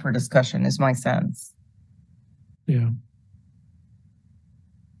come up for discussion, is my sense. Yeah.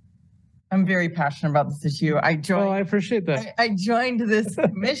 I'm very passionate about this issue. I appreciate that. I joined this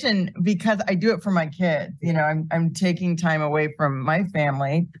commission because I do it for my kids. I'm taking time away from my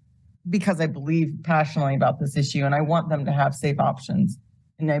family because I believe passionately about this issue, and I want them to have safe options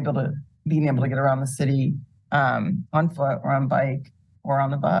and being able to get around the city on foot or on bike or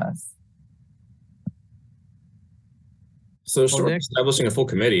on the bus. So short of establishing a full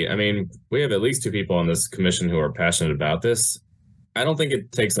committee, I mean, we have at least 2 people on this commission who are passionate about this. I don't think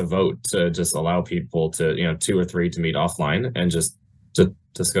it takes a vote to just allow people to, 2 or 3 to meet offline and just to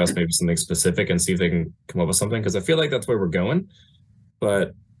discuss maybe something specific and see if they can come up with something. Because I feel like that's where we're going.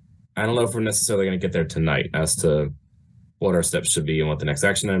 But I don't know if we're necessarily going to get there tonight as to what our steps should be and what the next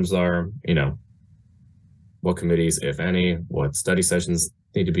action items are, what committees, if any, what study sessions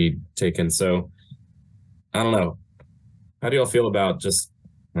need to be taken. So I don't know. How do y'all feel about just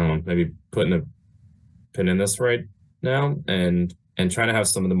maybe putting a pin in this right now and trying to have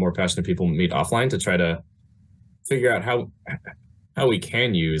some of the more passionate people meet offline to try to figure out how we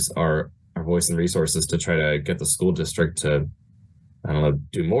can use our voice and resources to try to get the school district to, I don't know,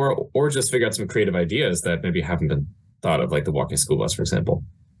 do more, or just figure out some creative ideas that maybe haven't been thought of, like the walking school bus, for example.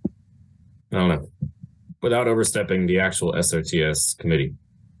 I don't know, without overstepping the actual SOTS committee.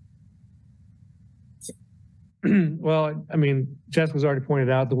 Well, I mean, Jessica's already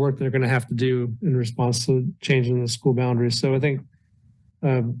pointed out the work they're going to have to do in response to changing the school boundaries. So I think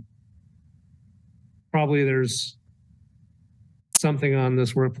probably there's something on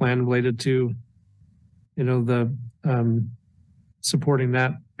this work plan related to, the supporting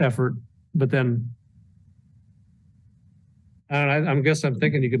that effort. But then I guess I'm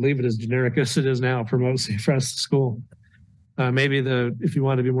thinking you could leave it as generic as it is now, promote safe routes to school. Maybe if you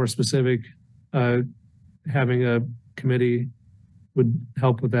want to be more specific, having a committee would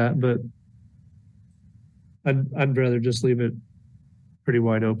help with that, but I'd rather just leave it pretty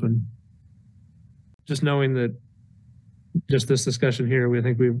wide open. Just knowing that just this discussion here, we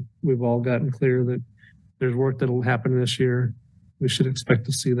think we've all gotten clear that there's work that'll happen this year. We should expect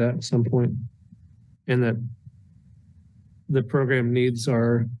to see that at some point, and that the program needs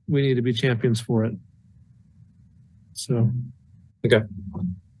we need to be champions for it. So, okay.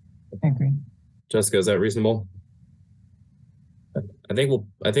 I agree. Jessica, is that reasonable? I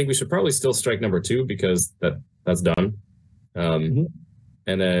think we should probably still strike number 2 because that's done. And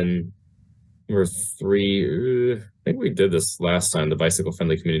then number 3, I think we did this last time, the bicycle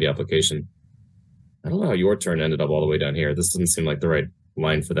friendly community application. I don't know how your turn ended up all the way down here. This doesn't seem like the right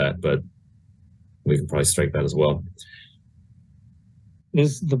line for that, but we can probably strike that as well.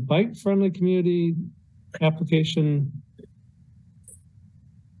 Is the bike friendly community application,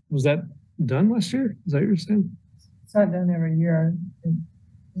 was that done last year? Is that what you're saying? It's not done every year. Is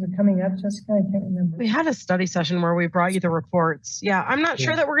it coming up, Jessica? I can't remember. We had a study session where we brought you the reports. Yeah, I'm not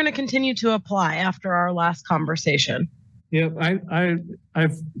sure that we're going to continue to apply after our last conversation. Yeah, I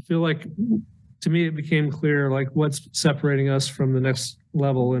feel like, to me, it became clear like what's separating us from the next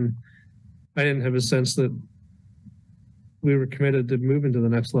level, and I didn't have a sense that we were committed to moving to the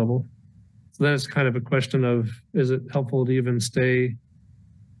next level. So then it's kind of a question of, is it helpful to even stay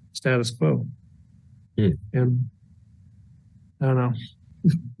status quo? And I don't know.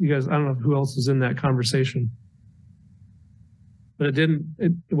 You guys, I don't know who else was in that conversation, but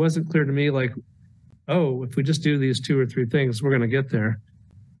it wasn't clear to me like, oh, if we just do these 2 or 3 things, we're going to get there.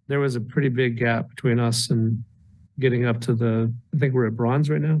 There was a pretty big gap between us and getting up to I think we're at bronze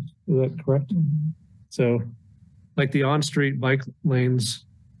right now. Is that correct? So like the on-street bike lanes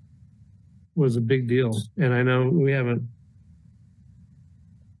was a big deal. And I know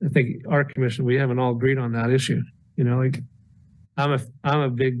I think our commission, we haven't all agreed on that issue. Like I'm a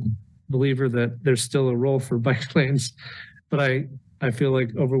big believer that there's still a role for bike lanes, but I feel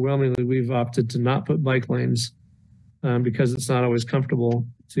like overwhelmingly we've opted to not put bike lanes because it's not always comfortable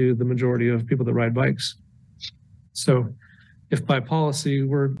to the majority of people that ride bikes. So if by policy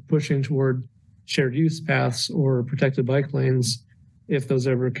we're pushing toward shared use paths or protected bike lanes, if those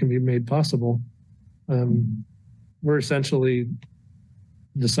ever can be made possible, we're essentially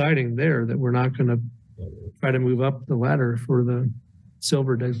deciding there that we're not going to try to move up the ladder for the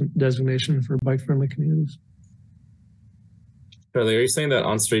silver designation for bike-friendly communities. Charlie, are you saying that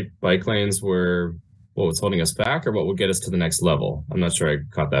on-street bike lanes were what was holding us back, or what would get us to the next level? I'm not sure I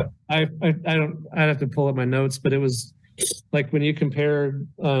caught that. I'd have to pull up my notes, but it was like when you compared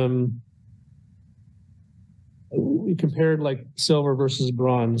like silver versus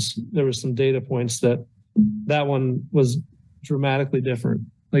bronze, there was some data points that one was dramatically different.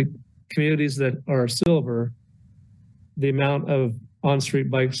 Like communities that are silver, the amount of on-street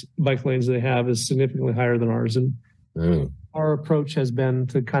bike lanes they have is significantly higher than ours. And our approach has been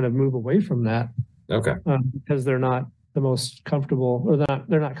to kind of move away from that. Okay. Because they're not the most comfortable, or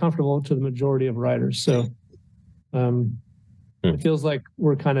they're not comfortable to the majority of riders. So it feels like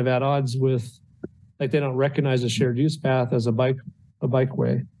we're kind of at odds with, like, they don't recognize a shared use path as a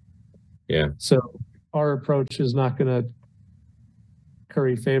bikeway. Yeah. So our approach is not going to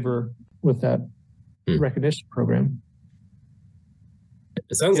curry favor with that recognition program.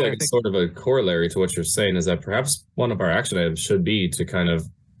 It sounds like it's sort of a corollary to what you're saying, is that perhaps one of our action items should be to kind of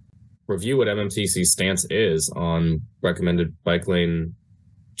review what MMTC's stance is on recommended bike lane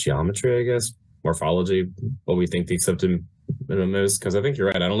geometry, I guess, morphology, what we think the accepted minimum is, because I think you're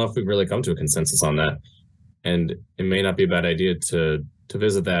right. I don't know if we've really come to a consensus on that, and it may not be a bad idea to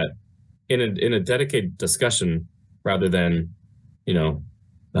visit that in a dedicated discussion rather than,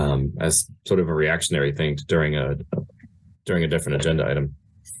 as sort of a reactionary thing during a different agenda item.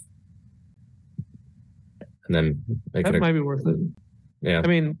 And then that might be worth it. Yeah. I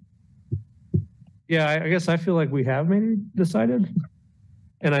mean, yeah, I guess I feel like we have maybe decided,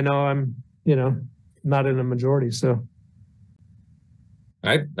 and I know I'm, not in a majority. So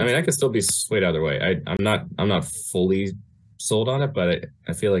I mean, I could still be swayed either way. I'm not fully sold on it, but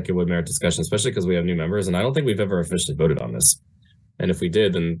I feel like it would merit discussion, especially because we have new members, and I don't think we've ever officially voted on this. And if we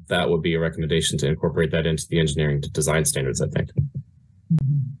did, then that would be a recommendation to incorporate that into the engineering design standards, I think.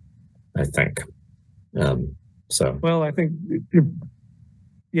 So. Well, I think,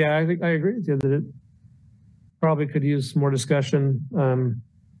 I think I agree with you that it probably could use more discussion.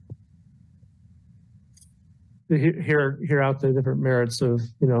 Hear out the different merits of,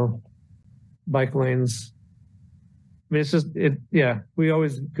 bike lanes. I mean, it's just, we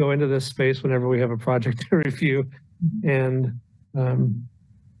always go into this space whenever we have a project to review. And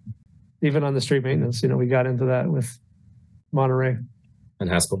even on the street maintenance, we got into that with Monterey. And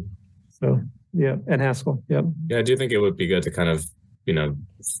Haskell. So, yeah, and Haskell, yep. Yeah, I do think it would be good to kind of,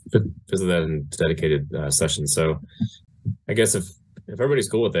 visit that in dedicated sessions. So I guess if everybody's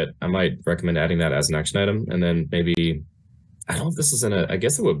cool with it, I might recommend adding that as an action item. And then maybe, I don't know if this is I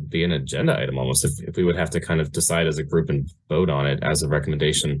guess it would be an agenda item almost if we would have to kind of decide as a group and vote on it as a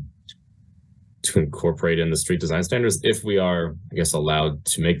recommendation to incorporate in the street design standards if we are, I guess, allowed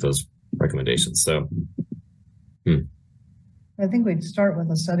to make those recommendations. So I think we'd start with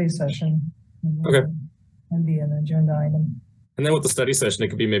a study session. And be an agenda item. And then with the study session, it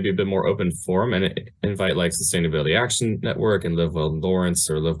could be maybe a bit more open forum and invite like Sustainability Action Network and Live Well Lawrence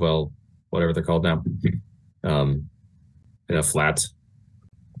or Live Well, whatever they're called now. Flat,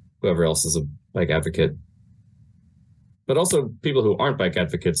 whoever else is a bike advocate. But also people who aren't bike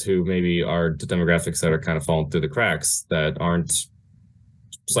advocates who maybe are the demographics that are kind of falling through the cracks that aren't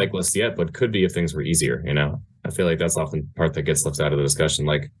cyclists yet, but could be if things were easier, I feel like that's often part that gets left out of the discussion.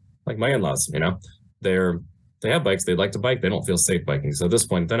 Like my in-laws, they have bikes, they like to bike, they don't feel safe biking. So at this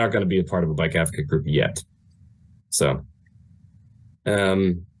point, they're not going to be a part of a bike advocate group yet. So,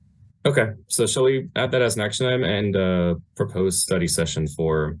 okay. So shall we add that as an action item and propose study session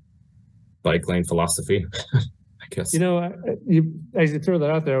for bike lane philosophy? I guess. As you throw that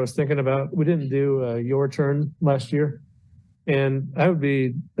out there, I was thinking about, we didn't do your turn last year. And I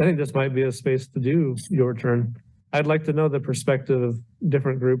think this might be a space to do your turn. I'd like to know the perspective of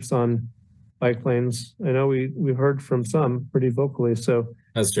different groups on bike lanes. I know we've heard from some pretty vocally. So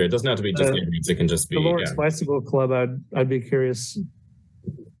that's true. It doesn't have to be just neighborhoods. It can just be the Lawrence Bicycle Club. I'd be curious.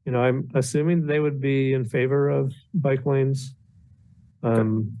 I'm assuming they would be in favor of bike lanes. But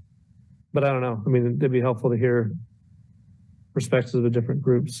I don't know. I mean, it'd be helpful to hear perspectives of the different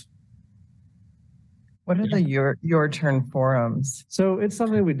groups. What are the your turn forums? So it's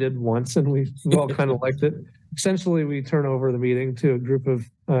something we did once and we all kind of liked it. Essentially, we turn over the meeting to a group of,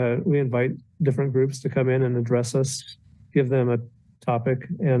 we invite different groups to come in and address us, give them a topic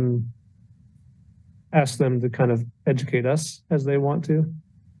and ask them to kind of educate us as they want to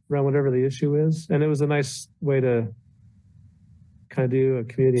around whatever the issue is. And it was a nice way to kind of do a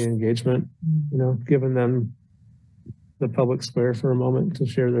community engagement, giving them the public square for a moment to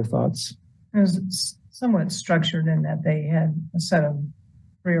share their thoughts. It was somewhat structured in that they had a set of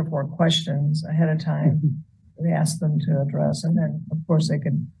 3 or 4 questions ahead of time. We asked them to address, and then of course they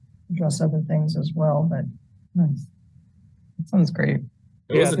could address other things as well. But nice. That sounds great.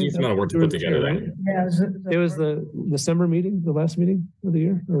 It was a decent amount of work to put together. Yeah, it was the December meeting, the last meeting of the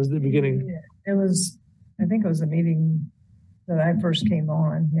year, or was it the beginning? Yeah, I think it was the meeting that I first came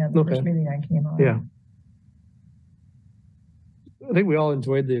on. Yeah, the first meeting I came on. Yeah. I think we all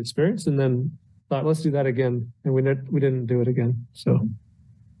enjoyed the experience and then thought, let's do that again. And we didn't do it again. So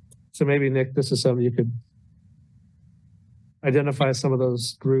maybe Nick, this is something you could identify some of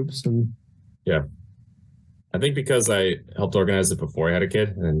those groups and. Yeah. I think because I helped organize it before I had a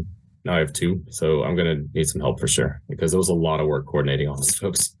kid and now I have 2. So I'm going to need some help for sure because there was a lot of work coordinating all those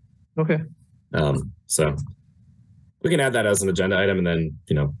folks. Okay. So we can add that as an agenda item and then,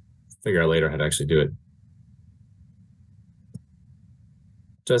 figure out later how to actually do it.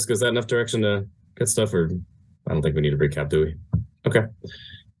 Jessica, is that enough direction to get stuff or I don't think we need a recap, do we? Okay.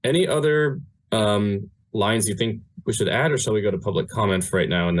 Any other lines you think we should add or shall we go to public comment for right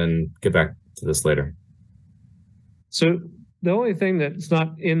now and then get back to this later? So the only thing that's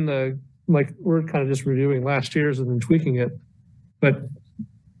not in we're kind of just reviewing last year's and then tweaking it, but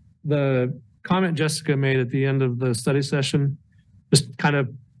the comment Jessica made at the end of the study session, just kind of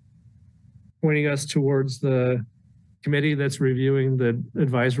pointing us towards the committee that's reviewing the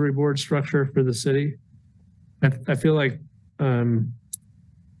advisory board structure for the city. I feel like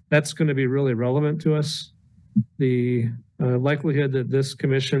that's going to be really relevant to us. The likelihood that this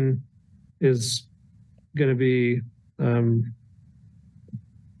commission is going to be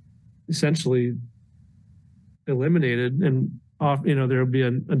essentially eliminated, and off, there'll be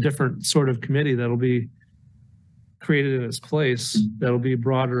a different sort of committee that'll be created in its place that'll be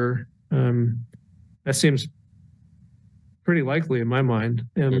broader. That seems pretty likely in my mind.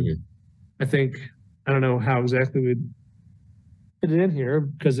 And I think, I don't know how exactly we'd put it in here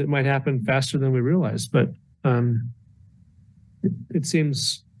because it might happen faster than we realize, but it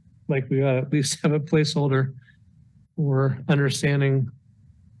seems like we ought to at least have a placeholder for understanding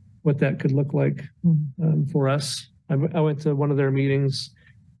what that could look like for us. I went to one of their meetings.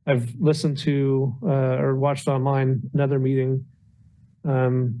 I've listened to or watched online another meeting,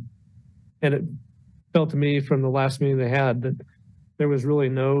 and it felt to me from the last meeting they had that there was really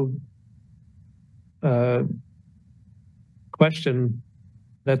no question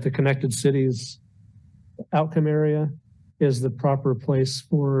that the Connected Cities outcome area is the proper place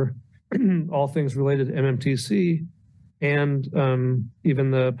for all things related to MMTC and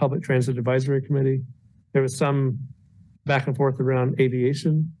even the Public Transit Advisory Committee. There was some back and forth around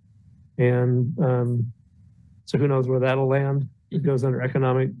aviation, and so who knows where that'll land. It goes under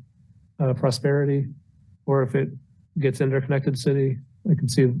economic prosperity, or if it gets interconnected city. I can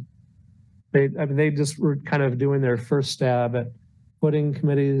see they just were kind of doing their first stab at putting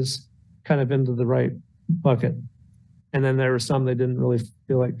committees kind of into the right bucket. And then there were some they didn't really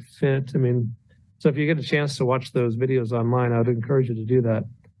feel like fit. I mean, so if you get a chance to watch those videos online, I would encourage you to do that.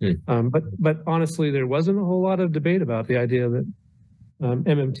 But honestly, there wasn't a whole lot of debate about the idea that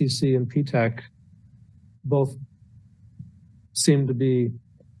MMTC and PTAC both seem to be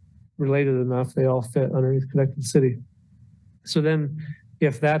related enough. They all fit underneath Connected City. So then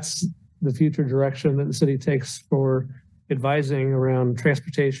if that's the future direction that the city takes for advising around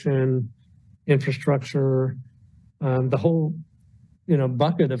transportation, infrastructure, the whole,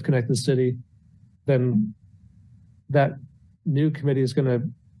 bucket of Connected City, then that new committee is going to,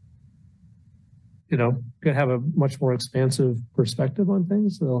 have a much more expansive perspective on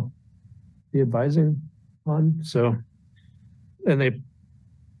things they'll be advising on. So, and they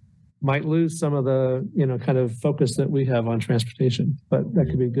might lose some of the, kind of focus that we have on transportation, but that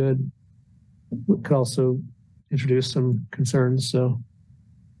could be good. It could also introduce some concerns. So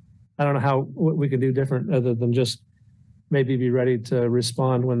I don't know what we can do different other than just maybe be ready to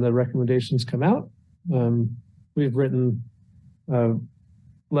respond when the recommendations come out. We've written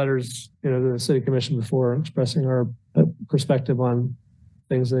letters, to the city commission before expressing our perspective on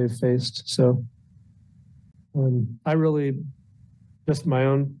things they've faced. So I really, just my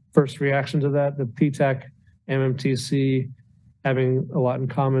own first reaction to that, the PTAC, MMTC having a lot in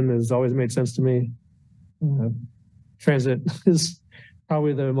common has always made sense to me. Transit is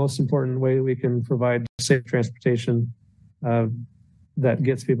probably the most important way we can provide safe transportation that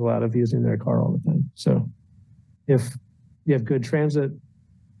gets people out of using their car all the time. So if you have good transit,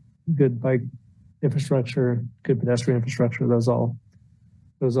 good bike infrastructure, good pedestrian infrastructure, those all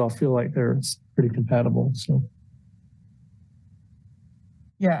feel like they're pretty compatible. So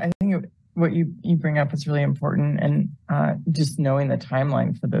yeah, I think what you bring up is really important, and just knowing the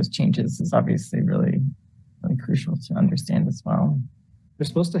timeline for those changes is obviously really, really crucial to understand as well. They're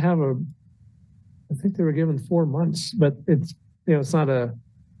supposed to have I think they were given 4 months, but it's not a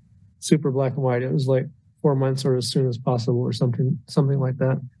super black and white. It was like 4 months or as soon as possible or something like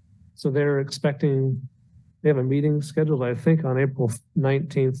that. So they're expecting, they have a meeting scheduled, I think, on April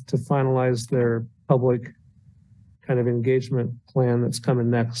 19th to finalize their public kind of engagement plan that's coming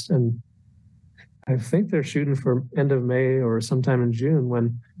next. And I think they're shooting for end of May or sometime in June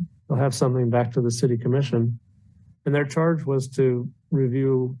when they'll have something back to the city commission. And their charge was to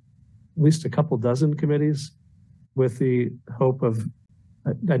review at least a couple dozen committees with the hope of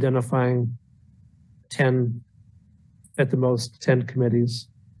identifying 10, at the most 10 committees.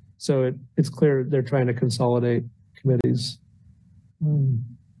 So it's clear they're trying to consolidate committees. And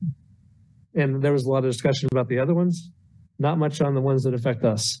there was a lot of discussion about the other ones, not much on the ones that affect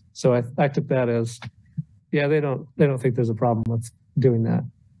us. So I took that as, yeah, they don't think there's a problem with doing that.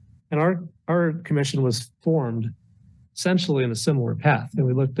 And our commission was formed essentially in a similar path. And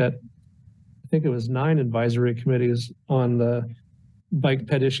we looked at, I think it was 9 advisory committees on the bike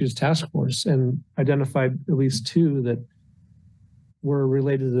ped issues task force and identified at least 2 that were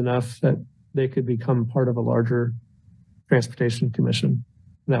related enough that they could become part of a larger transportation commission.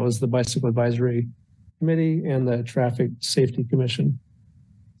 And that was the Bicycle Advisory Committee and the Traffic Safety Commission.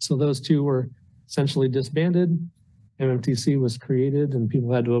 So those two were essentially disbanded. MMTC was created and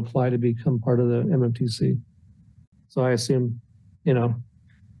people had to apply to become part of the MMTC. So I assume, you know,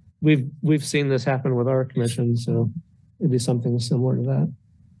 we've seen this happen with our commission, so it'd be something similar to that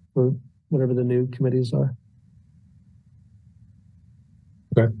for whatever the new committees are.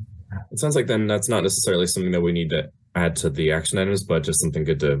 Okay. It sounds like then that's not necessarily something that we need to add to the action items, but just something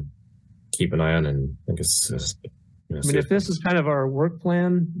good to keep an eye on. And I guess, you know, I mean, if this is kind of our work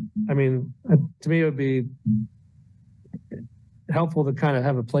plan, I mean, to me, it would be helpful to kind of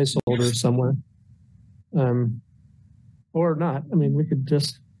have a placeholder somewhere. Or not. I mean, we could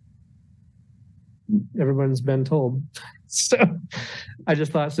just, everyone's been told. So I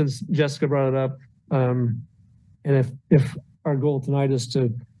just thought since Jessica brought it up, and if our goal tonight is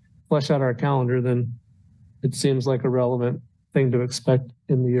to flesh out our calendar, then it seems like a relevant thing to expect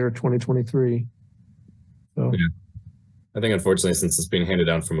in the year 2023. So yeah. I think unfortunately, since it's being handed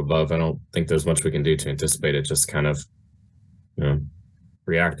down from above, I don't think there's much we can do to anticipate it. Just kind of, you know,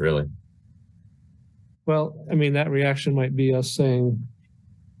 react really. Well, I mean, that reaction might be us saying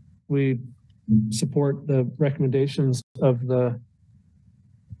we support the recommendations of the,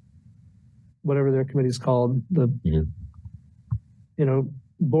 whatever their committee is called, the, you know,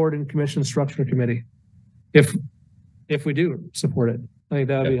 board and commission structure committee. If we do support it, I think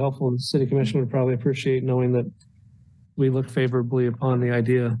that would be helpful. The city commission would probably appreciate knowing that we look favorably upon the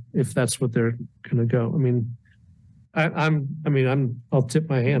idea if that's what they're going to go. I mean, I'll tip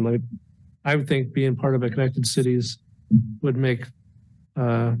my hand. Like, I would think being part of a connected cities would make,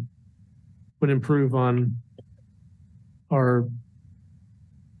 would improve on our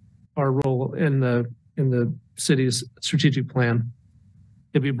role in the city's strategic plan.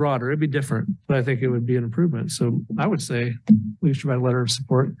 It'd be broader, it'd be different, but I think it would be an improvement. So I would say we should write a letter of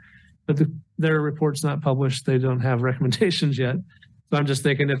support, but their report's not published. They don't have recommendations yet. So I'm just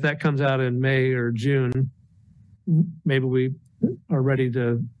thinking if that comes out in May or June, maybe we are ready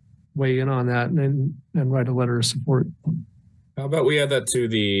to weigh in on that and write a letter of support. How about we add that to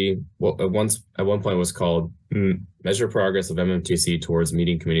the, what at one point was called Measure Progress of MMTC Towards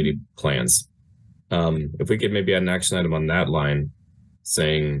Meeting Community Plans. If we could maybe add an action item on that line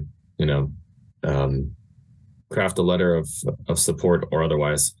saying, you know, craft a letter of support or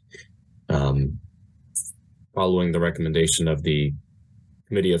otherwise, following the recommendation of the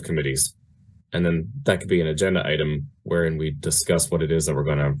committee of committees. And then that could be an agenda item wherein we discuss what it is that we're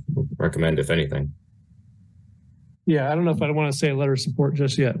going to recommend, if anything. Yeah, I don't know if I want to say a letter of support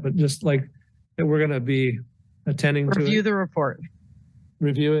just yet, but just like that we're going to be attending to it. Review the report.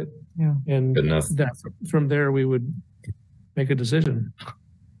 Review it. Yeah. And good enough. That, from there, we would make a decision.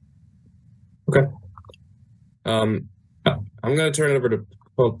 Okay. I'm going to turn it over to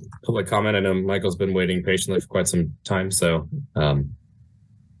public comment. I know Michael's been waiting patiently for quite some time. So,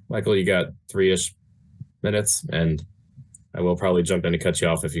 Michael, you got 3-ish minutes, and I will probably jump in to cut you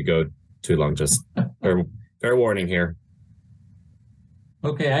off if you go too long. Just fair warning here.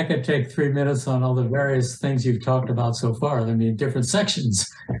 Okay, I could take 3 minutes on all the various things you've talked about so far. I mean, different sections.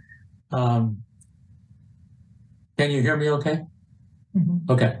 Can you hear me okay?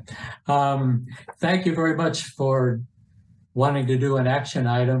 Mm-hmm. Okay. Thank you very much for wanting to do an action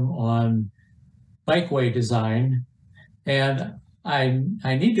item on bikeway design. And I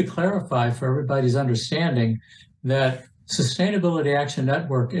need to clarify for everybody's understanding that Sustainability Action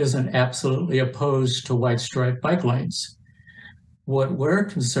Network isn't absolutely opposed to white stripe bike lanes. What we're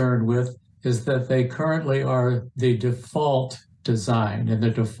concerned with is that they currently are the default design and the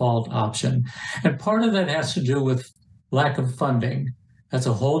default option. And part of that has to do with lack of funding. That's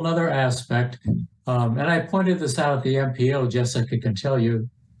a whole nother aspect. And I pointed this out at the MPO, Jessica can tell you,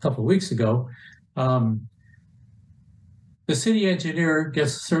 a couple of weeks ago. The city engineer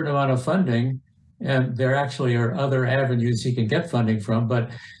gets a certain amount of funding, and there actually are other avenues he can get funding from, but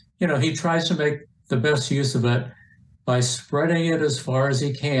you know, he tries to make the best use of it by spreading it as far as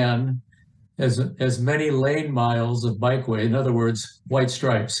he can, as many lane miles of bikeway, in other words, white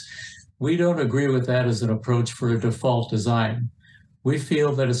stripes. We don't agree with that as an approach for a default design. We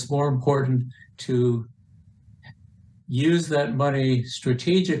feel that it's more important to use that money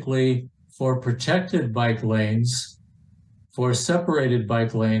strategically for protected bike lanes, for separated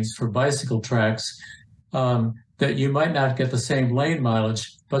bike lanes, for bicycle tracks, that you might not get the same lane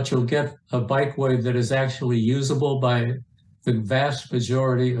mileage, but you'll get a bikeway that is actually usable by the vast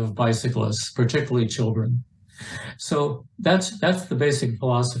majority of bicyclists, particularly children. So that's the basic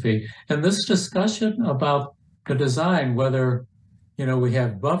philosophy. And this discussion about the design, whether we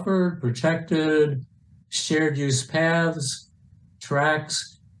have buffered, protected, shared use paths,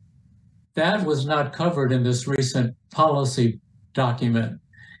 tracks, that was not covered in this recent policy document.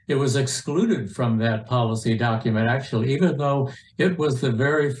 It was excluded from that policy document, actually, even though it was the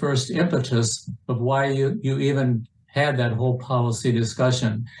very first impetus of why you even had that whole policy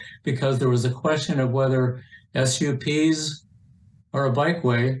discussion, because there was a question of whether SUPs are a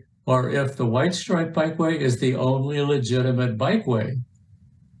bikeway or if the White Stripe Bikeway is the only legitimate bikeway.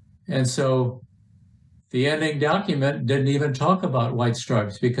 And so the ending document didn't even talk about white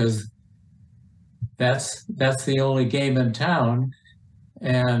stripes because that's the only game in town,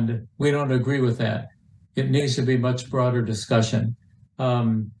 and we don't agree with that. It needs to be much broader discussion.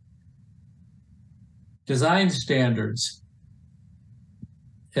 Design standards.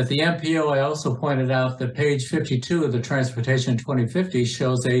 At the MPO, I also pointed out that page 52 of the Transportation 2050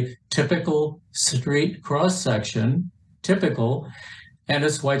 shows a typical street cross-section, and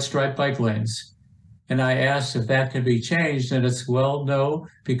it's white stripe bike lanes. And I asked if that could be changed, and it's, well, no,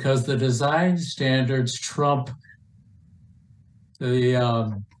 because the design standards trump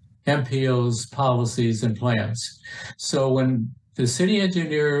the MPO's policies and plans. So when the city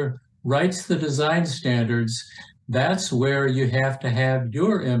engineer writes the design standards, that's where you have to have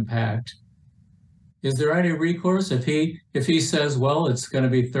your impact. Is there any recourse if he says, well, it's going to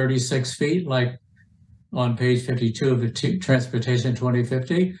be 36 feet, like on page 52 of the Transportation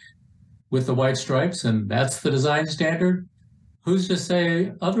 2050 with the white stripes, and that's the design standard? Who's to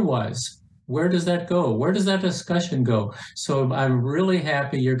say otherwise? Where does that go? Where does that discussion go? So I'm really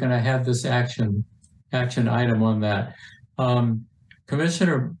happy you're going to have this action item on that.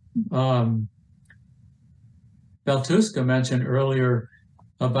 Commissioner Beltuska mentioned earlier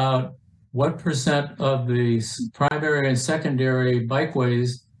about what percent of the primary and secondary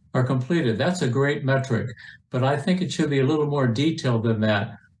bikeways are completed. That's a great metric, but I think it should be a little more detailed than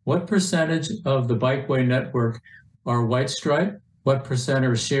that. What percentage of the bikeway network are white stripe? What percent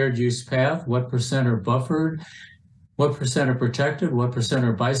are shared use path? What percent are buffered? What percent are protected? What percent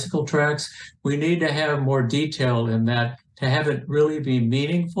are bicycle tracks? We need to have more detail in that to have it really be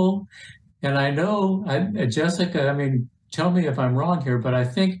meaningful. And I know, Jessica, I mean, tell me if I'm wrong here, but I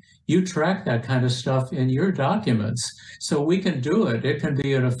think you track that kind of stuff in your documents. So we can do it. It can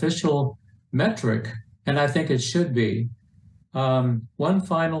be an official metric, and I think it should be. One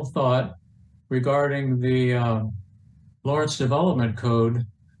final thought regarding the Lawrence Development Code.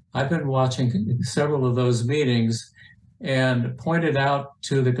 I've been watching several of those meetings and pointed out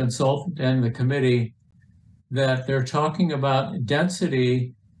to the consultant and the committee that they're talking about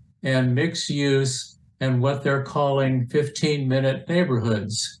density and mixed use and what they're calling 15-minute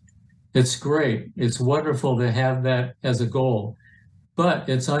neighborhoods. It's great. It's wonderful to have that as a goal, but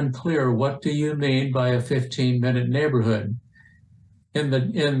it's unclear, what do you mean by a 15-minute neighborhood? In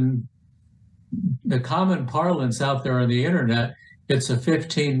the common parlance out there on the internet, it's a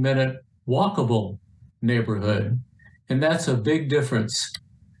 15-minute walkable neighborhood. And that's a big difference.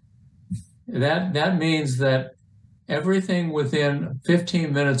 That means that everything within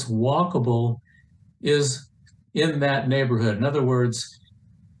 15 minutes walkable is in that neighborhood. In other words,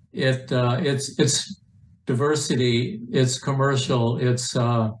 it's diversity, it's commercial, it's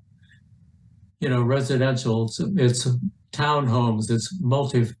residential, it's townhomes, it's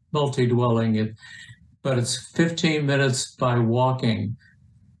multi-dwelling, but it's 15 minutes by walking.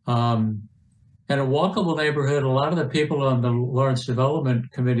 And a walkable neighborhood, a lot of the people on the Lawrence Development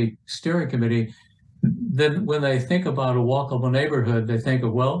Committee, steering committee, then when they think about a walkable neighborhood, they think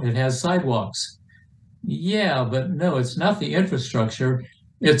of, well, it has sidewalks. Yeah, but no, it's not the infrastructure.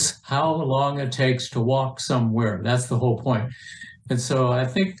 It's how long it takes to walk somewhere. That's the whole point. And so I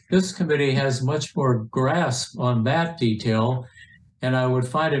think this committee has much more grasp on that detail. And I would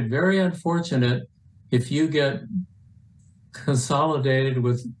find it very unfortunate if you get consolidated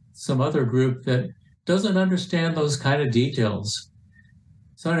with some other group that doesn't understand those kind of details.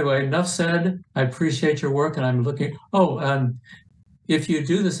 So anyway, enough said. I appreciate your work, and I'm looking. If you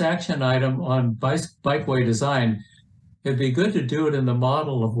do this action item on bikeway design, it'd be good to do it in the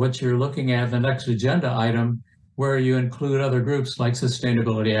model of what you're looking at, the next agenda item, where you include other groups like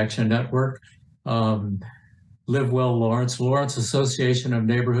Sustainability Action Network, Live Well Lawrence, Lawrence Association of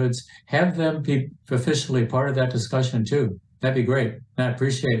Neighborhoods. Have them be officially part of that discussion too. That'd be great. And I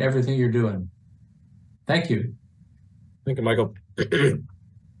appreciate everything you're doing. Thank you. Thank you, Michael.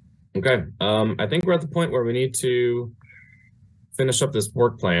 Okay, I think we're at the point where we need to finish up this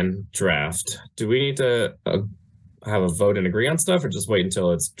work plan draft. Do we need to have a vote and agree on stuff, or just wait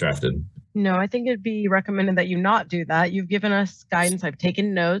until it's drafted? No, I think it'd be recommended that you not do that. You've given us guidance. I've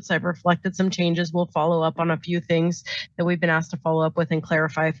taken notes. I've reflected some changes. We'll follow up on a few things that we've been asked to follow up with and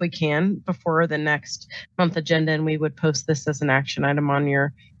clarify if we can before the next month agenda, and we would post this as an action item on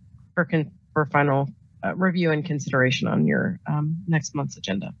your for final review and consideration on your next month's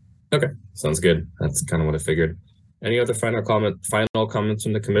agenda. Okay, sounds good. That's kind of what I figured. Any other final comments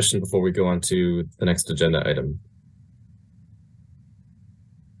from the commission before we go on to the next agenda item?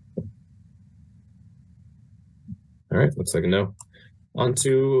 All right, looks like a no. On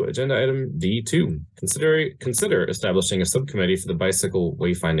to agenda item D2. Consider establishing a subcommittee for the bicycle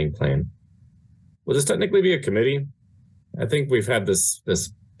wayfinding plan. Will this technically be a committee? I think we've had this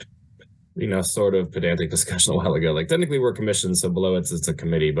sort of pedantic discussion a while ago. Like, technically we're commissioned, so below it's a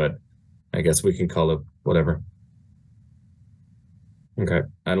committee, but I guess we can call it whatever. Okay,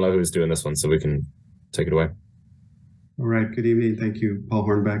 I don't know who's doing this one, so we can take it away. All right, good evening. Thank you, Paul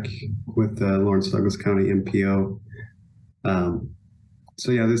Hornbeck with Lawrence Douglas County MPO.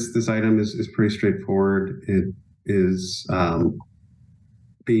 So yeah, this item is pretty straightforward. It is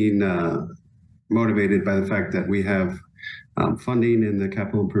being motivated by the fact that we have funding in the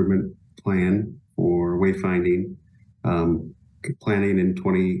capital improvement plan for wayfinding, planning in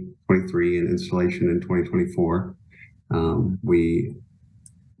 2023 and installation in 2024.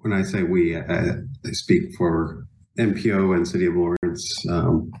 When I say we, I speak for MPO and City of Lawrence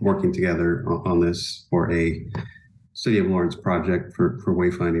working together on this for a City of Lawrence project for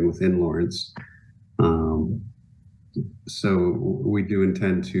wayfinding within Lawrence. So we do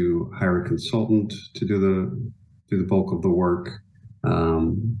intend to hire a consultant to do the bulk of the work.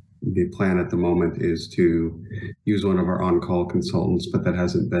 The plan at the moment is to use one of our on-call consultants, but that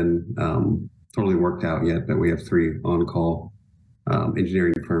hasn't been totally worked out yet. But we have 3 on-call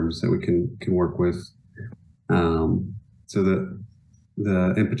engineering firms that we can work with. So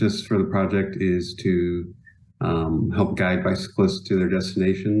the impetus for the project is to help guide bicyclists to their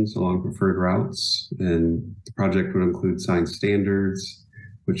destinations along preferred routes. And the project would include sign standards,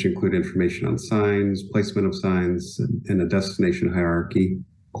 which include information on signs, placement of signs, and a destination hierarchy.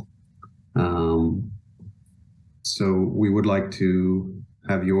 So we would like to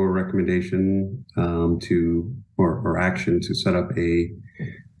have your recommendation or action to set up a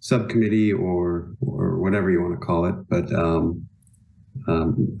subcommittee or whatever you want to call it, but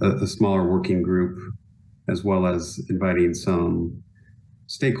a smaller working group, as well as inviting some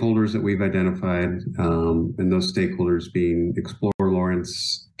stakeholders that we've identified, and those stakeholders being Explore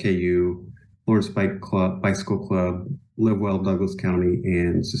Lawrence, KU, Lawrence Bicycle Club, Live Well Douglas County,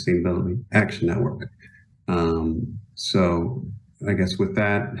 and Sustainability Action Network. So I guess with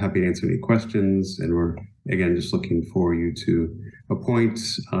that, happy to answer any questions, and we're again just looking for you to appoint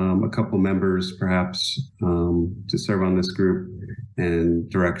a couple members perhaps to serve on this group and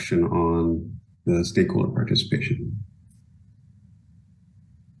direction on the stakeholder participation.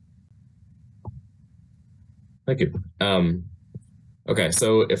 Thank you. Okay,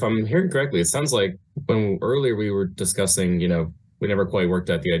 so if I'm hearing correctly, it sounds like when earlier we were discussing, we never quite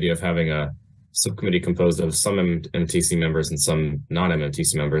worked out the idea of having a subcommittee composed of some MTC members and some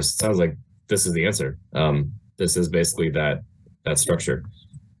non-MTC members. It sounds like this is the answer. This is basically that structure,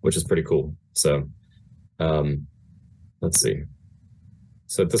 which is pretty cool. So let's see.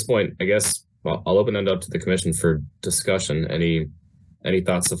 So at this point, I guess I'll open it up to the commission for discussion. Any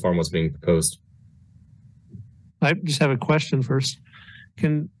thoughts so far on what's being proposed? I just have a question first.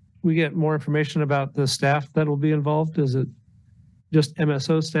 Can we get more information about the staff that will be involved? Is it just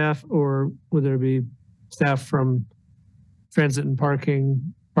MSO staff, or would there be staff from Transit and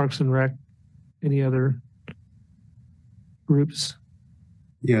Parking, Parks and Rec, any other groups?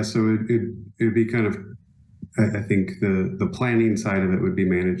 Yeah, so it would be kind of, I think the planning side of it would be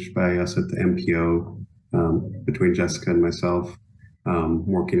managed by us at the MPO, between Jessica and myself,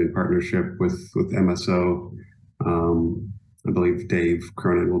 working in partnership with MSO. I believe Dave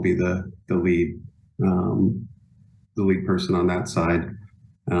Cronin will be the lead person on that side.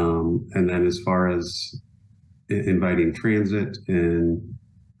 And then as far as inviting transit and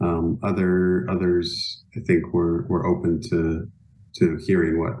others, I think we're open to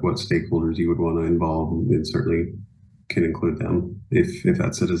hearing what stakeholders you would want to involve, and certainly can include them if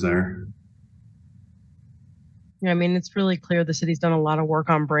that's a desire. Yeah, I mean, it's really clear the city's done a lot of work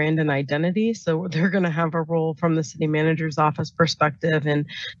on brand and identity. So they're going to have a role from the city manager's office perspective in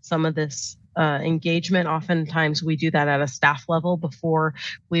some of this engagement. Oftentimes we do that at a staff level before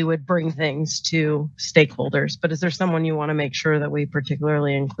we would bring things to stakeholders. But is there someone you want to make sure that we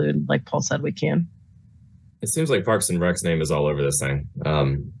particularly include? Like Paul said, we can. It seems like Parks and Rec's name is all over this thing. I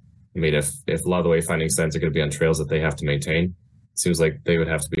mean, if a lot of the wayfinding signs are going to be on trails that they have to maintain, it seems like they would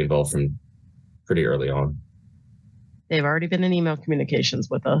have to be involved from pretty early on. They've already been in email communications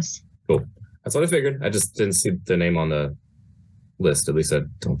with us. Cool. That's what I figured. I just didn't see the name on the list. At least I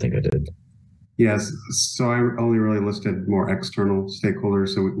don't think I did. Yes, so I only really listed more external stakeholders.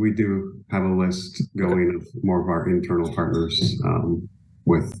 So we do have a list going of more of our internal partners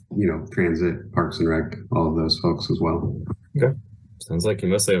with, transit, parks and rec, all of those folks as well. Okay. Sounds like you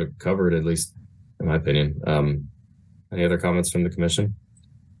mostly have it covered, at least in my opinion. Any other comments from the commission?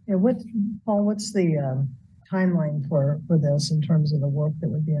 Yeah, Paul, what's the timeline for this in terms of the work that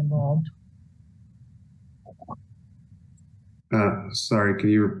would be involved? Sorry, can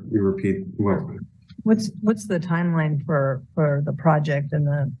you repeat what? What's the timeline for the project and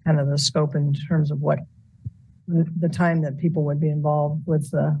the kind of the scope in terms of what the time that people would be involved with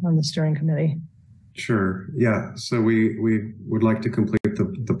on the steering committee? Sure. Yeah. So we would like to complete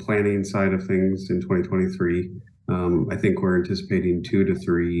the planning side of things in 2023. I think we're anticipating 2 to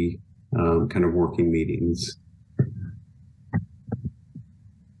 3 kind of working meetings.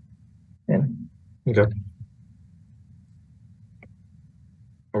 Yeah. Okay.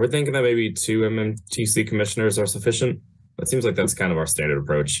 Are we thinking that maybe 2 MMTC commissioners are sufficient? It seems like that's kind of our standard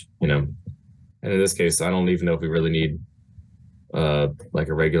approach, And in this case, I don't even know if we really need like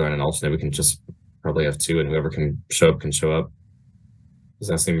a regular and an alternate. We can just probably have 2, and whoever can show up can show up. Does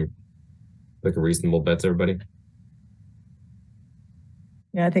that seem like a reasonable bet to everybody?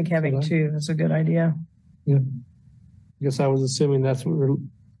 Yeah, I think having 2 is a good idea. Yeah. I guess I was assuming that's what we're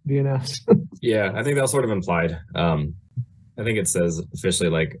being asked. Yeah, I think that's sort of implied. I think it says officially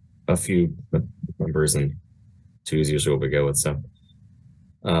like a few members, and 2 is usually what we go with. So,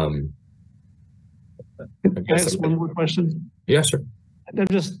 Can I ask one more question? Yeah, sure. I'm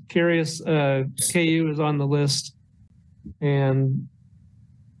just curious. KU is on the list, and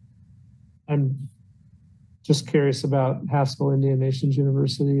I'm just curious about Haskell Indian Nations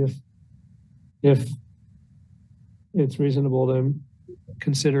University. If it's reasonable to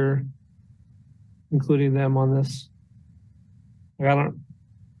consider including them on this. I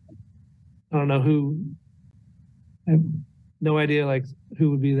don't know who. I have no idea like who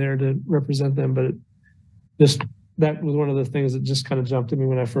would be there to represent them, but that was one of the things that just kind of jumped at me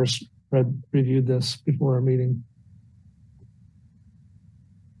when I first reviewed this before our meeting.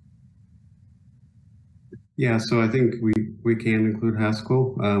 Yeah, so I think we can include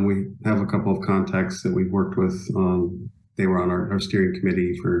Haskell. We have a couple of contacts that we've worked with. They were on our steering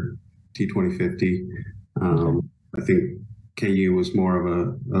committee for T2050. Okay. I think KU was more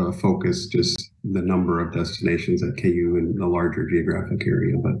of a focus, just the number of destinations at KU in a larger geographic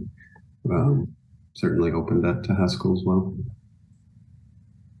area, but certainly opened that to Haskell as well.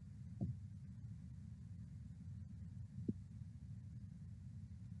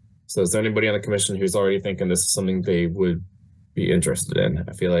 So is there anybody on the commission who's already thinking this is something they would be interested in?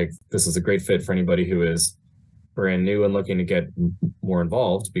 I feel like this is a great fit for anybody who is brand new and looking to get more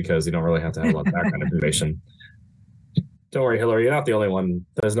involved, because you don't really have to have a lot of background information. Don't worry, Hillary, you're not the only one.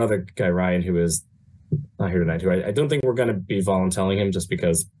 There's another guy, Ryan, who is not here tonight, who I don't think we're going to be volunteering him just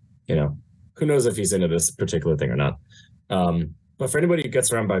because, who knows if he's into this particular thing or not. But for anybody who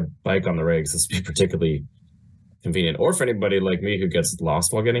gets around by bike on the rigs, this would be particularly convenient. Or for anybody like me who gets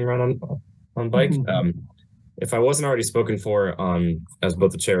lost while getting around on bike. If I wasn't already spoken for as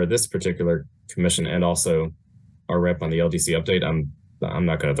both the chair of this particular commission and also our rep on the LDC update, I'm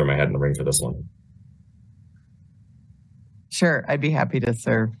not going to throw my head in the ring for this one. Sure, I'd be happy to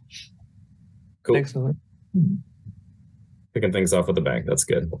serve. Cool. Excellent. Picking things off with a bang. That's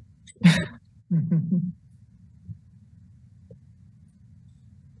good.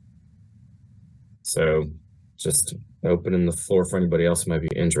 So just opening the floor for anybody else who might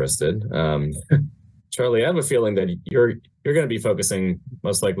be interested. Charlie, I have a feeling that you're going to be focusing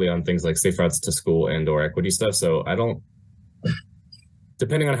most likely on things like safe routes to school and or equity stuff. So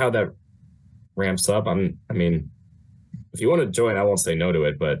depending on how that ramps up, if you want to join, I won't say no to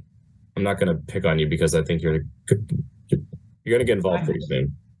it, but I'm not going to pick on you because I think you're going to get involved pretty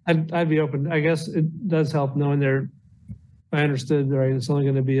soon. I'd be open. I guess it does help knowing I understood, right? It's only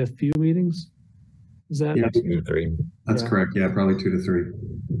going to be a few meetings. Is that? Yeah, 2 to 3. That's correct. Yeah, probably 2 to 3.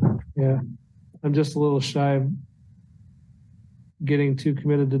 Yeah. I'm just a little shy of getting too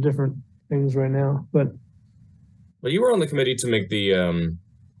committed to different things right now, but. Well, you were on the committee to make the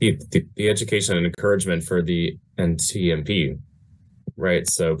education and encouragement for the NTMP, right?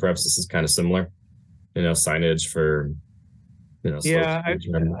 So perhaps this is kind of similar, signage for, Yeah,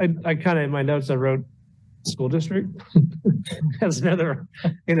 I kind of, in my notes, I wrote school district as another,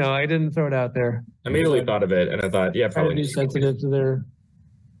 I didn't throw it out there. I immediately thought of it and I thought, yeah, probably. Be sensitive to their.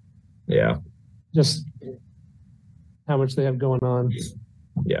 Yeah. Just how much they have going on.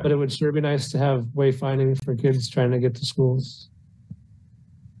 Yeah. But it would sure be nice to have wayfinding for kids trying to get to schools.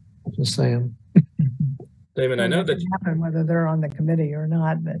 Just saying. David, I know that happen whether they're on the committee or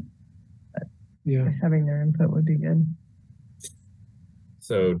not, but Yeah. Having their input would be good.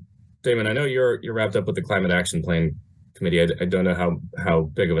 So, Damon, I know you're wrapped up with the Climate Action Plan Committee. I don't know how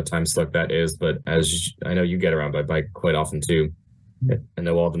big of a time slug that is, but as I know you get around by bike quite often too. I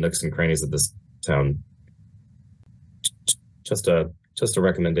know all the nooks and crannies of this town. Just a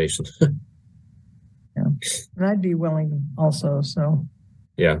recommendation. Yeah, but I'd be willing also. So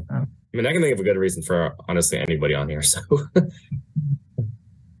yeah, I mean, I can think of a good reason for honestly anybody on here. So,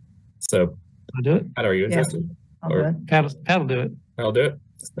 I'll do it. Pat, are you interested? I'll do it. Pat'll do it. I'll do it.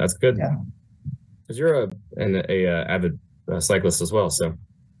 That's good. Yeah, because you're an avid cyclist as well, so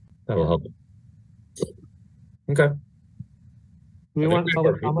that'll help. Okay. We want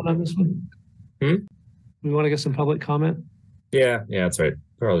public comment on this one. We want to get some public comment. Yeah, that's right.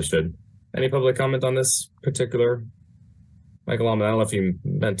 Probably should. Any public comment on this particular Michael Alman? I don't know if you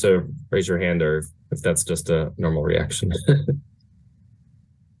meant to raise your hand or if that's just a normal reaction.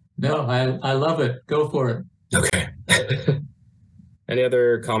 No, I love it. Go for it. Okay. Any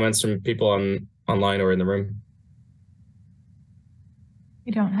other comments from people online or in the room?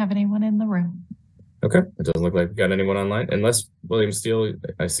 We don't have anyone in the room. Okay. It doesn't look like we got anyone online. Unless William Steele,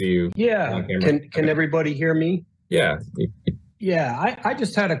 I see you. Yeah. Can everybody hear me? Yeah. Yeah. I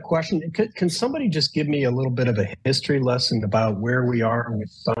just had a question. Can somebody just give me a little bit of a history lesson about where we are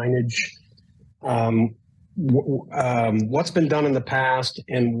with signage? What's been done in the past,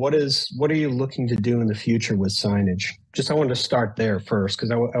 and what are you looking to do in the future with signage? I wanted to start there first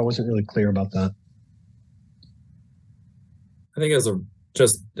because I wasn't really clear about that. I think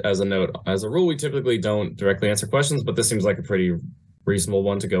just as a note, as a rule, we typically don't directly answer questions, but this seems like a pretty reasonable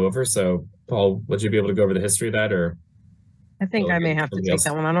one to go over. So, Paul, would you be able to go over the history of that, or? I think I may have to take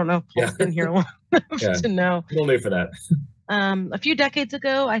that one. I don't know if Paul's been here long enough to know. We'll do for that. A few decades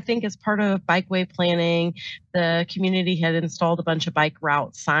ago, I think as part of bikeway planning, the community had installed a bunch of bike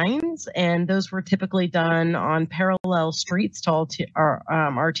route signs, and those were typically done on parallel streets to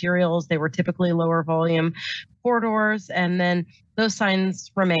arterials. They were typically lower volume corridors, and then those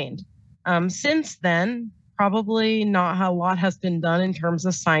signs remained. Since then, probably not a lot has been done in terms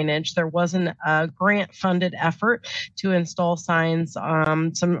of signage. There wasn't a grant-funded effort to install signs,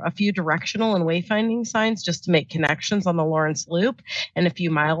 a few directional and wayfinding signs just to make connections on the Lawrence Loop, and a few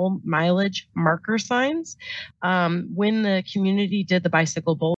mileage marker signs. When the community did the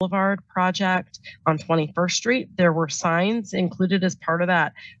Bicycle Boulevard project on 21st Street, there were signs included as part of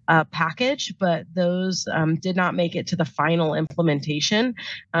that package, but those did not make it to the final implementation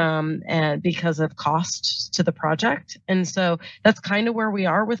and because of cost to the project. And so that's kind of where we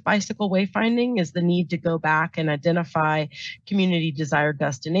are with bicycle wayfinding, is the need to go back and identify community desired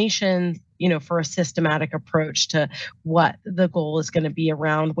destinations, for a systematic approach to what the goal is going to be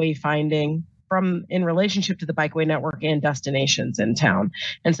around wayfinding in relationship to the bikeway network and destinations in town.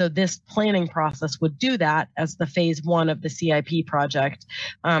 And so this planning process would do that as the phase 1 of the CIP project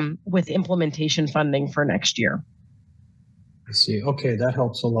with implementation funding for next year. I see. Okay, that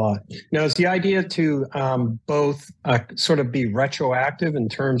helps a lot. Now, is the idea to both sort of be retroactive in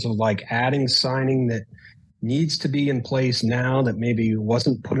terms of like adding signing that needs to be in place now that maybe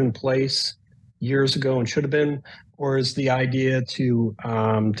wasn't put in place years ago and should have been, or is the idea to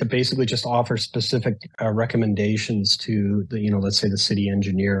basically just offer specific recommendations to the let's say the city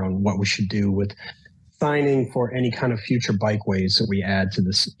engineer on what we should do with signing for any kind of future bikeways that we add to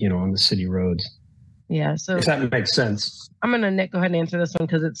this on the city roads? Yeah, so if that makes sense. I'm going to, Nick, go ahead and answer this one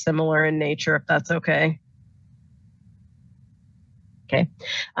because it's similar in nature, if that's okay. Okay.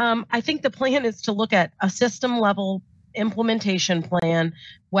 I think the plan is to look at a system level implementation plan,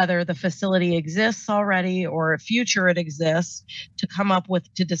 whether the facility exists already or if future it exists, to come up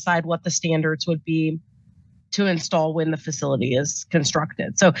with, to decide what the standards would be to install when the facility is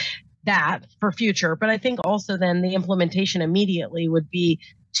constructed. So that for future, but I think also then the implementation immediately would be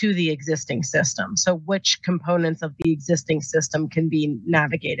to the existing system. So which components of the existing system can be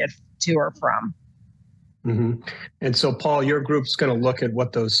navigated to or from. Mm-hmm. And so, Paul, your group's going to look at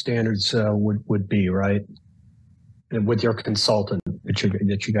what those standards would be, right? And with your consultant that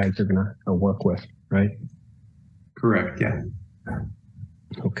you guys are going to work with, right? Correct. Yeah.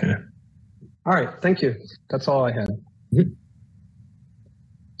 Okay. All right. Thank you. That's all I had.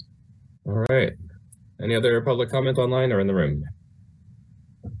 All right. Any other public comment online or in the room?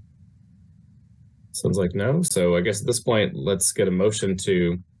 Sounds like no. So I guess at this point, let's get a motion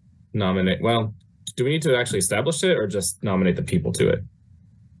to nominate. Well, do we need to actually establish it or just nominate the people to it?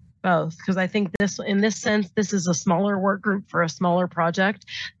 Both, because I think in this sense, this is a smaller work group for a smaller project.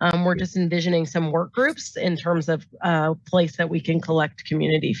 We're just envisioning some work groups in terms of a place that we can collect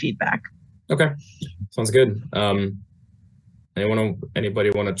community feedback. Okay, sounds good. Anybody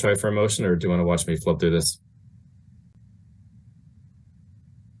want to try for a motion, or do you want to watch me flip through this?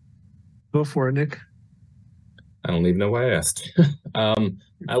 Go for it, Nick. I don't even know why I asked.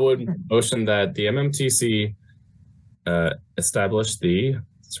 I would motion that the MMTC establish the.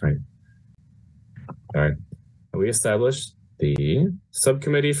 That's right. All right. We establish the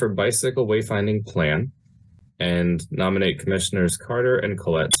subcommittee for bicycle wayfinding plan and nominate Commissioners Carter and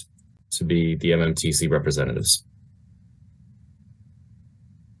Collette to be the MMTC representatives.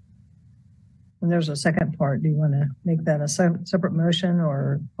 And there's a second part. Do you want to make that a separate motion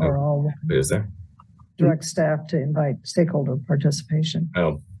or all Is there? direct staff to invite stakeholder participation?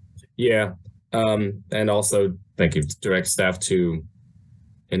 Oh, yeah. And also, thank you, direct staff to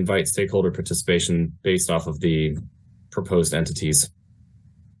invite stakeholder participation based off of the proposed entities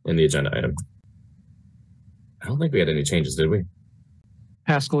in the agenda item. I don't think we had any changes, did we?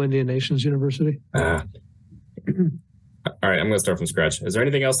 Haskell Indian Nations University. All right, I'm going to start from scratch. Is there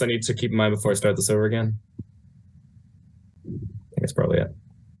anything else I need to keep in mind before I start this over again? I think that's probably it.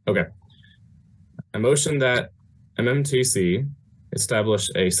 Okay. I motion that MMTC establish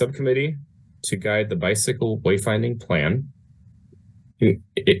a subcommittee to guide the bicycle wayfinding plan,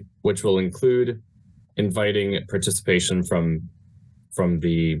 which will include inviting participation from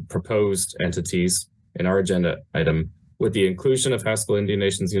the proposed entities in our agenda item, with the inclusion of Haskell Indian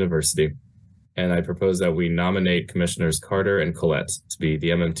Nations University. And I propose that we nominate Commissioners Carter and Collette to be the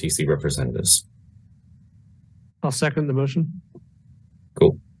MMTC representatives. I'll second the motion.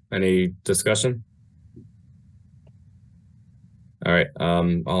 Cool. Any discussion? All right.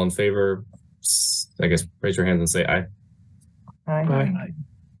 All in favor, I guess raise your hands and say aye. Aye.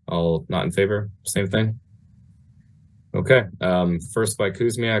 All not in favor, same thing. Okay. First by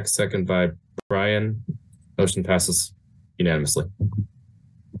Kuzmiak, second by Brian. Motion passes unanimously.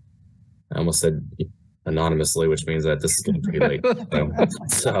 I almost said anonymously, which means that this is getting pretty late.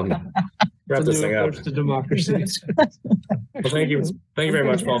 So wrap this thing up. To democracy. Well, thank you very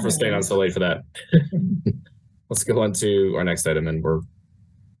much, Paul, for staying on so late for that. Let's go on to our next item, and we're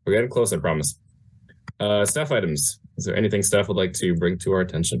getting close, I promise. Staff items. Is there anything staff would like to bring to our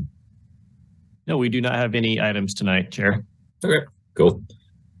attention? No, we do not have any items tonight, Chair. Okay, cool.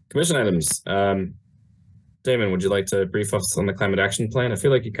 Commission items. Damon, would you like to brief us on the climate action plan? I feel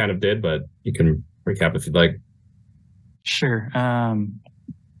like you kind of did, but you can recap if you'd like. Sure.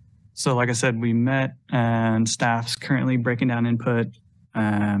 So like I said, we met and staff's currently breaking down input,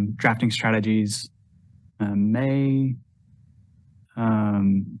 drafting strategies. May, I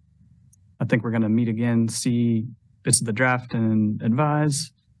think we're going to meet again, see bits of the draft and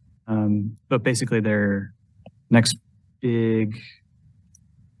advise. But basically their next big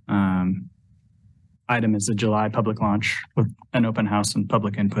item is the July public launch with an open house and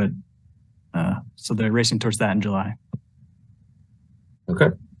public input. So they're racing towards that in July. Okay,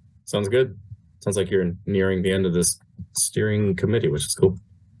 sounds good. Sounds like you're nearing the end of this steering committee, which is cool.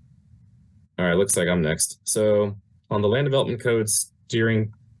 All right, looks like I'm next. So on the Land Development Code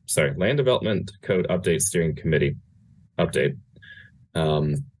Update Steering Committee update.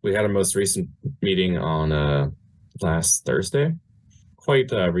 We had our most recent meeting on last Thursday,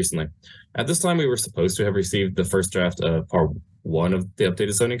 quite recently. At this time, we were supposed to have received the first draft of part 1 of the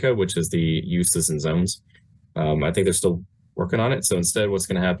updated zoning code, which is the uses and zones. I think they're still working on it. So instead, what's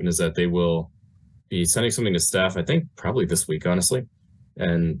going to happen is that they will be sending something to staff, I think probably this week, honestly.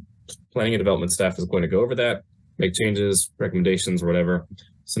 And planning and development staff is going to go over that, make changes, recommendations, or whatever,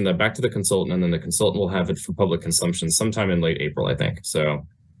 send that back to the consultant, and then the consultant will have it for public consumption sometime in late April, I think. So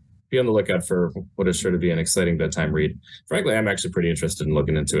be on the lookout for what is sure to be an exciting bedtime read. Frankly, I'm actually pretty interested in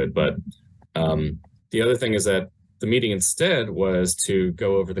looking into it. But the other thing is that the meeting instead was to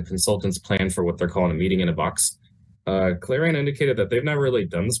go over the consultant's plan for what they're calling a meeting in a box. Clarion indicated that they've never really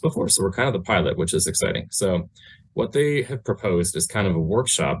done this before, so we're kind of the pilot, which is exciting. So what they have proposed is kind of a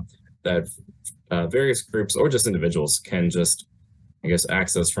workshop that various groups or just individuals can just, I guess,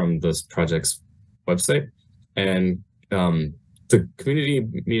 access from this project's website. And the community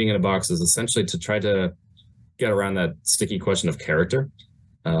meeting in a box is essentially to try to get around that sticky question of character.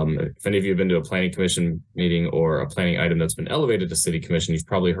 If any of you have been to a planning commission meeting or a planning item that's been elevated to city commission, you've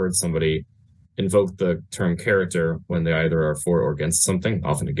probably heard somebody invoke the term character when they either are for or against something,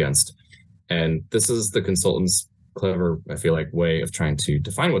 often against. And this is the consultant's clever, I feel like, way of trying to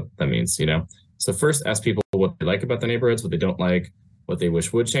define what that means, you know? So first ask people what they like about the neighborhoods, what they don't like, what they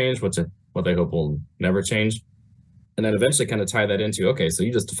wish would change, what they hope will never change. And then eventually kind of tie that into, okay, so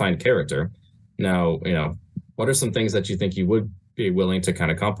you just defined character. Now, you know, what are some things that you think you would be willing to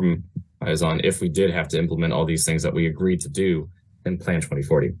kind of compromise on if we did have to implement all these things that we agreed to do in Plan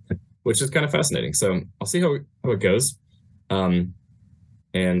 2040, which is kind of fascinating. So I'll see how it goes. I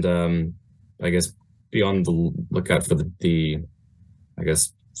guess be on the lookout for the I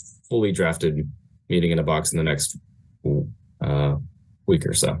guess fully drafted meeting in a box in the next week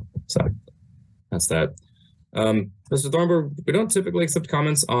or so. So that's that. Mr. Thornburg, we don't typically accept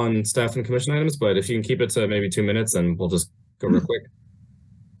comments on staff and commission items, but if you can keep it to maybe 2 minutes, and we'll just go real quick.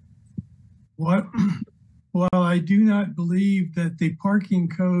 While I do not believe that the parking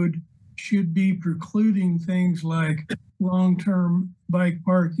code should be precluding things like long-term bike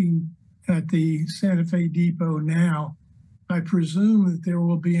parking at the Santa Fe Depot now, I presume that there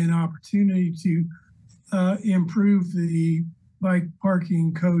will be an opportunity to improve the bike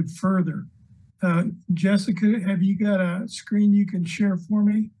parking code further. Jessica, have you got a screen you can share for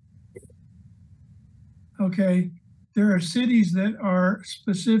me? Okay. There are cities that are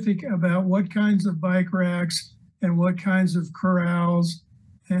specific about what kinds of bike racks and what kinds of corrals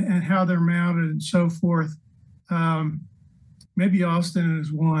and how they're mounted and so forth. Maybe Austin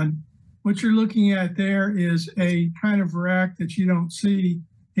is one. What you're looking at there is a kind of rack that you don't see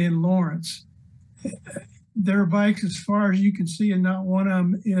in Lawrence. There are bikes as far as you can see, and not one of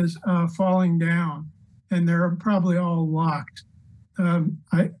them is falling down, and they're probably all locked. I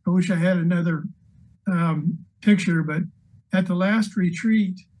wish I had another picture, but at the last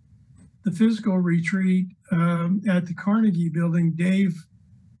retreat, the physical retreat at the Carnegie building, Dave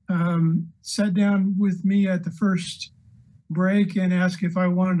sat down with me at the first break and asked if I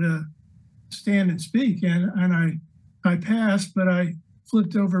wanted to stand and speak. And I passed, but I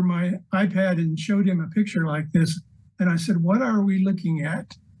flipped over my iPad and showed him a picture like this. And I said, "What are we looking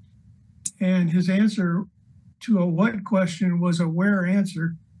at?" And his answer to a what question was a where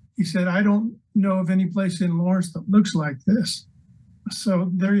answer. He said, "I don't know of any place in Lawrence that looks like this."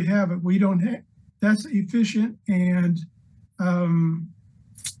 So there you have it. We don't have, that's efficient and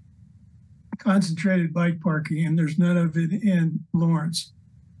concentrated bike parking, and there's none of it in Lawrence.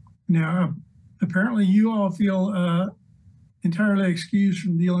 Now, apparently you all feel entirely excused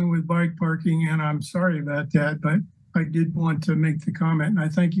from dealing with bike parking, and I'm sorry about that, but I did want to make the comment, and I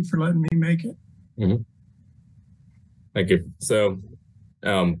thank you for letting me make it. Mm-hmm. Thank you. So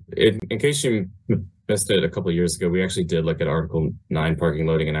in case you missed it a couple of years ago, we actually did look at Article 9 parking,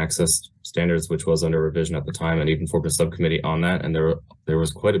 loading, and access standards, which was under revision at the time, and even formed a subcommittee on that. And there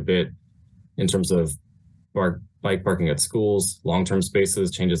was quite a bit in terms of bike parking at schools, long-term spaces,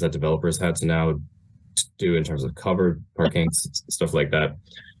 changes that developers had to now do in terms of covered parking, stuff like that.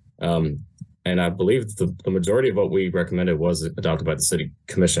 And I believe the majority of what we recommended was adopted by the city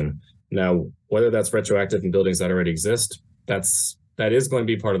commission. Now, whether that's retroactive in buildings that already exist, that is going to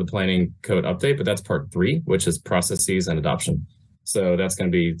be part of the planning code update, but that's part 3, which is processes and adoption. So that's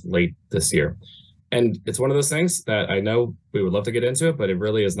going to be late this year. And it's one of those things that I know we would love to get into it, but it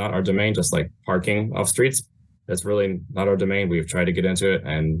really is not our domain, just like parking off streets. That's really not our domain. We've tried to get into it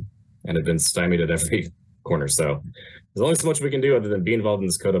and have been stymied at every corner. So there's only so much we can do other than be involved in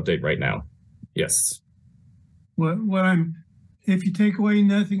this code update right now. Yes. If you take away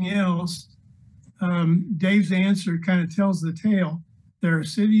nothing else, Dave's answer kind of tells the tale. There are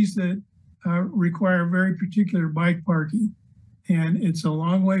cities that require very particular bike parking, and it's a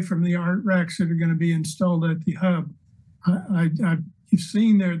long way from the art racks that are going to be installed at the hub. You've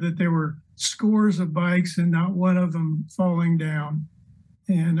seen there that there were scores of bikes and not one of them falling down.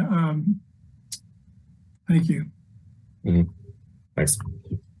 And thank you. Mm-hmm. Thanks.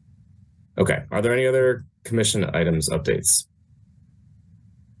 Okay. Are there any other commission items updates?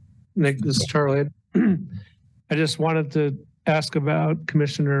 Nick, this is Charlie. I just wanted to ask about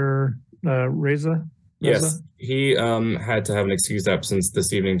Commissioner Reza. Yes, he had to have an excused absence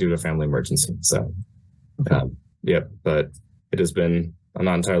this evening due to a family emergency. So, but it has been, I'm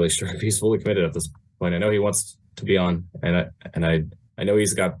not entirely sure if he's fully committed at this point. I know he wants to be on, and I know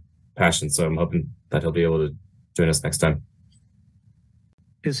he's got passion, so I'm hoping that he'll be able to join us next time.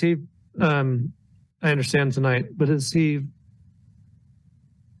 Is he, I understand tonight, but is he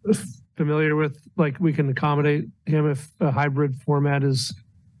familiar with, like, we can accommodate him if a hybrid format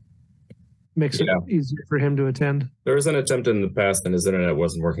makes it easier for him to attend? There was an attempt in the past and his internet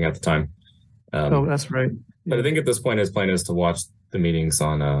wasn't working at the time. Oh, that's right. But I think at this point, his plan is to watch the meetings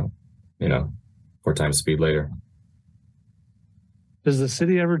on, 4 times speed later. Does the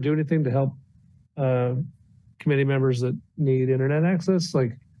city ever do anything to help committee members that need internet access?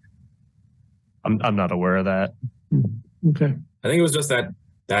 Like, I'm not aware of that. Okay. I think it was just that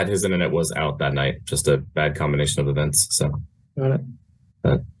his internet was out that night, just a bad combination of events. So got it.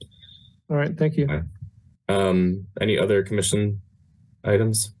 All right, thank you. Any other commission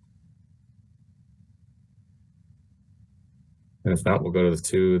items? And if not, we'll go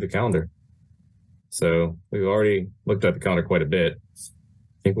to the calendar. So we've already looked at the calendar quite a bit.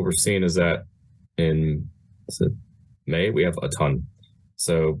 I think what we're seeing is that in May, we have a ton.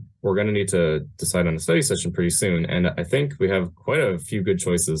 So we're going to need to decide on a study session pretty soon. And I think we have quite a few good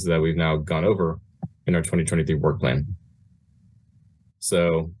choices that we've now gone over in our 2023 work plan.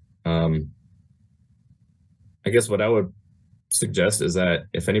 So I guess what I would suggest is that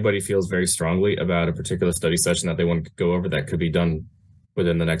if anybody feels very strongly about a particular study session that they want to go over that could be done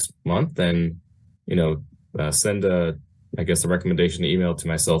within the next month, then, send a recommendation email to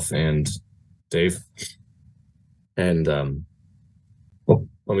myself and Dave. And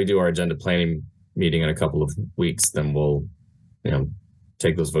when we do our agenda planning meeting in a couple of weeks, then we'll,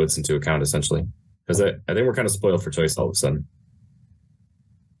 take those votes into account essentially. Because I think we're kind of spoiled for choice all of a sudden.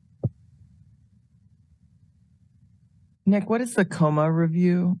 Nick, what is the COMA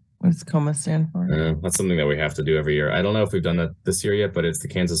review? What does COMA stand for? That's something that we have to do every year. I don't know if we've done that this year yet, but it's the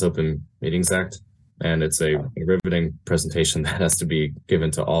Kansas Open Meetings Act. And it's a riveting presentation that has to be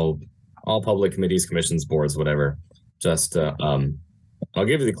given to all public committees, commissions, boards, whatever. Just, I'll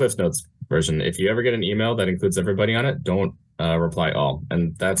give you the Cliff Notes version. If you ever get an email that includes everybody on it, don't reply all.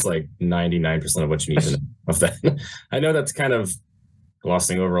 And that's like 99% of what you need to know of that. I know that's kind of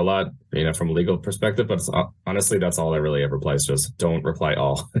glossing over a lot, from a legal perspective, but honestly, that's all I really ever applies. Just don't reply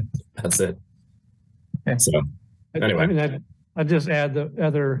all. That's it. Okay. So anyway, I'd just add the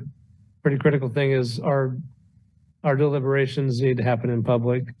other pretty critical thing is our deliberations need to happen in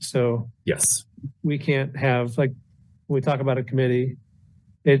public. So yes, we can't have, like, when we talk about a committee,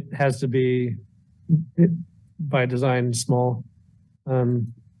 it has to be by design small.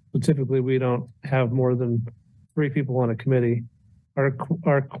 But typically we don't have more than 3 people on a committee.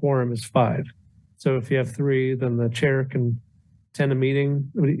 Our quorum is 5. So if you have 3, then the chair can attend a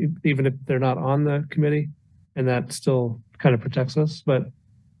meeting, even if they're not on the committee, and that still kind of protects us. But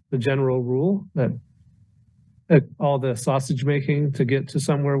the general rule that all the sausage making to get to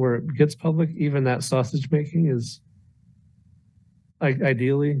somewhere where it gets public, even that sausage making is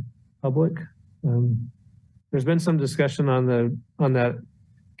ideally public. There's been some discussion on that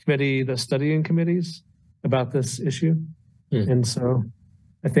committee, the studying committees, about this issue. And so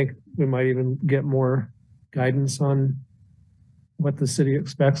I think we might even get more guidance on what the city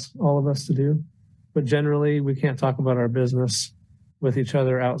expects all of us to do. But generally, we can't talk about our business with each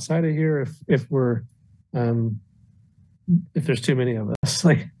other outside of here if we're if there's too many of us.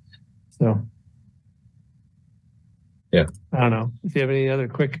 Yeah. I don't know if you have any other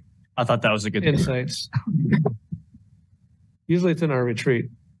quick. I thought that was a good insights. Usually it's in our retreat.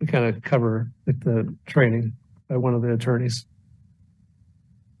 We kind of cover the training by one of the attorneys.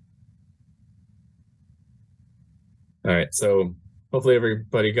 All right. So hopefully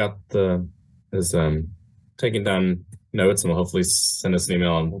everybody is taking down notes, and will hopefully send us an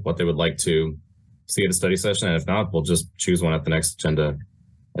email on what they would like to see at a study session. And if not, we'll just choose one at the next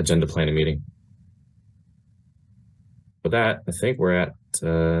agenda planning meeting. With that, I think we're at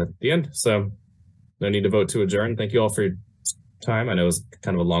the end. So no need to vote to adjourn. Thank you all for your time. I know it was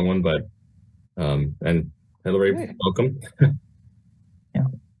kind of a long one, but and Hillary, welcome. Yeah.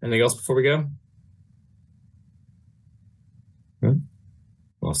 Anything else before we go?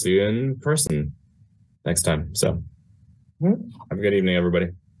 I'll see you in person next time. So have a good evening, everybody.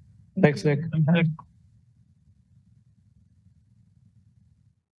 Thanks, Nick.